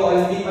na ito ay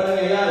hindi pa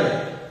nangyayari?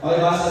 Okay,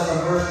 basa sa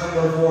verse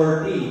number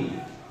 14.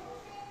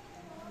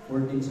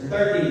 14, sir.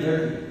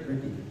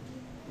 13.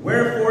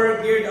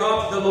 Wherefore, gird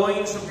up the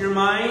loins of your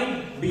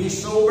mind, be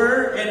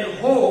sober, and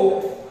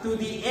hope to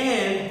the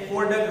end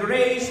for the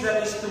grace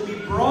that is to be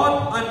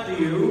brought unto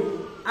you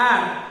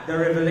at the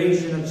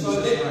revelation of So,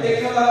 Jesus Christ.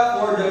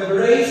 teka, for the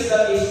grace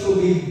that is to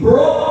be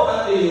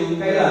brought unto you,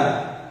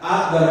 kailan?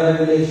 At the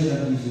revelation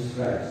of Jesus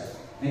Christ.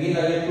 Nakita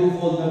niyo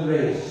twofold na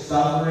grace,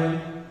 suffering,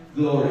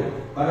 glory.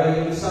 Para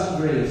yung isang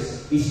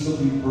grace is to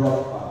be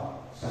brought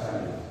up sa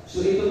kanila.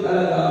 So ito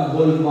talaga ang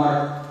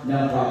hallmark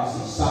ng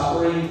prophecy,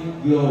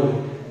 suffering, glory.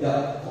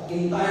 The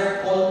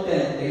entire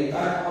content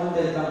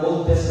ng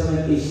Old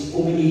Testament is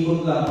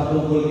umiikot lang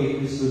patungkol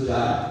kay Kristo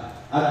dyan.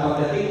 At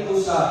pagdating po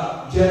sa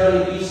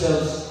general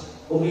epistles,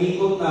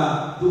 umiikot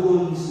na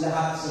doon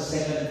lahat sa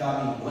second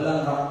coming.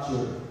 Walang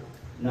rapture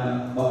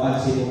na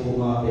mapansin mo po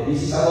mga.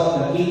 This is about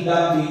the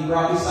kingdom being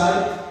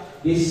prophesied.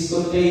 This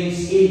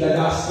contains in the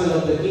gospel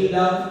of the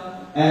kingdom.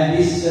 And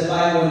this is the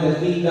time when the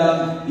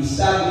kingdom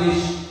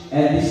established.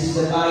 And this is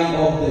the time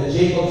of the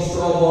Jacob's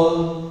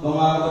trouble,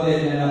 mga kapatid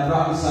na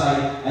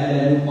na-prophesy, and the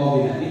new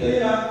covenant. Ito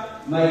yun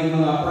may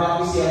mga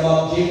prophecy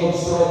about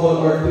Jacob's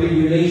trouble or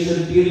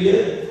tribulation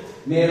period.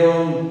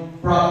 Merong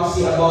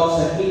prophecy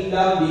about sa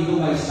kingdom, dito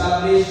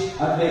ma-establish,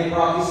 at may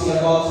prophecy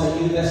about sa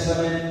New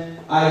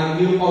Testament, ay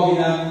new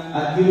covenant,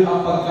 at yun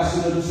ang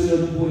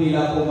pagkasunod-sunod po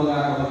nila po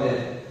mga kapatid.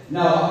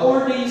 Now,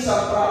 according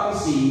sa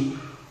prophecy,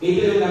 ito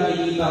yung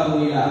nakikita po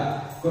nila.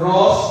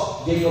 Cross,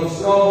 Jacob's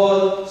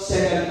trouble,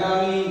 second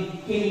coming,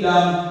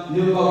 kingdom,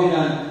 new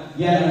covenant,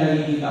 yan ang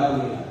nakikita po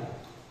nila.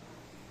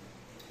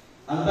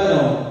 Ang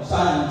tanong,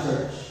 saan ang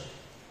church?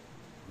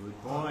 Good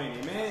point.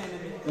 Amen.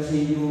 Kasi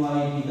hindi mo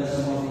makikita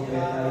sa mga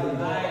propeta yun.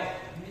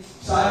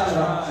 Saan ang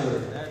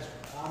rapture?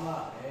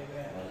 Tama.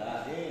 Amen.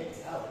 Wala din.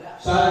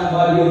 Saan ang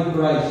body of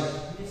Christ?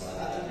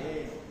 Wala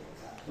din.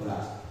 Wala.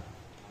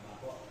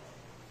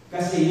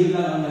 Kasi yun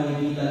lang ang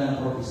nakikita ng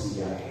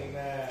propesya.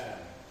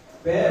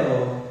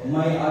 Pero,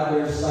 may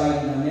other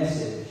side na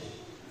message.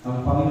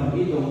 Ang Panginoon,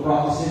 itong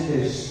prophecy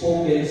is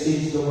spoken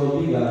since the world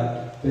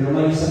began, pero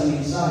may isang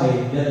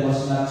mensahe that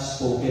was not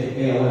spoken,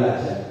 kaya wala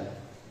dyan.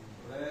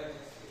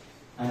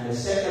 And the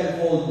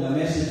second fold na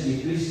message ni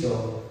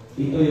Kristo,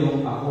 ito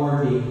yung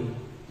according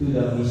to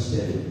the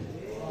mystery.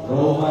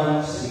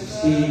 Romans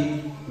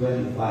 16:25.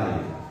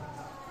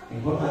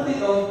 Importante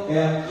ito,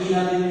 kaya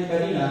natin yung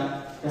kanina,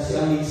 kasi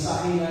ang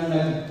mensahe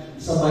na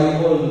sa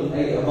Bible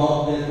ay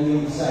about that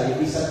yung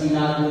isa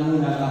tinago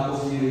muna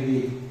tapos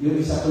ni-reveal. Yung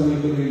isa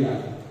tuloy-tuloy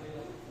lang.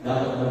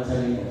 Dapat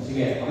bansahin mo.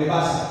 Sige,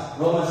 pakibasa.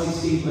 Romans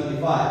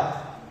 16:25.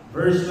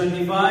 Verse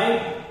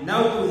 25,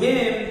 Now to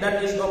him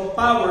that is of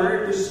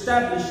power to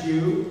establish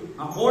you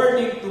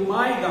according to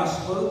my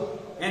gospel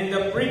and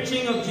the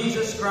preaching of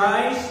Jesus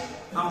Christ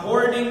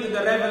according to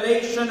the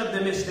revelation of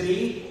the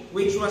mystery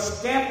which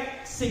was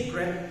kept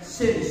secret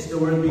since the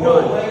world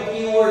began. May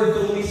keyword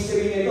to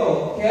mystery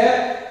nito.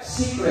 Kept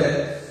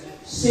secret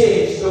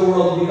since the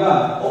world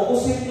began.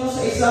 Opposite no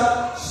sa isa,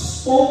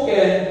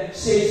 spoken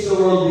since the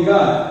world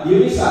began.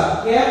 Yung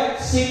isa, kept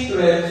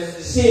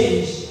secret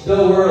since the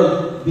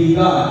world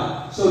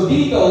began. So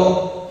dito,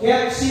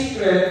 kept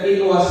secret,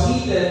 it was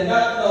hidden,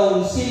 not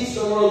known since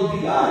the world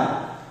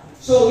began.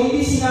 So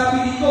hindi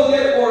sinabi dito,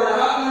 therefore,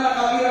 lahat na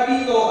nakapira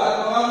dito at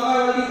mga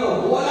ngaral dito,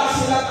 wala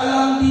silang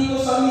alam dito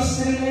sa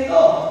mystery na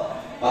ito.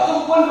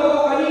 Patungkol ba ito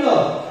kanino?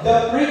 The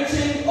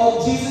preaching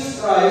of Jesus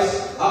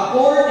Christ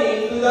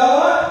according to the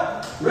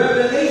what?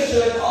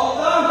 Revelation of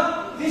the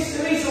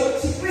mystery.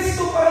 So, si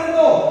Kristo pa rin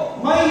ito.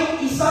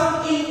 May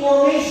isang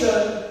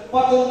information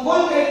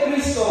patungkol kay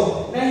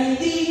Kristo na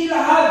hindi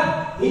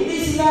ilahad,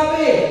 hindi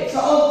sinabi sa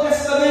Old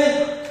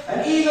Testament.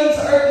 And even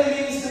sa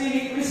earthly ministry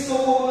ni Kristo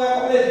po mga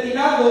kapatid,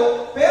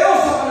 tinago, pero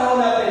sa panahon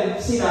natin,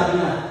 sinabi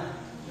na.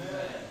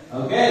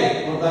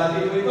 Okay,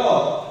 importante po ito.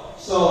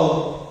 So,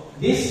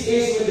 this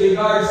is with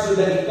regards to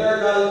the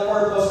eternal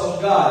purpose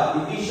of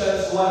God.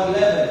 Ephesians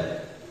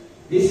 1:11.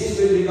 This is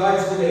with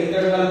regards to the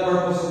eternal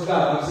purpose of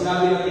God. Pag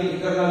sinabi natin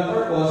eternal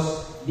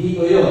purpose,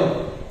 dito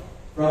yun.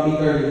 From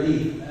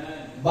eternity.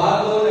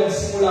 Bago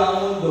nagsimula ang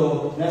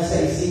mundo,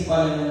 nasa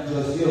isipan ng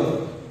Diyos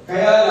yun.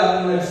 Kaya lang,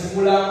 nung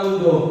nagsimula ang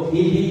mundo,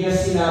 hindi niya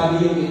sinabi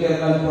yung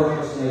eternal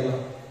purpose na ito.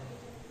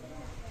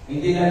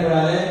 Hindi na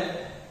natin?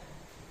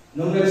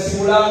 Nung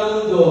nagsimula ang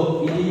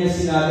mundo, hindi niya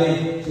sinabi.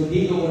 So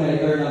dito muna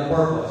eternal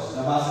purpose.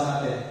 Nabasa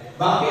natin.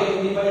 Bakit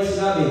hindi pa niya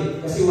sinabi?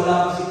 Kasi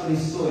wala pa si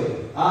Kristo eh.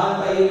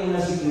 Aantayin mo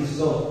na si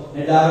Kristo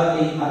na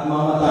darating at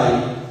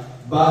mamatay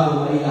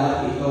bago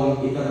mailahat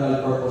itong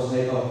eternal purpose na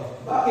ito.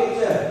 Bakit,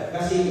 sir?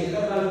 Kasi yung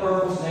eternal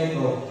purpose na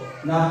ito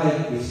na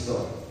kay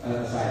Kristo.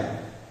 Ano sa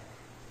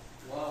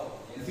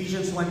Wow.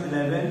 Ephesians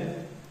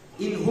 1:11,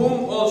 In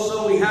whom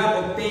also we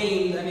have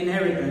obtained an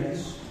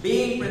inheritance,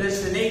 being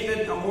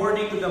predestinated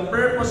according to the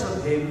purpose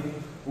of him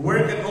who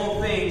worketh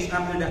all things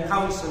after the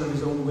counsel of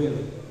his own will.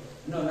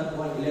 No, not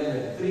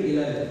 1:11.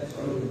 3:11.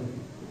 Sorry.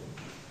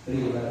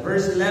 3:11.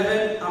 Verse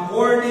 11,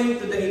 according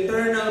to the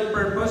eternal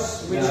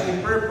purpose which he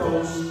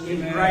purposed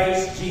in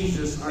Christ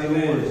Jesus our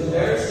Lord. So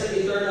there's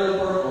an eternal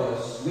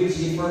purpose which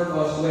he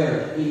purposed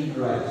where? In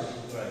Christ.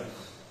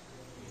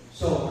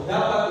 So,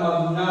 dapat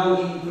mag-now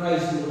in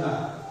Christ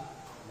muna.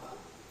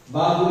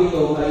 Bago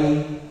ito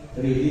ay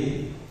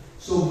revealed.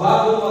 So,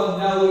 bago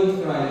mag-now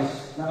in Christ,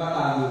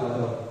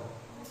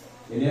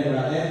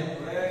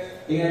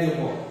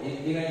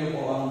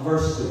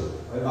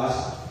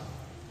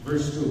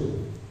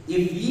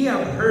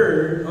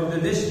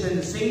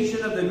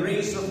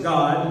 of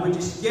God, which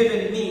is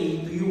given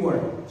me to you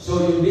ward.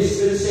 So yung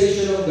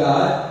dispensation of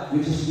God,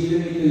 which is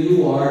given me to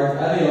you ward,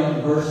 ano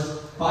yun?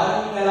 Verse,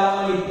 paano yung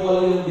nalaman ni Paul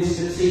yung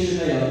dispensation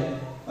na yun?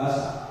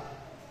 Basta.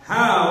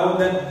 How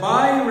that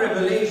by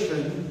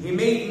revelation he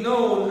made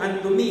known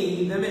unto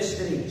me the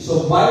mystery.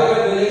 So by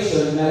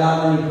revelation,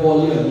 nalaman ni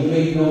Paul yun. He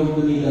made known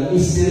to me the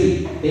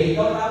mystery. Take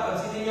note na,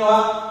 pansinin nyo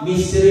ha,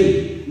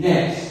 mystery.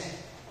 Next.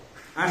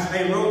 As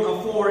I wrote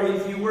afore in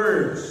few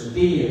words,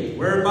 Continue.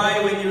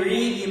 whereby when you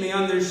read, you may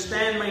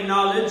understand my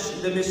knowledge,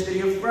 the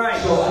mystery of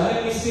Christ. So ano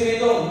yung mystery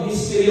ito?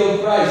 Mystery of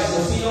Christ.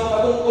 So sino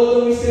patungkol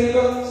itong mystery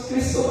ito? Si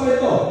Kristo pa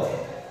ito.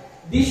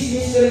 This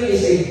mystery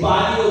is a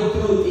body of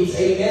truth. It's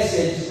a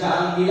message na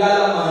ang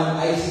nilalaman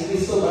ay si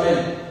Kristo pa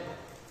rin.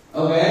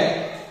 Okay?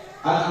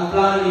 At ang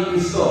plano ni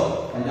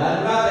Kristo.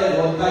 Tandaan natin,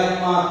 huwag tayong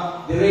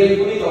ma-derail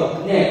po nito.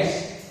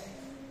 Next.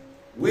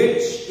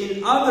 Which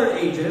in other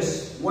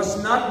ages was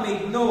not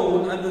made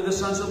known unto the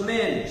sons of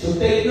men. So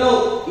take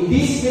note,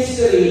 this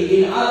mystery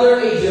in other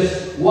ages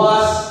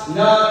was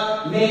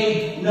not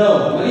made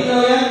known.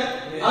 Malinaw yan?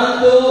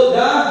 Unto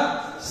the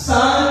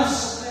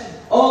sons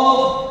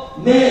of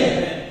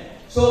men.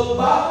 So,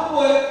 bago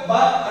po,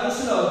 ano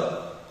sunod?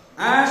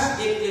 As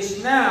it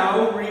is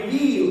now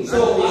revealed.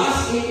 So,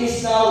 as it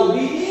is now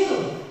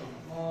revealed.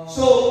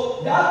 So,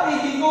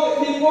 dati,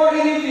 before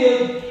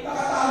i-revealed,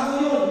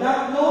 nakatago yun,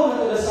 not known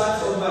unto the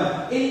sons of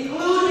man,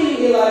 including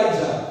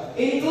Elijah,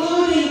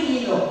 including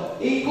Enoch,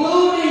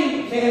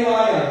 including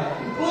Nehemiah,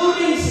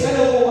 including si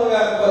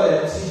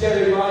si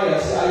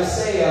Jeremiah, si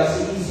Isaiah,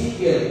 si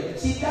Ezekiel,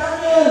 si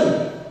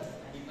Daniel.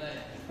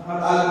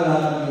 Nakatago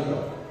lahat ng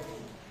ito.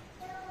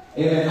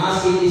 Amen.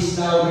 As it is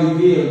now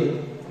revealed,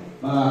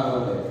 mga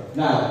kapatid.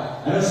 Now,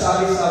 ano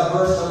sabi sa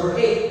verse number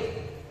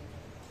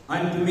 8?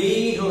 Unto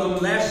me, who am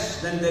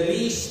less than the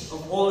least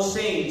of all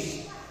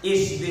saints,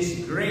 is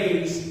this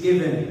grace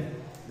given,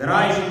 that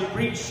I should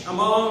preach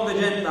among the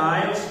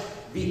Gentiles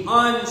the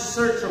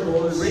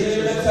unsearchable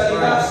riches of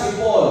Christ. Si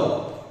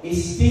Paul,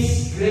 is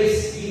this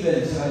grace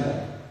given sa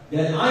kanya,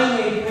 that I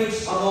may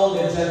preach among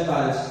the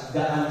Gentiles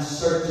the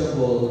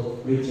unsearchable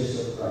riches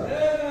of Christ.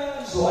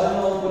 So,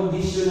 ano ang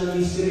condition ng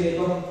mystery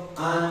ito?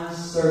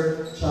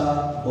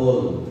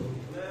 Unsearchable.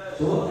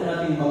 So, huwag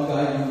na natin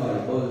banggain ng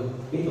Bible.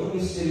 Itong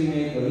mystery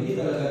na ito, hindi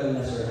talaga ito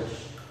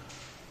na-search.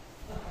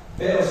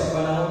 Pero sa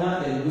panahon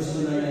natin,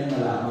 gusto na rin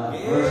malaman.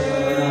 Verse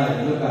number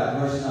 9. Look at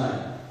verse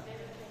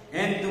 9.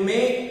 And to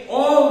make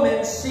all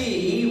men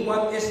see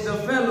what is the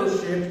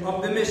fellowship of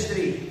the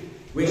mystery,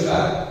 which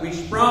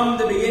from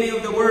the beginning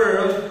of the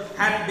world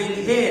hath been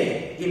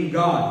hid in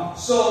God.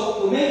 So,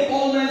 to make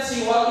all men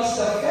see what is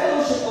the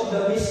fellowship of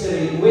the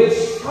mystery, which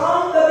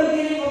from the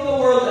beginning of the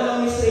world,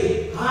 ano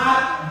mystery,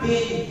 hath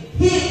been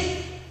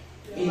hid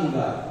in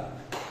God.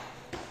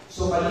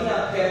 So,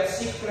 kanina kept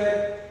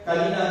secret,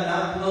 kanina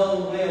not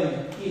known,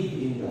 ngayon, hid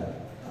in God.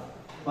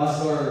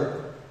 Pastor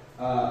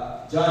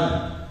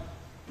John,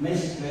 may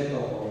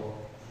sikreto ako.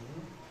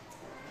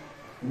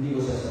 Hindi ko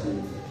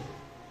sasabihin sa'yo.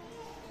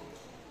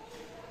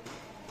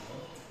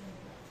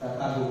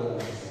 Tatago ko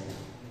lang sa iyo.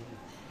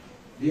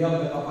 Do you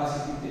have the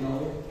capacity to know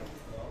it?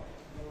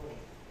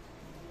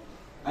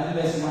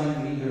 Unless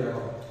mind reader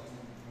ako.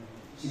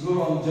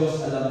 Siguro ang Diyos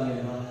alam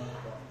niya naman.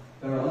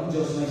 Pero ang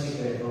Diyos may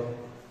sikreto.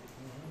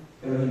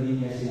 Pero hindi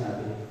niya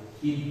sinabi.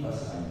 Hid pa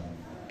sa kanya.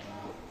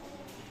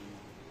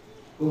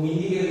 Kung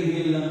hindi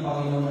i-reveal ng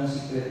Panginoon ang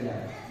secret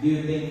niya, do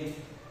you think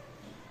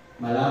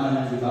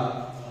malaman ng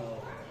iba?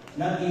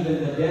 Not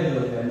even the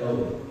devil can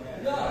know it.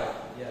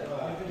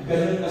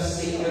 Ganun ka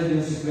sacred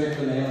yung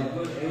sikreto na yun.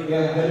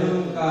 Kaya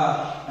ganun ka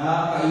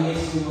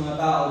nakakainis yung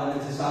mga tao na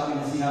nagsasabi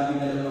na sinabi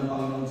na lang ng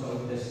Panginoon sa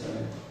Old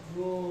Testament.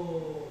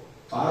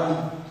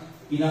 Parang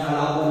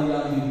pinakalaban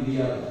nila ang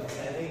Biblia.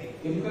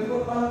 Kaya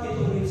parang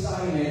itong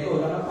mensahe na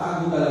ito,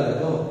 nakatago talaga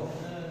ito.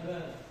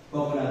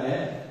 Bako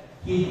natin,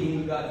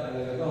 hidden God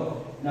talaga ito.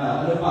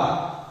 Now, ano pa?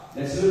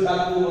 Let's look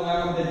at po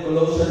mga kapatid,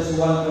 Colossians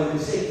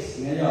 1:26.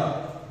 Tingnan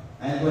nyo.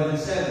 And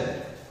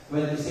 27.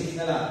 26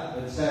 na lang.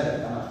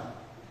 27, tama.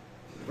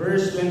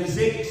 Verse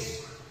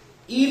 26,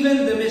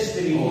 even the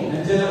mystery,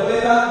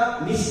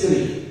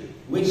 mystery,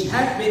 which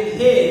hath been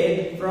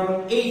hid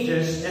from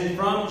ages and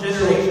from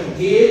generations.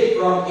 So, hid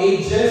from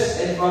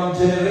ages and from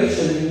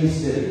generation in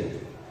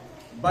mystery.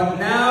 But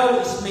now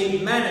is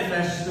made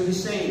manifest to His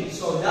saints.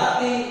 So,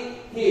 dati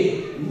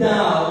hid,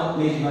 now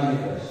made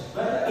manifest.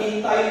 But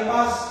in time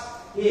past,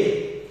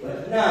 hid,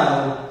 but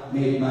now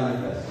made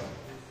manifest.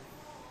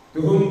 To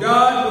whom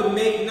God would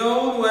make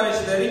known what is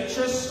the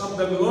riches of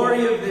the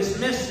glory of this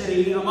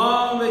mystery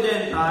among the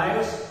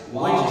Gentiles,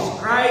 which is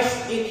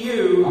Christ in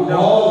you, the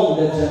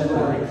hope of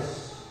glory.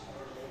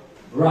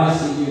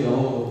 Christ in you, the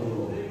hope of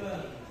glory.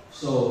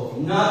 So,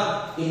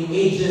 not in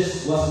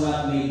ages was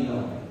not made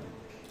known.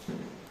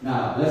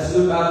 Now, let's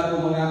look at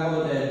kung mga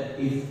kapatid,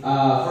 if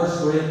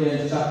 1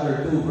 Corinthians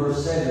chapter 2,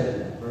 verse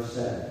 7. Verse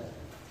 7.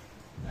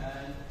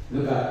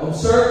 Look at,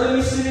 observe the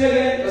mystery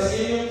again, kasi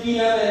yun yung key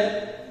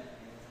natin.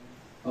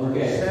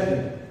 Okay.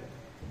 7.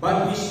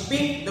 But we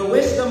speak the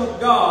wisdom of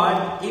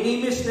God in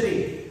a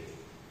mystery,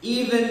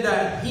 even the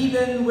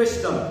hidden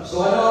wisdom.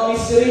 So ano ang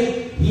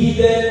mystery?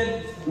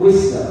 Hidden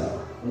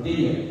wisdom.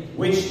 Continue.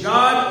 Which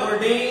God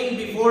ordained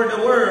before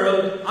the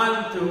world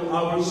unto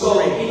our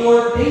So, glory.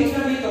 in-ordain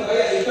na dito,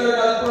 kaya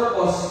eternal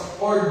purpose,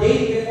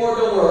 ordained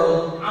before the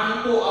world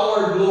unto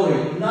our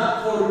glory.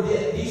 Not for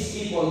these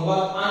people,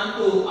 but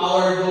unto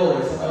our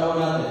glory. Sa panahon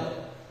natin.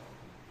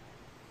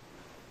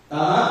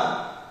 Tama?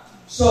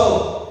 So,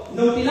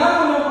 nung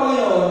tinapon ng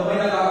Panginoon,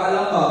 may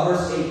nakakaalam ba?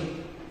 Verse 8.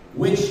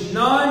 Which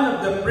none of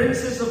the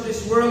princes of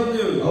this world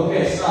knew.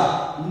 Okay,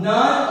 stop.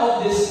 None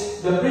of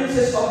the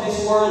princes of this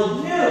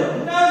world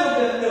knew. None of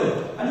them knew.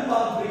 Ano ba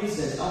ang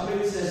princess? Ang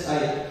princess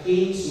ay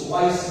kings,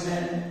 wise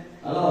men,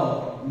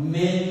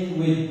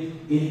 men with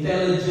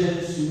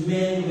intelligence,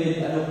 men with,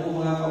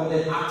 mga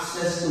kapatid,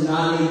 access to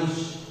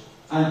knowledge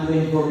and to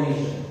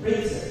information.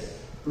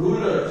 Princess,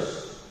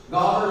 rulers,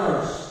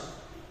 governors.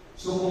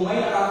 So kung may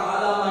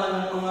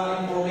nakakaalaman ng mga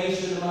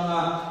information,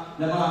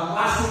 ng mga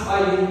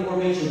classified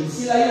information,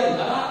 sila yun,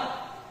 tama?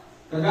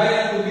 Kagaya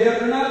ng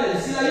gobyerno natin,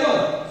 sila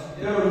yun.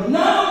 Pero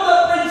none of the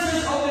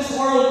princes of this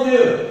world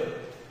knew.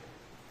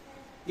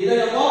 Kita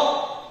niyo po?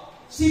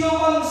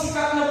 Sino pang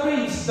sikat na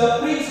prince?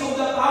 The prince of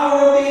the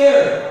power of the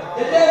air.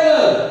 The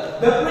devil.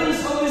 The prince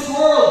of this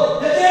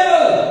world. The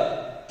devil.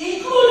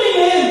 Including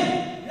him.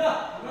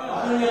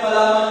 Paano niya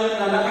malaman yun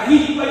na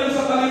nakahit pa yun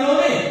sa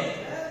Panginoon eh?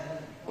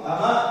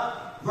 Tama?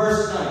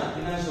 Verse 9.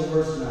 Tingnan sa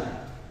verse 9.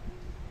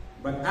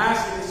 But as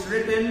it is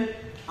written,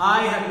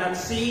 I have not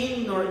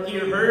seen nor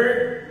ear heard,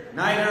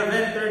 neither have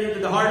entered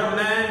into the heart of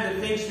man the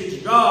things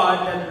which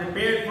God hath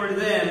prepared for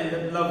them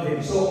that love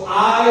Him. So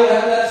I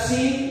have not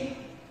seen,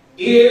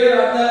 ear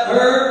have not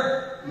heard,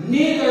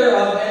 neither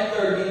have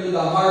entered into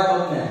the heart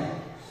of man.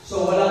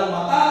 So walang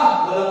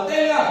mata, walang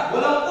tenga,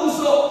 walang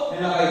puso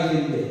na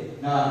nakaintindi,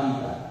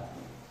 nakakita.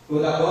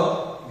 Kung ako,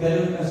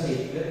 ganun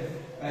kasi.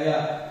 Kaya,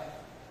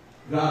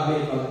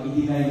 grabe pag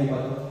i-deny mo pa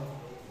ito.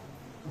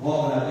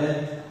 Huwag natin.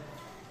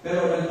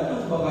 Pero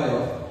nagtanong ba kayo,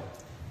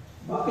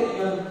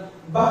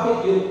 bakit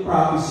yung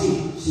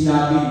prophecy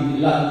sinabi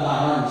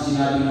lantaran,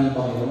 sinabi ng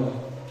Panginoon?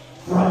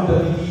 From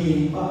the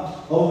beginning pa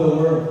of the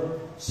world.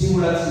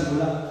 Simula.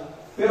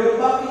 Pero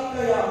bakit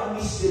kaya ang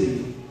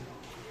mystery?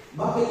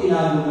 Bakit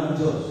tinago ng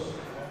Diyos?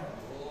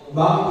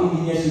 Bakit hindi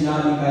niya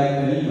sinabi kahit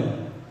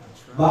kanino?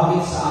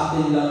 Bakit sa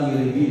atin lang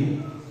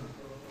i-reveal?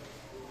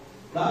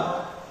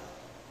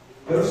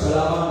 Pero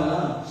salamat na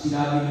lang,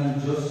 sinabi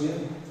ng Diyos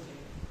yun.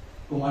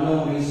 Kung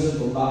anong reason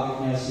kung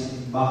bakit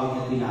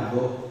niya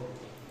tinago.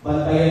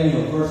 Bantayan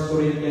niyo, 1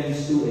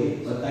 Corinthians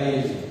 2:8.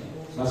 Bantayan niyo.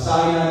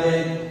 Basahin natin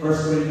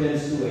 1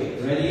 Corinthians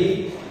 2:8.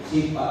 Ready?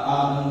 See,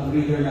 ang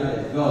reader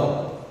natin.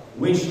 Go.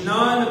 Which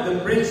none of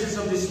the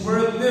princes of this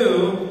world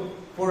knew,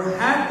 for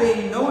had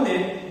they known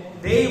it,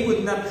 they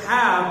would not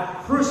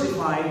have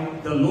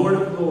crucified the Lord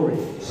of glory.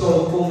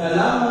 So, kung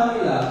nalaman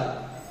nila,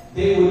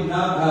 they would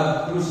not have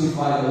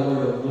crucified the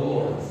Lord of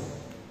glory.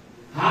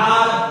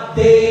 Had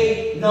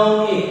they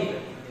known it,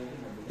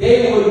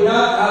 they would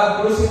not have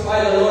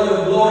crucified the Lord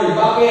of glory.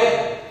 Bakit?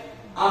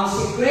 Ang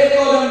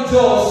sikreto ng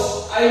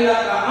Diyos ay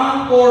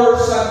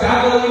naka-anchor sa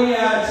gagawin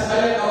niya sa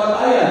kanyang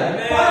kamatayan.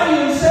 Paano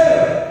yun, sir?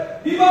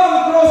 Di ba ang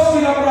cross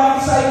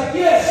pinaprophesy?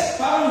 Yes,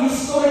 parang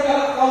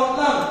historical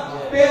account lang.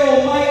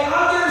 Pero may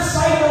other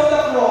side of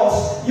the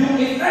cross, yung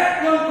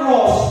effect ng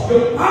cross,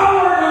 yung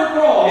power ng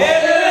cross.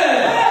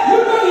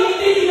 Yun ang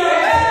hindi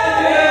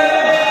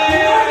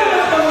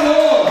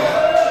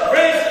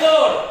Praise the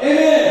Lord.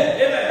 Amen.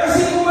 Kasi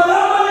kung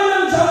malaman nila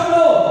ng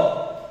Diablo,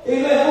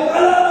 amen, kung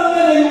alaman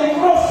nila yung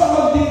cross sa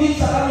magdindin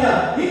sa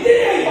kanya, hindi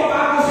niya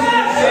ipapako sa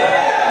Diyos.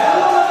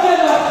 Alaman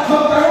nila,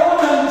 magkaroon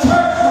ng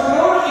church,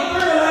 magkaroon ng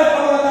eternal life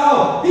ang mga tao.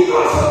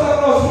 Because of the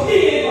cross, hindi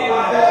niya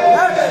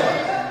ipapako.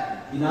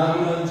 Tinago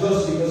ng Diyos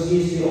because He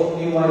is the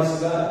only wise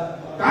God.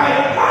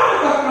 Kahit paano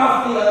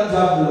ka-crafty ang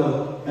Diablo,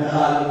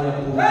 natalo niya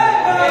po.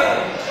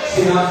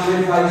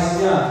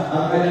 Sinacrifice niya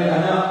ang kanyang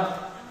anak.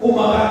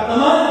 Kumagat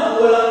naman ang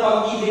walang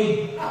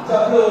pag-ibig.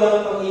 Diablo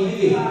walang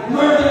pag-ibig eh.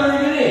 Murderer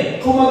yun eh.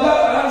 Kumagat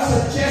lang sa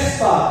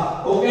chest pa.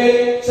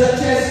 Okay? Sa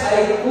chest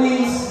ay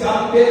Queen's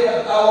Gambit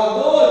at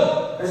tawag doon.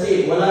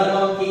 Kasi wala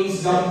namang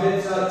King's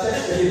Gambit sa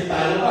chest kasi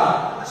talo ka.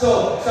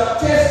 So, sa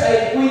chest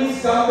ay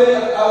Queen's Gambit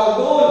at tawag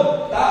doon.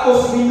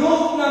 Tapos,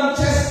 minove ng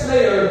chess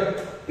player,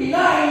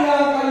 pinahin niya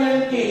ang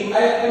kanyang king,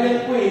 ay ang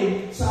kanyang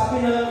queen,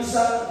 sabi ng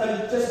isang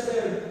nag-chess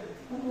player,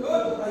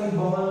 ano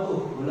kaibangan to?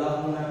 Wala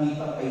akong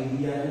nakita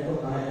idea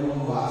nito, kahit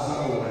yung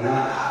basa ko, wala.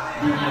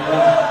 Di mo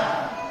ba?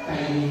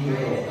 Kainin ko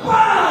to.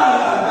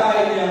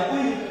 Kakain niya,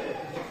 uy,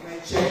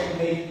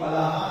 checkmate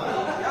pala.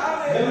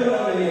 Ganun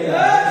ang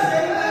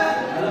nangyayari.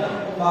 Alam mo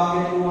kung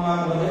bakit yung mga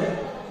kapatid?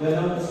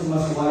 Ganun kasi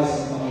mas wise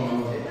ang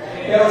Panginoon.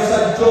 Pero sa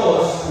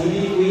Diyos,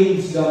 hindi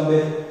Queen's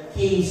Gambit,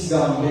 King's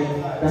Gambit,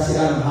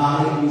 kasi ang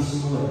hari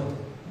mismo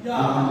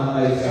ang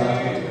namatay sa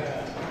akin.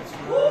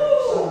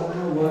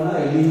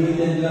 Wala eh,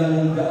 limited lang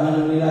yung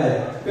daanan nila eh.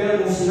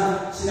 Pero kung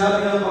sinabi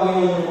ng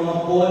Panginoon yung mga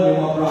Paul, yung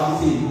mga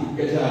prophecy, kung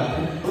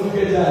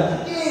ka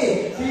dyan,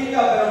 sige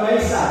ka, pero may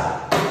isa.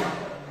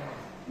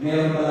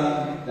 Meron pa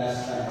lang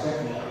last time,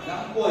 check mo.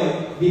 Ang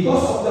point,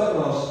 because of the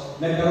cross,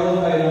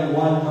 nagkaroon tayo ng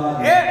one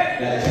body.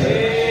 That's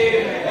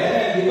it.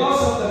 And because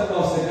of the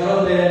cross,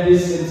 nagkaroon tayo ng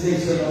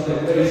dispensation of the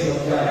grace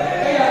of God.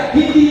 Kaya,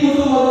 hindi mo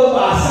ito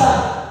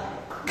mababasa.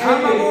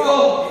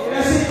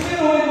 Kasi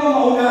pinuhin mo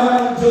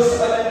maunahan ng Diyos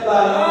sa kanyang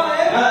plano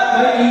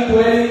na may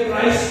indwelling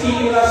Christ,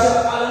 titira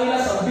siya, akala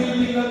nila sa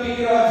building ng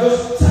titira ang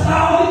Diyos, sa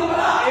tao din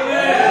pala.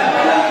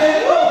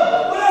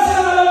 Wala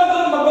silang alam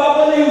doon,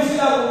 magbabalayo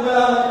sila kung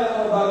nalaman nila ng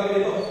mga bagay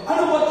nito.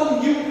 Ano ba itong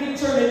new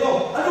creature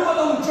nito? Ano ba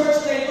itong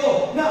church na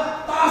ito na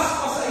taas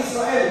pa sa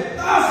Israel,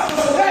 taas pa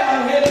sa mga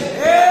anghel?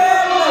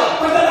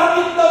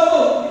 Pagdalangit daw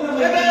ito.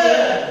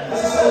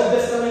 Kasi sa Old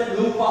Testament,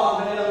 lupa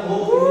ang kanilang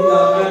hope, hindi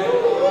langit.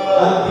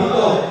 At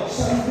dito,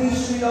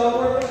 salvation without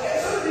work.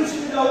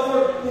 Salvation without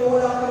work. Kaya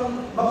wala kang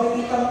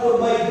makikitang for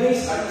by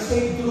grace and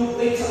saved through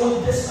faith sa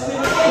Old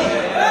Testament. Kasi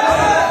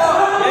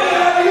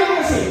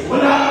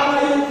wala ka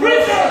kayong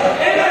preacher.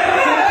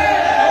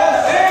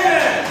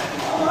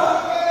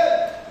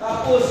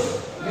 Tapos,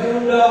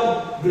 meron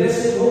daw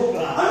blessed hope.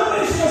 Ano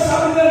ba yung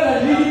sinasabi nila na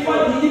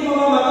lilipad, hindi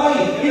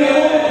mamamatay?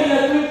 Inayon,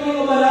 pinatwit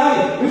ng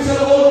mabalay. We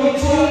shall all be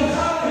changed.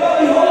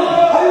 Behold,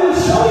 I will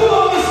show you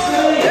a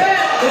mystery.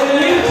 In the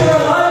nature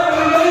of life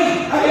every day,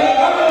 I can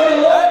come to the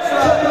Lord.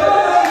 Shall the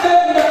Lord of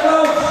death in the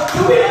clouds. To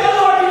be the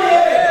Lord in the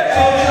air.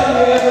 So shall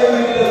we ever be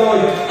with the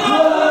Lord.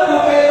 Wala na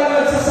pera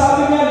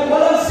nagsasabi niyan.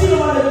 Walang sino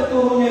man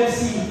nagtuturo niyan.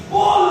 Si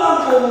Paul lang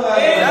po mga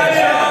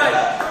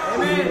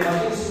Amen.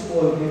 Ating si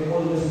Paul, kay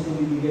Paul kasi ito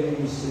bibigay ng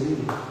mystery.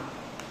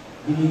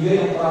 Binigay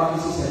ang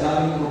prophecy sa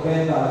daming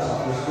propeta at sa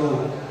apostol.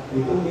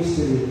 Itong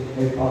mystery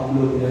ay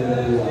Pablo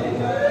pinagdalawa.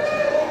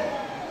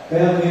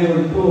 Kaya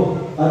meron ito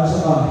at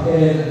saka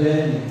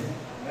heaven.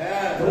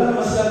 Wala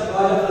naman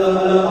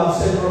silang alam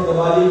absent from the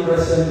body,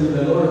 present with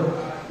the Lord.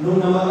 Nung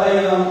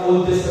namatay ang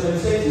Old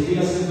Testament saints, hindi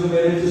na sila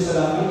dumiretso sa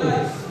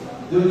langit.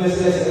 Doon na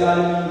sila sa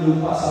ilalim ng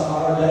lupa sa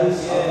paradise,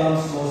 sa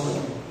Adam's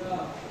bosom.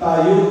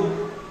 Tayo,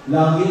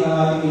 langit ang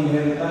ating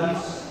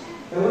inheritance.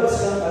 Kaya wala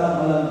silang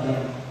alam-alam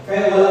dyan.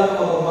 Kaya wala kang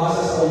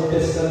mababasa sa Old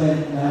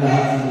Testament na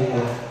lahat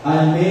nito.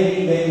 And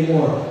many, many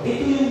more.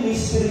 Ito yung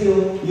mystery,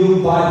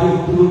 yung body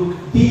of truth.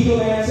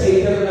 Dito na yan sa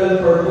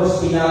eternal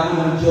purpose, pinaki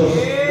ng Diyos.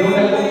 Nung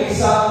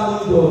nag-umpisa ang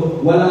mundo,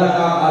 wala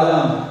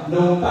nakakalam.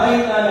 Nung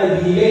time na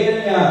nagbigay na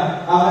niya,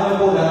 ang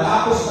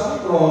natapos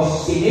ng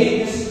cross, sinave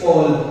niya si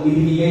Paul,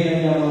 ibigay na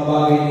niya mga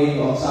bagay na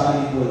ito. Ang sabi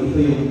ni Paul,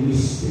 ito yung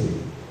mystery.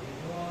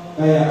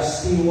 Kaya,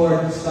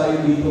 stewards tayo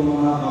dito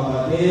mga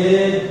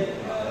kapatid.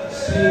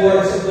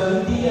 Stewards of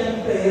the hindi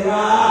yan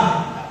pera.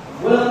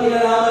 Walang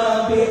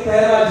kinalaman ang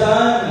pera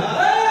dyan.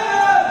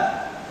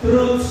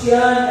 Truths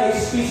yan ay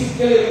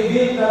specifically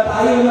revealed na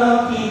tayo na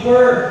ang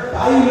keeper,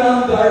 tayo na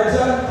ang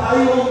guardian,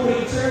 tayo ang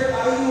preacher,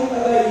 tayo ang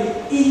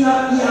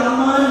tagay-ingat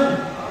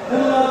yaman ng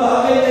mga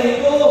bagay na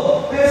ito.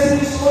 Kaya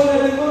sinisol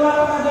na rin ko,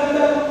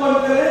 napakaganda ng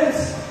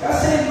conference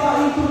kasi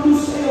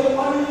ma-introduce kayo kung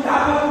anong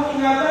dapat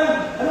kong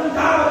ingatan, anong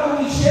dapat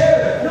kong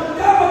i-share, anong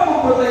dapat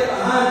kong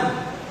protektahan,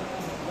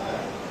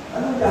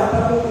 anong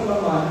dapat kong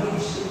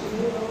i-manage.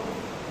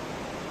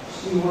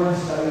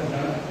 Stewards tayo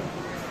dyan.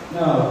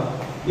 Now,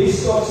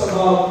 this talks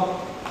about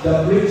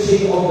the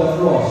preaching of the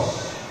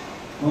cross,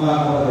 mga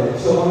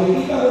kapatid. So,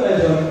 makikita ko na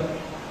dyan,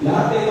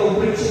 lahat itong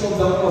preaching of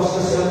the cross,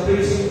 kasi ang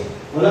preaching,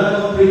 wala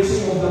namang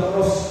preaching of the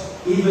cross,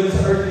 even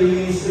sa earthly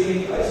ministry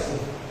in Christ.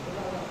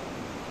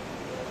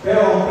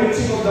 Pero ang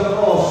preaching of the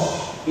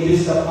cross, it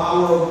is the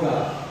power of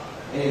God.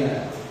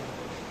 Amen.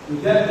 To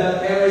them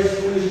that perish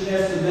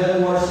foolishness, to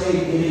them who are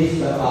saved, it is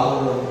the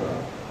power of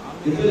God.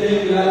 Ito na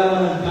yung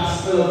kilalaman ng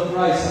gospel of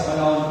Christ sa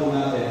panahon po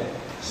natin.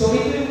 So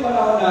ito yung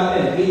panahon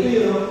natin. Ito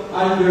yung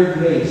under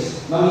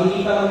grace.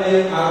 Makikita mo na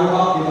yung arrow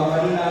up, di ba?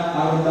 Kanina,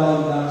 arrow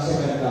down ng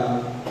second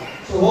coming.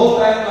 So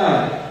whole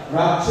timeline,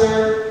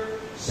 rapture,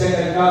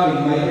 second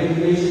coming, may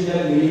tribulation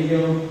dyan,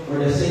 millennium, for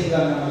the sake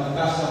lang na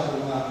magkasa po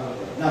mga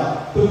kapatid.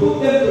 Now, to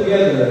put them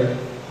together,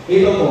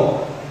 ito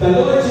po, the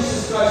Lord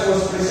Jesus Christ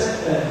was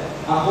presented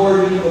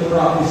according to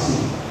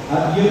prophecy.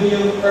 At yun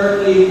yung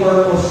earthly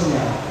purpose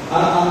niya.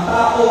 At ang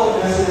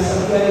tao na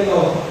sinasabihan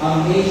ito,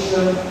 ang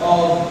nation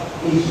of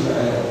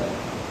Israel.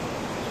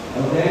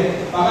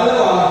 Okay?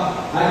 Pangalawa,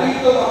 and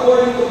ito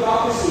according to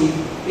prophecy,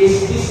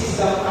 this is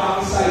the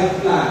prophesied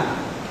plan.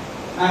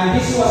 And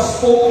this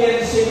was spoken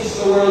since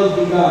the world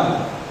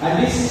began. And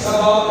this is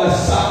about the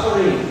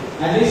suffering.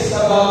 And this is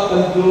about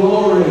the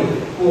glory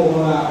po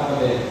mga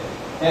kapatid.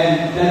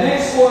 And the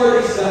next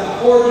word is the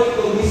according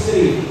to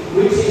mystery,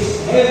 which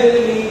is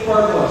heavenly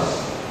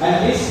purpose.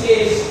 And this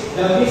is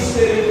the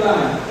mystery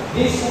plan.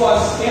 This was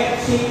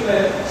kept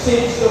secret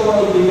since the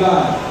world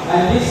began.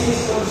 And this is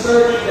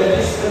concerning the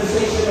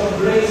dispensation of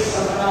grace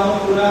sa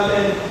panahon po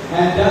natin.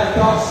 And that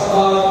talks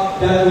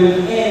about that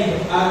will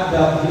end at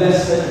the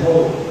blessed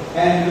hope.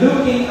 And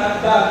looking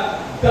at that,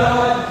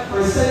 God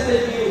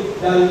presented you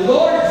the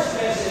Lord's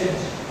message.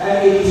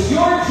 And it is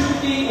your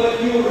duty when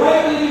you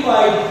rightly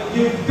divide,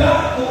 you've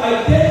got to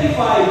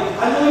identify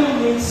ano yung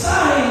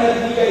mensahe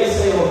na bigay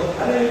sa'yo,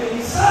 ano yung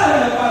mensahe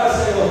na para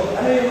sa'yo,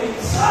 ano yung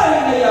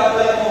mensahe na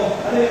i-apply mo,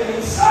 ano yung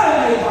mensahe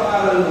na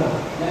ipangaral mo.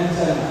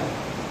 Nandiyan na.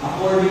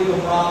 According to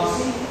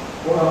prophecy,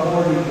 or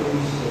according to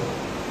His will?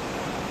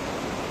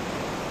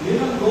 Yun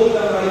ang goal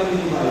ng right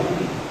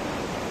dividing.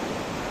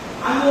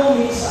 Ano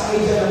mensahe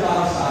dyan na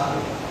para sa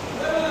atin?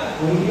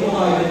 Kung hindi mo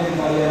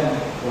ma-identify yan,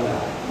 wala.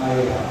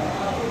 Mahirapan.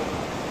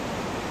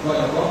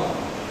 Wala po?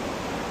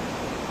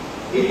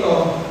 Ito,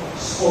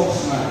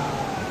 spokesman.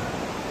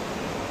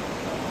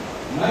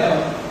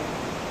 Ngayon,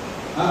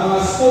 ang mga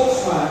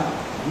spokesman,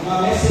 mga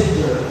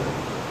messenger,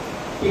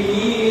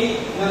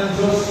 pinili ng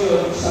Diyos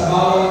yun sa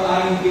bawat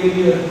time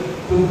period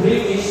to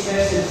bring His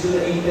message to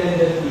the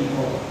intended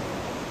people.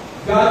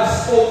 God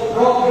spoke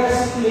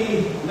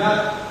progressively,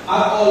 not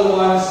at all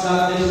once,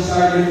 not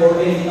necessarily for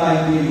any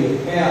time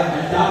period. Kaya,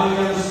 ang dami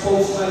ng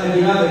spokesman na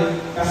ginamit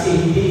kasi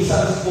hindi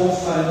isang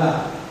spokesman lang.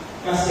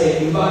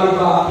 Kasi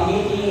iba-iba,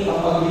 tingin-tingin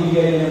ang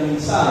pagbibigay ng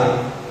mensahe.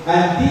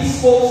 And these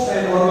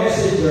spokesmen or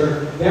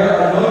messenger,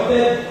 they're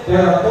anointed,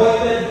 they're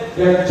appointed,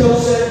 they're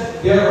chosen,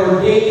 they're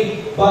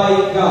ordained by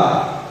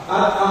God.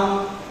 At ang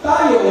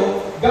tayo,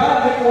 God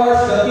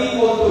requires the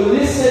people to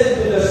listen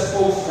to the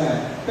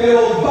spokesman.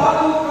 Pero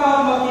bago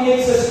ka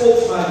makinig sa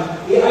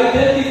spokesman,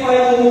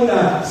 i-identify mo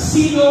muna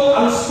sino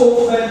ang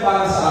spokesman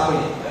para sa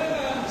akin.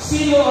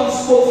 Sino ang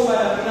spokesman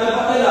na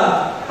pinapadala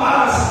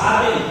para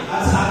sa atin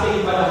at sa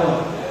ating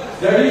panahon.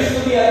 There used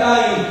to be a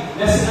time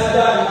na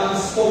sinadaan ang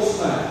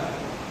spokesman.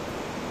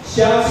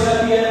 Siya ang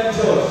sinabihan ng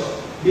Diyos,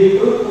 be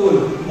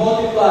fruitful,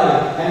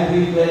 multiply, and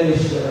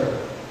replenish the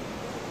earth.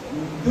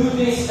 Do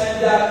this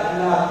and that,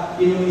 and that,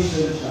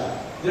 in-mission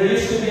siya. There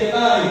used to be a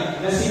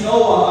time na si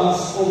Noah ang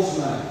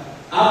spokesman.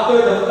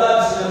 After the flood,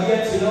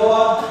 sinabihan si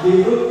Noah,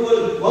 be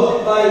fruitful,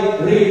 multiply,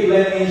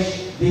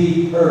 replenish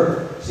the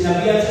earth.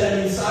 Sinabihan siya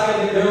ng mensahe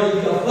that there will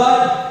be a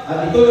flood,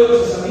 at ito yung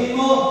sasabihin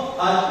mo,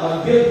 at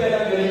mag-build ka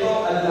ng ganito,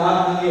 at lahat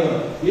ng iyon.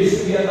 Used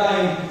to be a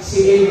time, si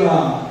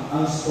Abraham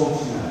ang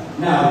spokesman.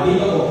 Now,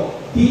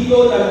 dito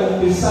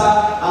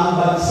nag-umpisa ang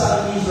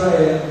bansang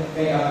Israel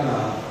kay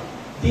Abraham.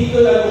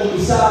 Dito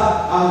nag-umpisa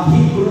ang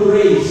Hebrew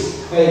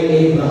race kay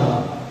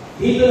Abraham.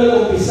 Dito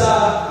nag-umpisa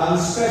ang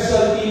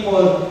special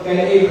people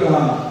kay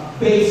Abraham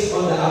based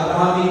on the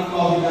Abrahamic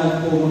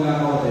covenant po mga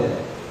kapatid.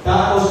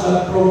 Tapos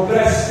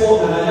nag-progress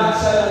po, nanganak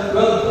siya ng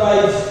 12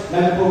 tribes,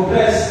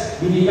 nag-progress,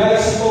 binigay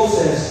si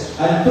Moses,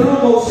 and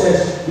through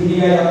Moses,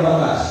 binigay ang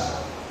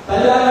batas.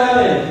 Tandaan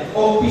natin,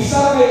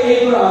 umpisa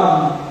kay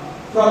Abraham,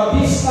 from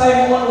this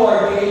time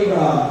onward kay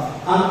Abraham,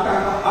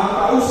 ang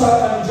kausap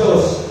ng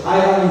Diyos ay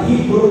ang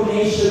Hebrew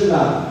nation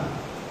lang.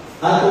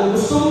 At kung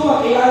gusto mo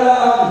makilala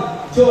ang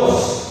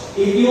Diyos,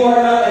 if you are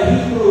not a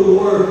Hebrew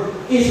or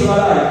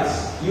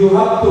Israelites, you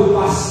have to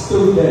pass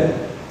through them.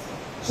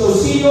 So,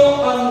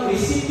 sino ang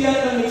recipient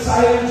ng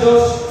mensahe ng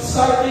Diyos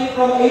starting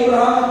from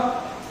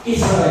Abraham?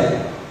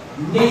 Israel.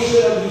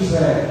 Nation of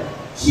Israel.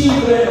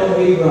 Children of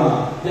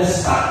Abraham. The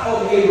stock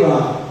of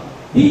Abraham.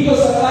 Dito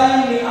sa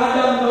time ni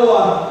Adam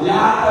Noah,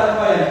 lahatan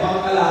pa yan,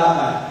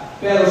 pangkalahatan.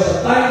 Pero sa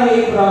time ni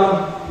Abraham,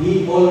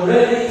 he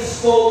already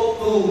spoke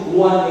to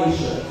one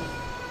nation.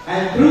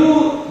 And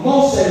through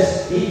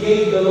Moses, he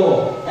gave the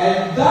law.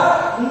 And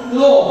that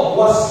law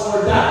was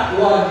for that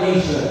one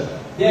nation.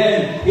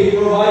 Then, he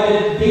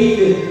provided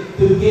David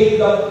to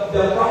give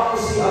the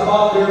prophecy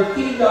about their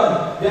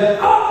kingdom. That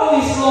out of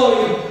his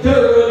glory,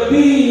 there will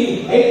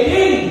be a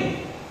king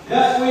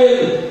that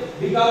will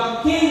become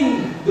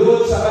king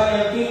doon sa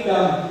kanyang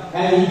kingdom.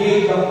 And he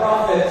gave the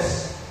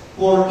prophets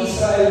for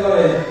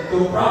Israel to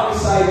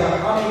prophesy the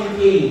coming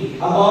king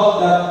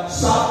about the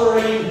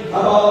suffering,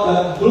 about the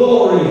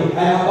glory,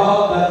 and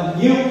about the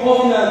new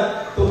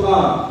covenant to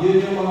come.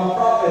 Yun yung mga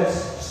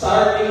prophets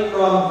starting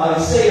from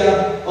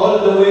Isaiah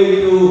all the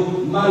way to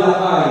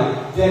Malachi.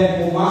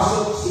 Then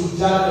pumasok si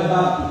John the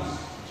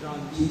Baptist.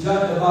 Si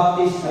John the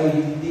Baptist ay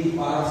hindi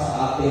para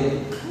sa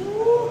atin.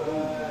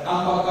 Ang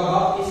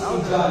pagkabaptist ni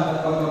John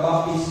at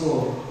pagkabaptist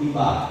ko,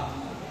 iba.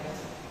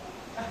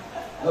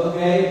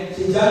 Okay?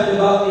 Si John the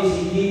Baptist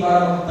hindi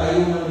para magtayo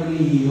ng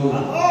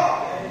relihiyon.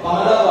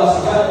 Pangalawa,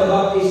 si John the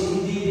Baptist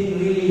hindi din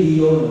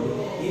relihiyon.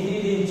 Hindi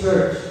din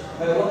church.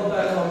 Kaya huwag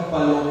tayo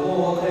magpaloko,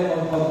 huwag tayo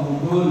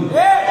magpabudol.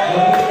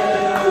 Huwag tayo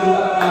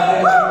nagulak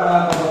natin sa mga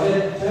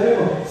kapatid. Sabi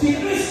mo, si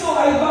Kristo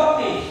ay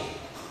Baptist.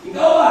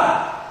 Ikaw ba?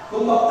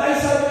 Kung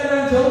baptizer ka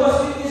ng Jehovah's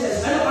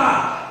Witnesses, ano ka?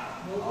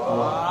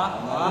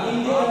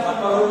 Hindi ka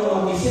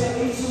marunong mag-isip,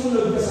 ay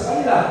sumunod ka sa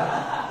kanila.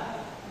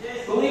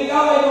 Kung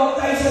ikaw ay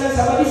baptizer ng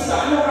Sabadista,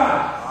 ano ka?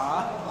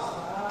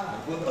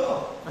 Punto.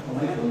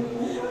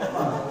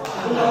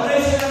 Kung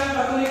baptizer ka ng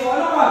Katoliko,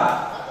 ano ka?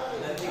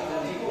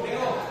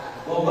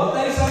 O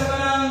baptizer ka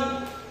ng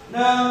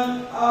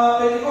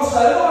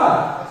Pentecostal, ano ka?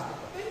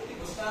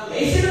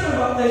 Eh, sino na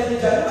baptize ni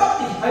John the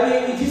Baptist? I mean,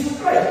 ni Jesus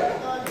Christ.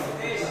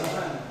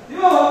 Di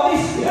ba,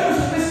 baptist? Di ano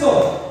si Kristo?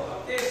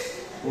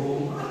 Baptist.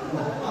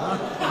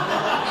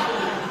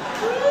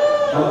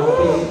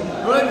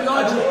 Good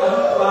logic.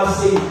 Anong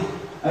klase?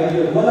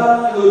 Ay, wala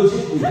nang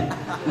logic eh.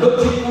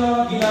 Logic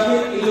na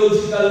ginamit,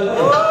 illogical pa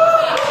eh.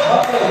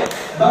 Bakit?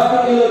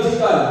 Bakit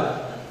illogical?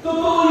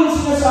 Totoo yung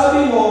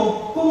sinasabi mo,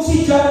 kung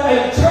si John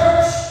ay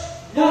church,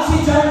 kung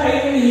si John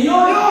ay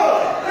relihiyon,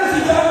 kung si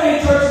John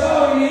ay church ba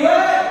o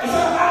relihiyon,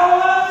 isang tao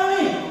lang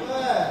eh.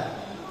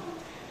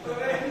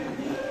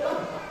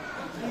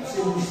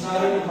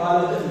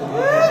 bahala dyan.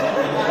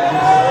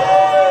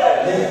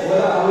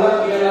 Wala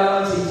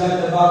kinalaman si John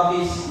the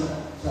Baptist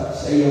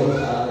sa iyo,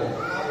 sa atin.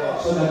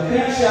 So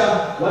nag-preach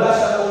siya, wala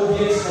sa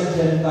audience na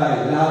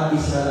Gentile, lahat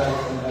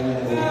Israelite ang kanyang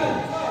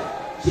audience.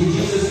 Si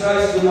Jesus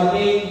Christ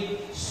dumating,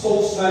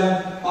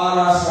 spokesman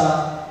para sa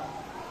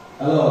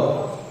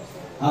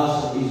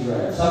house of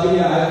Israel. Sabi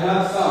niya, I have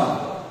not come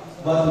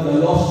but to the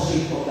lost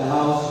sheep of the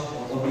house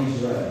of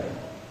Israel.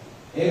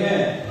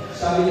 Amen.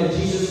 Sabi niya,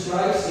 Jesus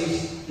Christ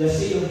is the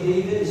seed of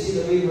David, the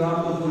seed of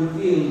Abraham to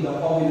fulfill the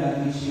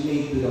covenant which he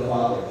made to the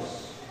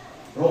fathers.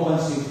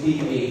 Romans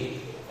 15:8.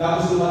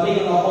 Tapos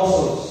dumating ang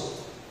apostles.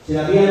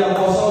 Sinabihan ng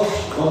apostles,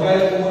 huwag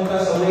kayo pumunta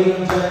sa way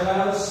ng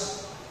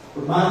Gentiles.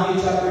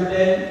 Matthew chapter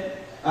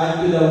 10, and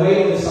to the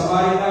way of the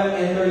Samaritan,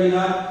 enter ye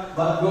not,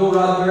 but go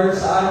rather,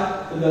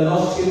 saan? To the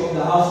lost sheep of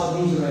the house of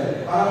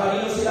Israel. Para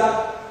kanino sila?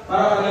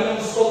 Para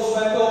kaninong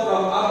spokesman to?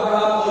 From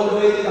Abraham all the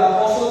way to the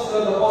apostles, to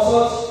the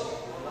apostles?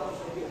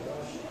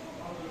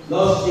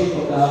 Lost sheep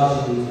of the house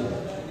of Israel.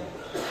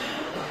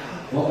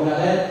 Huwag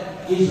natin,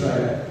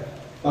 Israel.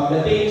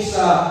 Pagdating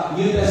sa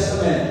New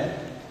Testament,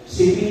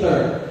 si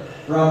Peter,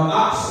 from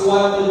Acts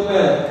 1 to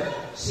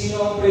 12, sino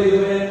ang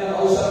predominant na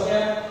kausap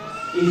niya?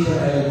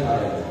 Israel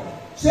tayo.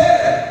 Sir,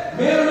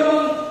 meron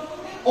namang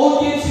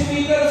audience si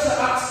Peter sa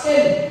Acts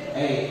 10.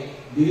 Hey,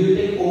 do you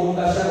think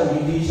pumunta siya o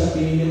hindi siya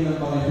pinilim ng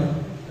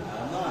Panginoon?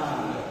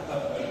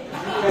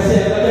 Kasi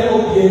ang kanyang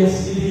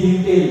audience, hindi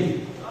hintil.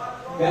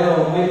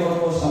 Pero may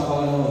purpose ang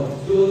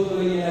Panginoon. Doon ko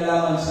rin niya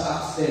nalaman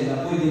sa Acts 10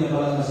 na pwede na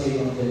palang masave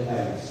ang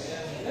Gentiles.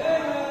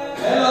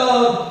 Pero,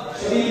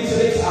 sabihin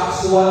sa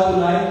Acts 1 to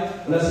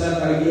 9, wala silang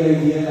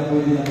ka-idea na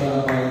pwede na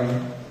palang Panginoon.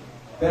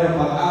 Pero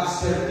pag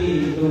Acts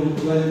 13 to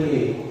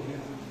 28,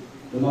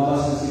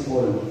 lumabas na si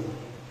Paul.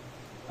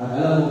 At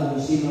alam mo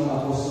kung sino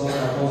ang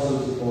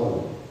apostle si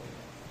Paul.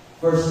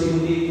 1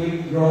 Timothy,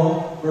 quick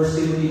draw, 1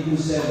 Timothy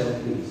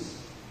 2:7,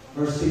 please.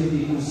 1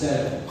 Timothy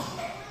 2:7.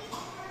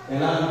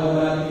 Kailangan pa ba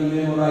natin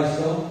i-memorize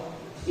to?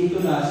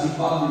 Ito na si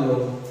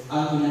Pablo,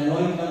 ang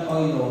inanoint ng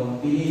Panginoon,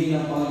 pinili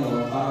ng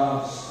Panginoon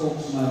para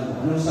spokesman mo.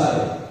 Anong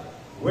sabi?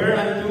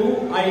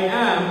 Whereunto I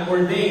am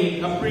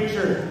ordained a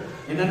preacher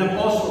and an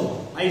apostle.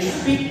 I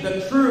speak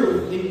the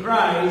truth in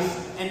Christ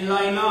and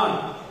lie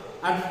not.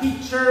 A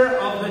teacher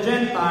of the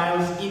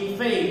Gentiles in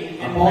faith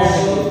and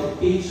apostle,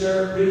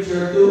 teacher,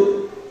 preacher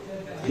to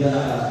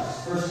Gentiles.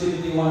 1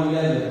 Timothy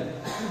 1:11.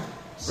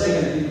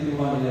 2 Timothy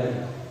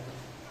 1:11.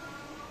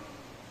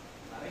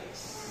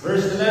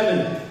 Verse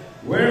 11.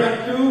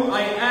 Whereunto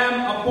I am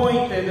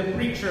appointed a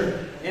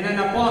preacher and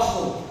an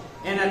apostle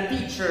and a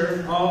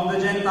teacher of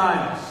the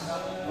Gentiles.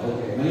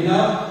 Okay,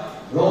 malinaw?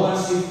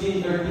 Romans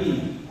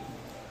 15:13.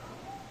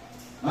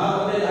 Mga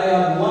kapatid, I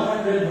have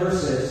 100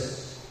 verses.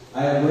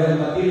 I have read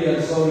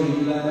materials, sorry,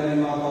 hindi lang tayo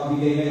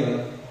makapagbigay ngayon.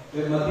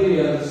 With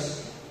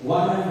materials,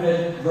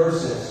 100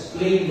 verses,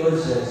 plain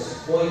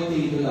verses,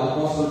 pointing to the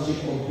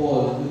apostleship of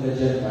Paul to the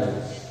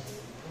Gentiles.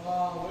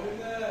 Wow, very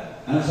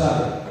good. Ano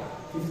sabi?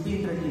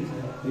 15:13.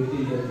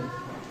 15:13.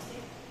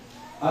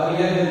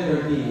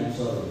 11:13, I'm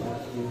sorry,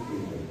 not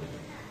 15:13.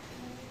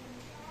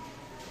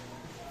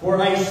 For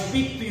I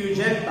speak to you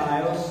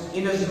Gentiles,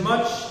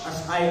 inasmuch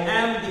as I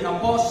am the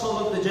apostle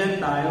of the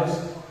Gentiles,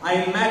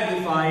 I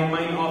magnify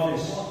mine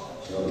office.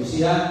 So, you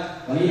see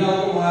that?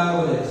 Malinaw po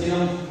mga kapatid.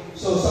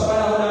 So, sa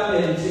panahon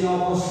natin, sino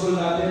ang apostol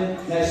natin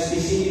na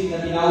specific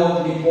na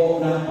tinawag din po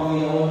ng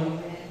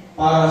Panginoon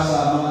para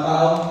sa mga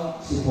tao?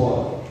 Si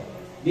Paul.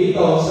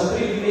 Dito, sa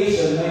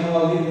tribulation, may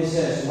mga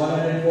witnesses.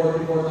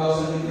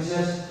 144,000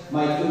 witnesses.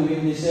 May 2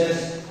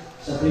 witnesses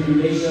sa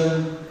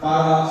tribulation.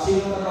 Para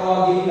sino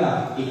tatawagin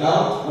nila?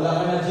 Ikaw? Wala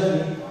ka na dyan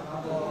eh.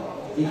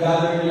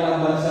 I-gather nila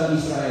ang bansang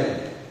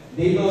Israel.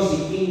 Dito si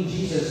King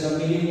Jesus sa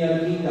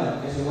millennial kingdom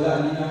kasi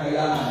wala din na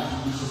kailangan si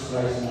Jesus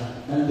Christ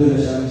na nandun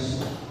na siya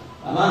mismo.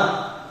 Tama?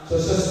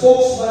 So sa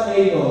spokesman na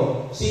ito,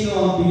 sino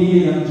ang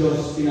pinili ng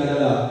Diyos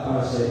pinadala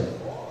para sa iyo?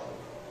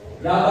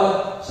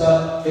 Dapat sa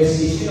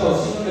sino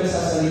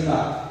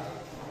nagsasalita?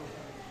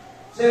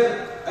 Sir,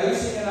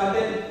 ayusin na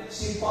natin,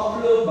 si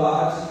Pablo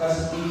ba at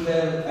si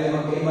Peter ay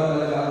magkaiba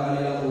talaga ang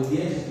kanilang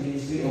audience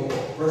ministry? O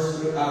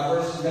first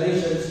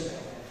Galatians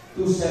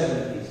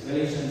 2:7, please.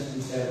 Galatians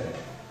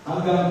 2:7.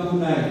 Hanggang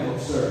 2:9,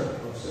 observe.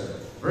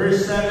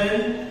 Verse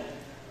 7,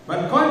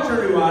 but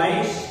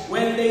contrariwise,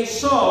 when they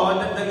saw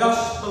that the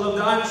gospel of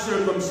the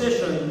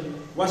uncircumcision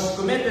was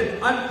committed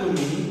unto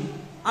me,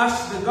 as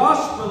the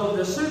gospel of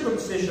the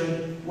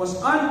circumcision was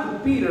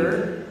unto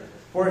Peter,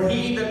 for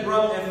he that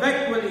brought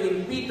effectually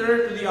in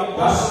Peter to the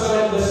apostle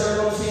of the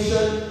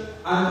circumcision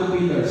unto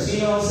Peter.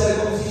 Sino ang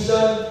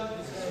circumcision?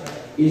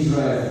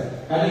 Israel.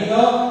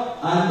 Kanino?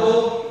 Unto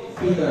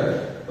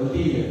Peter.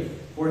 Continue.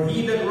 For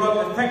he that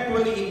wrought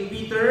effectually in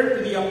Peter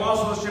to the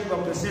apostleship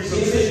of the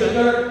circumcision.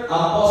 Peter,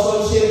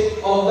 apostleship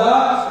of the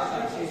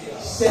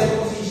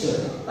circumcision.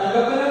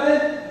 Tanggap ka natin?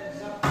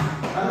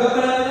 Tanggap ka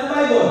natin ang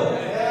Bible?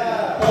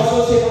 Yeah.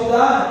 Apostleship of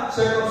the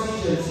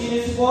circumcision. Sino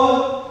si Paul?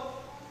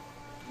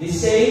 The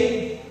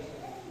same,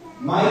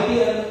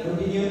 mighty, and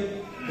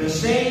continue, the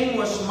same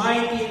was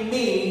mighty in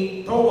me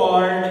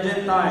toward the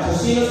Gentiles. So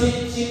sino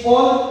si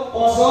Paul?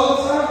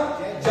 Apostle sa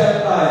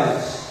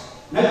Gentiles.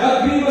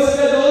 Nag-agree ba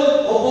sila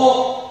doon? Opo.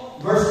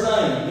 Verse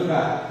 9, look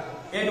at.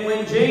 And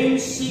when James,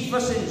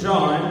 Cephas, and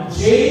John,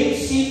 they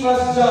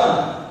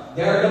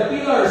are the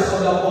pillars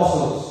of the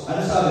apostles.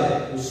 Ano sabi?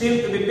 who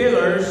seemed to be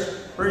pillars,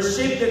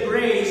 perceived the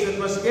grace that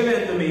was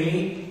given to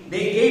me.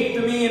 They gave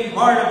to me in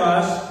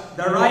Barnabas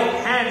the right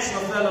hands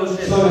of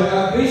fellowship. So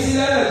nag-agree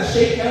sila,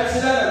 nag-shake hands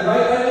sila,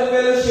 nag-right hand of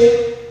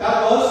fellowship.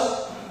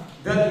 Tapos,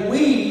 that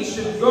we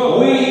should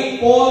go. We,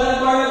 Paul and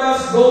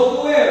Barnabas, go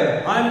to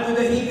where? Unto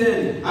the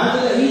heathen.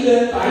 Unto the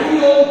heathen, tayo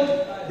yun.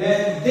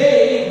 Then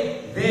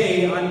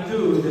they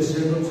unto the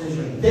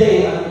circumcision.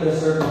 They unto the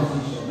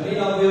circumcision.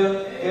 Malinaw po yun?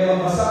 Kaya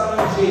magbasa ka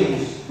ng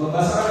James,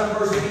 magbasa ka ng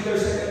 1 Peter,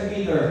 2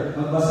 Peter,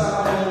 magbasa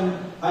ka ng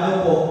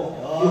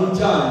yung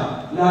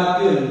John,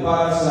 lahat yun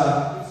para sa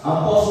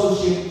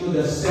apostleship to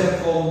the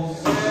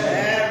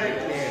circumcision.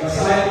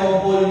 Basahin mo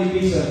ang Paul ni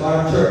Peter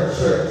para church.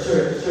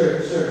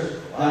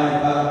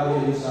 Dahil para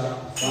po yun sa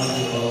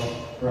body of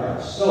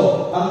Christ.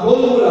 So, ang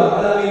goal mo lang,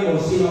 alamin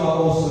mo sino ang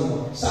apostol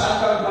mo.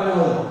 Saan kang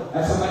panahon?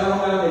 At sa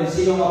panahon natin,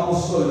 sino ang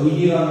apostol?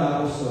 Hindi lang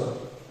ang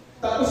apostol.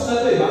 Tapos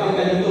na ito bakit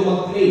ka dito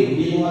mag-claim?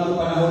 Hindi mo nga ito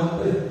panahon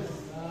ito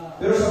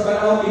Pero sa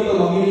panahon dito,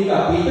 mamili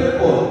ka,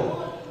 Peter, Paul.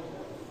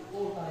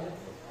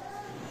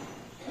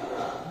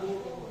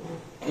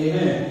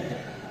 Amen.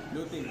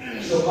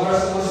 So, para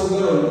sa mga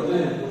sugaro, ito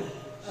yun.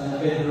 San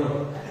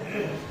Pedro.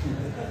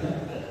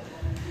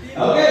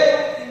 Okay.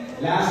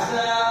 Last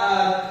na,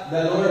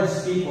 the Lord's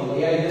people.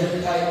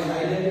 I-identify mo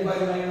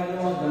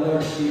the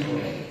Lord's people.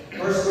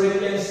 1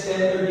 Corinthians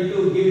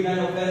 10:32, give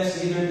none offense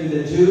either to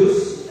the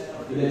Jews,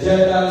 to the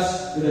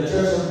Gentiles, to the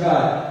church of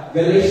God.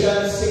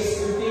 Galatians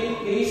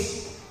 6:15,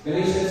 please.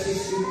 Galatians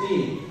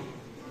 6:15.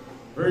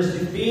 Verse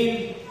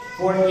 15,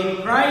 for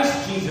in Christ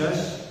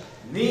Jesus,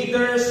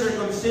 neither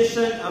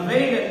circumcision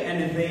availeth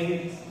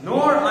anything,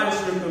 nor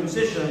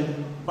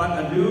uncircumcision, but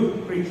a new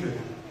creature.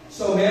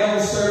 So,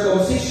 mayroong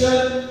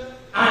circumcision,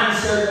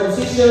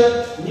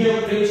 uncircumcision,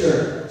 new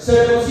creature.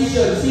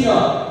 Circumcision, sino?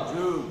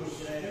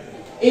 Jews.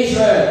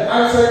 Israel.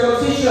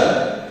 Uncircumcision,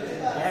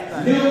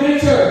 new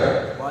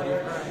creature. Body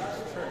of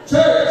Christ.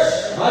 Church.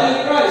 Body of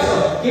Christ.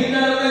 So, give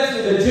none offense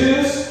to the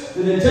Jews,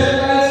 to the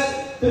Gentiles,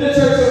 to the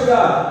church of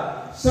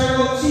God.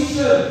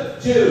 Circumcision,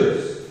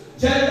 Jews.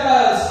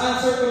 Gentiles,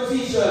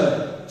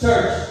 uncircumcision,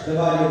 church, the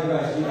body of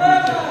Christ.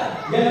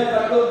 Yan ang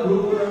tatlong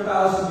grupo ng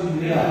tao sa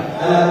Biblia.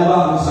 Alam mo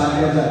ba kung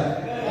saan ka dyan?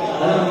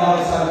 Alam mo ba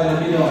kung saan ka na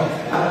dito?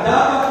 At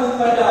dapat kung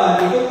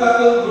tandaan, itong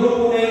tatlong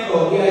grupo na ito,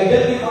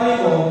 i-identify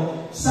mo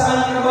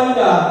saan ka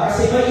banda,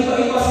 kasi may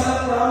iba-iba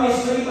silang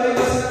promise, may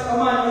iba-iba silang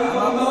command, may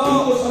iba-ibang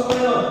tutos ng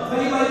Panginoon,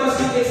 may iba-iba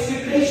silang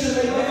expectation,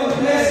 may iba-ibang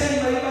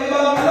blessing, may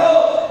iba-ibang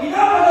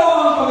pinapagawa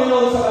ang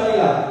Panginoon sa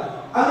kanila.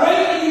 Ang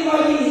right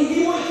dividing,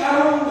 hindi mo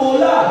ikarong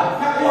bola,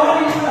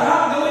 nakuhanin mo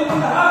lahat, gawin mo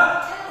lahat.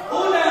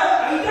 Una,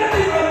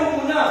 identify mo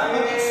muna,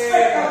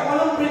 mag-expect ka kung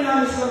anong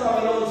prinamis ng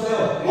Panginoon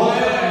sa'yo.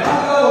 Huwag kang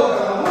magagaw, huwag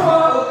kang mamuha,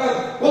 huwag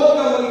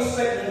kang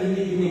mag-expect na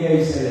hindi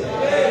binigay sa'yo.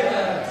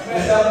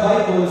 Kasi ang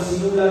Bible,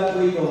 sinulat ko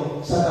ito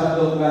sa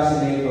tatlong klase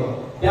na ito.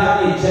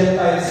 Dati,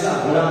 Gentiles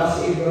lang, wala pa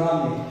si Abraham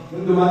eh.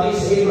 Nung dumating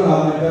si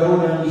Abraham,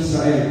 nagkaroon ng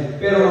Israel.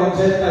 Pero ang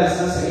Gentiles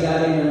na sa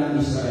ilalim na ng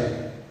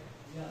Israel.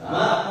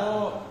 Tama?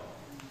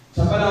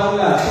 Sa panahon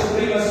na,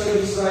 supremacy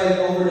of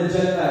Israel over the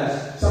Gentiles.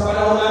 Sa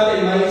panahon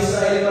natin, may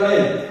Israel pa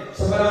rin.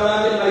 Sa panahon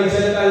natin, may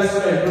Gentiles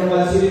pa rin. Pero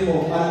pansinin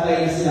mo,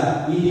 pantay na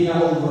sila. Hindi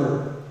na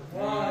over.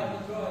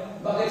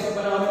 Bakit sa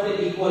panahon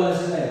natin, equal na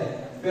sila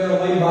eh. Pero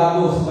may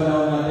bago sa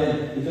panahon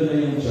natin. Ito na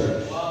yung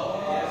church.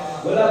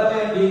 Wala pa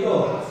yan dito.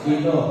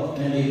 Dito,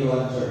 nandito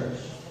ang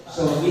church.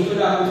 So, dito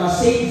na, kung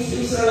ma-save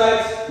si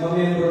Israelites,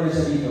 mamembro na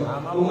siya dito.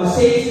 Kung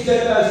ma-save si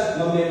Gentiles,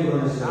 mamembro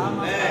na siya dito.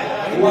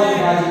 One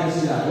body na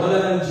sila. Wala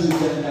ng Jew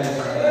Gentiles.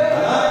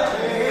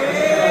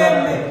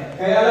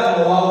 Kaya alam,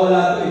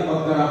 mawawala ito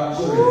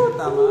pagka-rapture.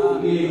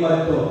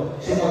 Ilipad to.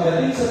 So,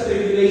 pagdating sa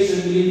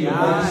tribulation, millennium,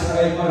 may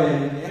Israel pa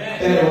rin,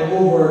 pero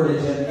over the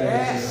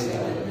Gentiles na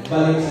sila.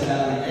 Balik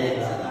sa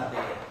dating program.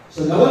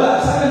 So, nawala.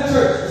 Saan ang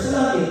church? Sa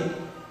langit.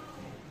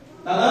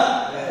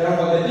 Tama? Pero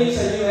pagdating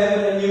sa New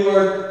Heaven and New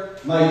Earth,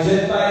 may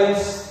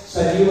Gentiles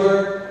sa New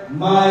Earth,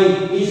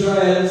 may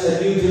Israel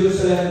sa New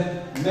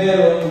Jerusalem,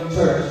 merong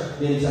church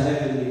din sa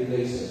heavenly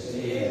places.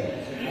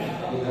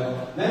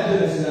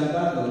 Nandun na silang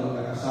tatlo,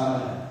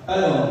 magkakasama na.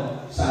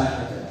 Tanong, saan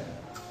ka dyan?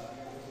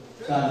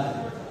 Saan ka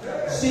dyan?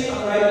 Kasi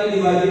ang rightly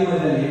dividing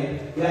madali,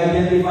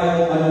 i-identify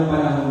mo anong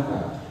panahon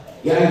ka.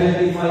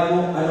 I-identify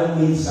mo anong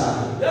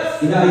mensahe.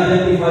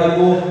 I-identify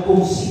mo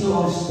kung sino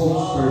ang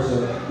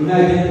spokesperson.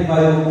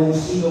 I-identify mo kung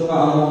sino ka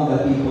among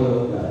the people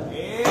of God.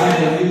 And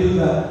when you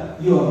do that,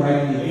 you are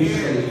rightly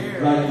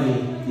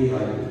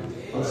divided.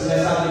 Pag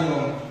sinasabi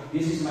mo,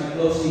 this is my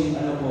closing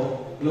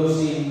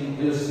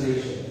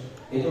illustration.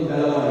 Itong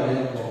dalawa,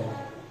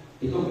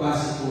 itong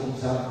basic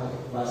example,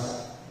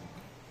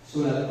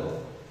 sulat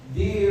ko.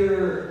 Dear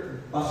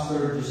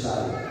Pastor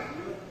Josiah,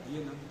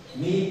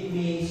 meet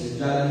me sa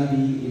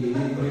Jollibee,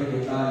 ililibre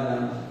kita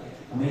ng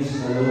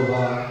amazing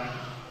aloha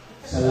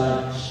sa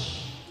lunch.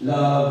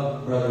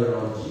 Love, Brother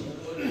Rodgie.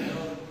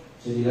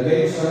 So,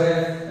 nilagay ko sa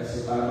ref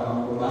kasi para baka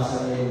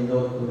mababasa niya yung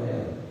note ko na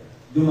yun.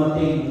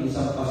 Dumating ang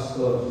isang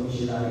pastor sa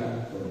missionary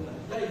actor.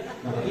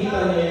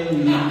 Nakita niya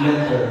yung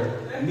letter.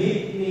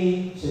 Meet me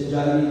sa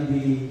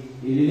Jollibee.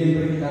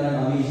 Ililibre kita ng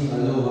amazing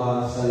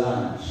aloha sa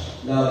lunch.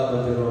 Love,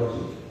 Brother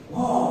Rodgie.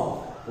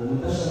 Wow!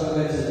 Pumunta siya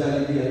agad sa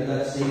Jollibee at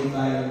that same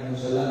time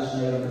sa lunch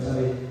na yun.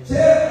 Sabi,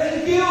 Sir,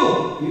 thank you!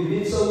 You've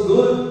been so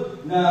good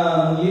na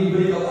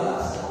libre ka pala.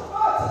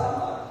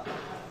 Salamat!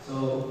 So,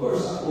 of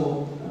course,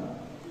 ako,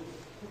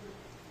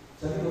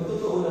 sabi ko,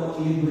 totoo na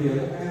libre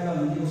ako. Kaya lang,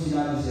 hindi ko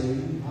sinabi sa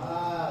iyo.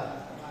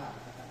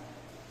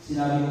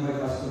 Sinabi ko kay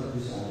Pastor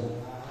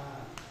Cruzado.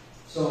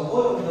 So,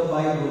 all of the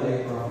Bible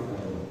ay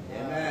profitable.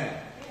 Amen.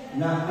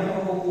 Na may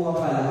makukuha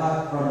ka lahat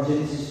from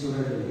Genesis to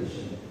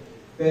Revelation.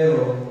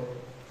 Pero,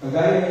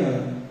 kagaya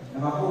niyon,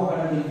 nakakuha ka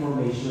ng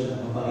information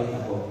na mabait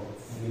ako.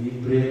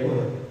 Nililibre ko.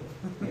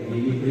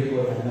 Nililibre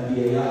ko na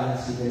nabiyayaan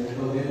si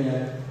ganito,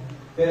 ganyan.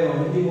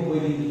 Pero hindi mo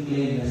pwedeng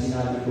i-claim na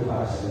sinabi ko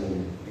para sa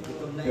iyo.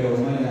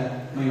 Pero may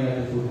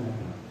natutunan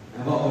ka.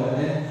 Naba ko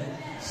natin?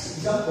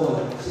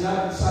 Example,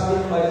 sabi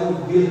ng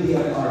Bible, build the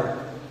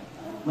ark.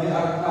 May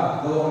ark ka,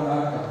 gawa ka ng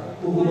ark ka.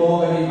 Kung gumawa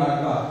ka ng ark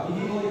ka,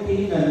 hindi mo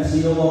itingan na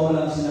sinawa mo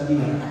lang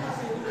sinabihan.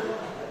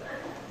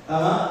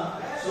 Tama?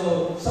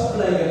 So,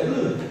 supply ka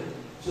dun.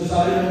 So,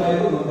 sabi ng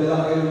Bible,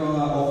 magdala kayo ng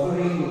mga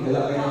offering,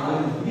 magdala kayo ng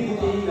ano. Hindi mo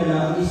itingan na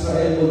ang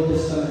Israel Old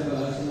Testament ka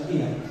lang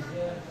sinabihan.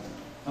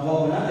 Naba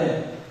ko natin?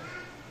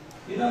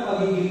 Yun ang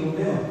magiging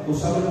problema. Kung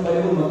sabi ng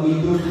Bible,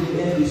 mag-endure to the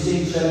end, the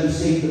same shall be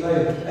saved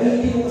tayo. Ay,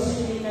 hindi mo kasi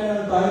tinignan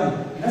ng time.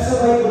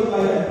 Nasa Bible pa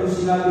yan, pero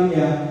sinabi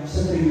niya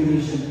sa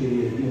tribulation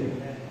period yun.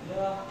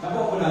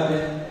 Nakuha ko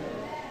natin,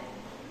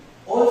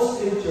 all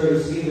scripture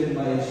is given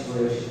by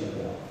inspiration of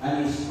God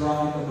and is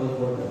profitable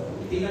for the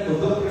people. Tingnan mo,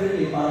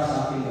 doctrinally para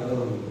sa akin na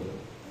gawin ito.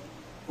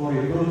 For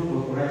reproof,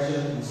 for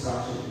correction,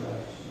 instruction, and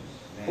righteousness.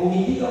 Kung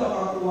hindi ka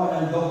makakuha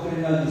ng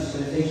doctrinal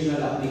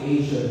dispensational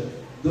application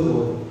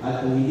doon,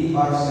 at kung hindi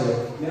para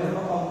sa'yo, meron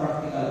pa pang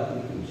practical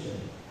application.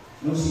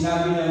 Nung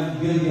sinabi ng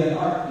build an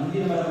ark,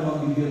 hindi naman ako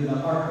mag-build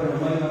ng ark, pero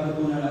may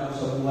matutunan ako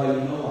sa buhay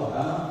ni Noah.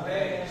 Tama?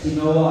 Si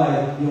Noah ay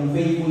yung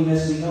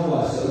faithfulness ni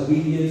Noah, sa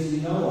obedience ni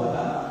Noah.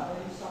 Tama?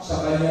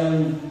 Sa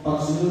kanyang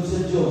pagsunod sa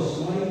Diyos,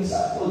 kung ano yung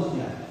examples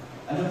niya.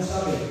 Anong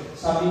sabi?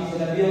 Sabi sa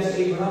Nabiyan sa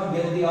Abraham,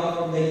 get thee out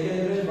from thy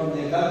kindred, from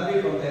thy country,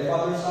 from thy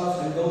father's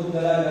house, and go to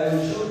the land I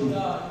will show thee.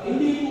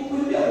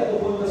 Hindi ako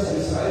pupunta sa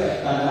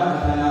Israel.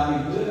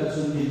 Hanapin ko yun at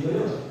sundin ko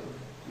yun.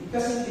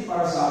 Kasi hindi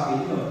para sa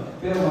akin yun.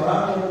 Pero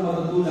marami akong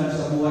matutunan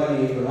sa buhay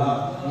ni Abraham.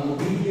 Yung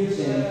obedience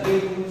niya, yung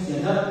faithfulness niya,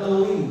 not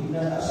knowing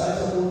na saan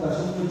sa punta,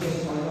 sumunod siya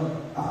sa Panginoon.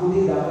 Ako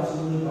din dapat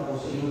sumunod ako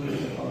sa iyo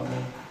sa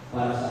Panginoon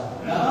para sa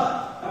akin.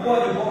 Ako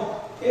po,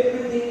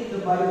 everything in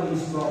the Bible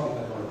is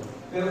profitable.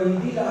 Pero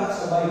hindi lahat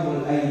sa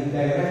Bible ay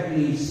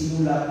directly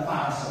sinulat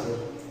para sa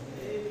iyo.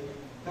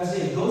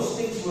 Kasi those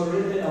things were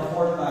written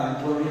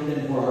aforetime, were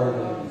written for our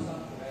lives.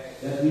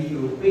 That we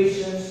through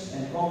patience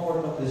and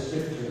comfort of the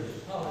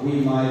Scriptures,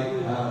 we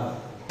might have.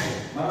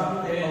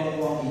 Marami tayong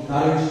makukuha ang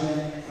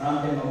encouragement, marami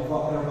tayong makukuha,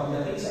 pero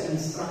pagdating sa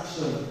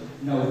instruction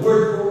na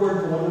word for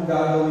word kung anong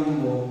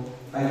gagawin mo,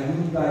 ay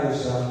doon tayo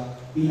sa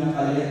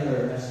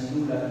pinaka-letter na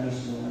sinulat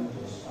mismo ng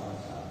Diyos para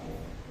sa atin.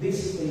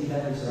 Basically,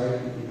 that is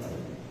rightly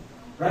dividing.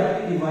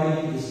 Rightly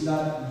dividing is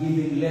not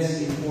giving less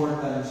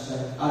importance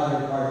than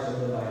other parts of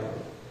the Bible.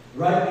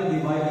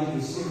 Rightly dividing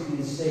is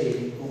simply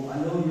saying kung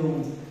ano yung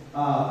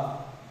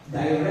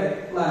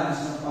direct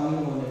plans ng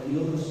Panginoon na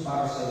inutos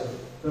para sa iyo.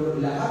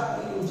 Pero lahat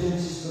ng yung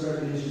Genesis to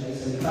Revelation ay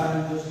salita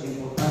ng Diyos, ay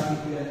importante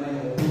ko yan, may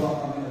nakuha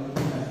kami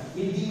natutunan.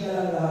 Hindi na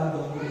lang lahat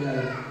doctrinal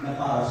na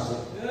para sa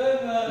iyo.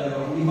 Pero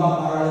ang iba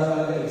para lang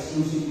talaga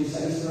exclusively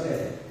sa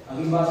Israel. Ang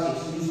iba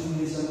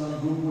exclusively sa mga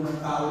grupo ng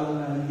tao lang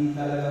na hindi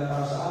talaga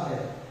para sa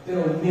atin.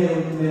 Pero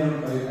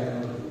meron pa rin tayo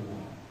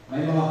natutunan.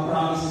 May mga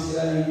promises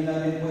sila na hindi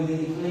natin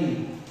pwedeng i-claim.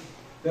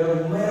 Pero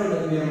meron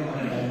pa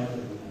rin tayo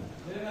natutunan.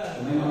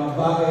 May mga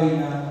bagay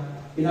na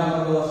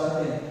pinapagawa sa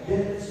atin,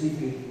 then let's be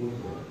faithful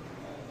to it.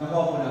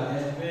 Nakuha po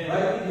natin.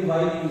 Rightly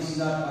dividing is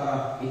not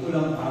para ito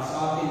lang para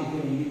sa atin, ito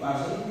hindi para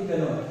sa atin. Hindi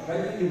gano'n.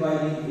 Rightly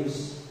dividing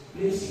is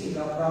placing it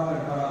a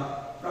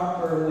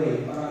proper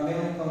way, para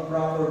meron kang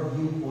proper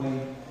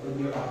viewpoint on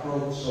your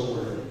approach sa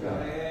Word of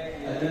God.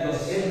 And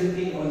because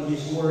everything on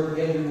this Word,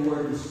 every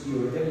word is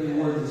pure, every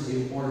word is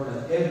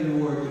important,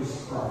 every word is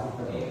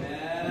profitable.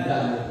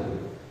 Tandaan mo po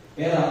yun.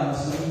 Kaya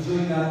mas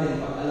ma-enjoy natin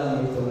pag alam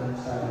mo ito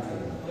sa atin.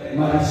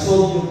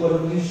 Ma-resolve yung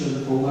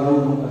confusion kung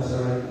marunong ka sa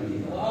right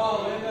belief.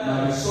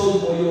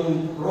 Ma-resolve mo yung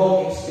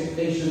wrong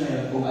expectation na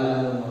yun kung alam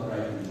mo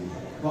mag-right belief.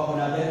 Kuha ko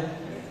natin.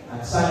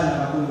 At sana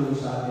nakatulong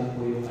sa atin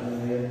po yung ano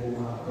na yun po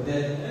mga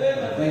kapatid.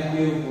 Thank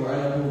you for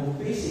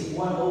basic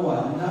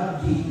 101. Not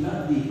deep.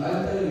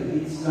 I'll tell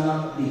you, it's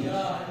not deep.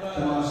 Sa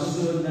mga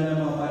susunod na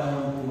mga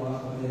panahon po mga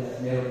kapatid at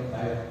meron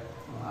tayo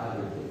mga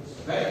other things.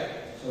 Okay?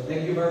 So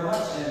thank you very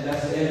much and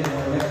that's the end of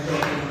our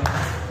lecture.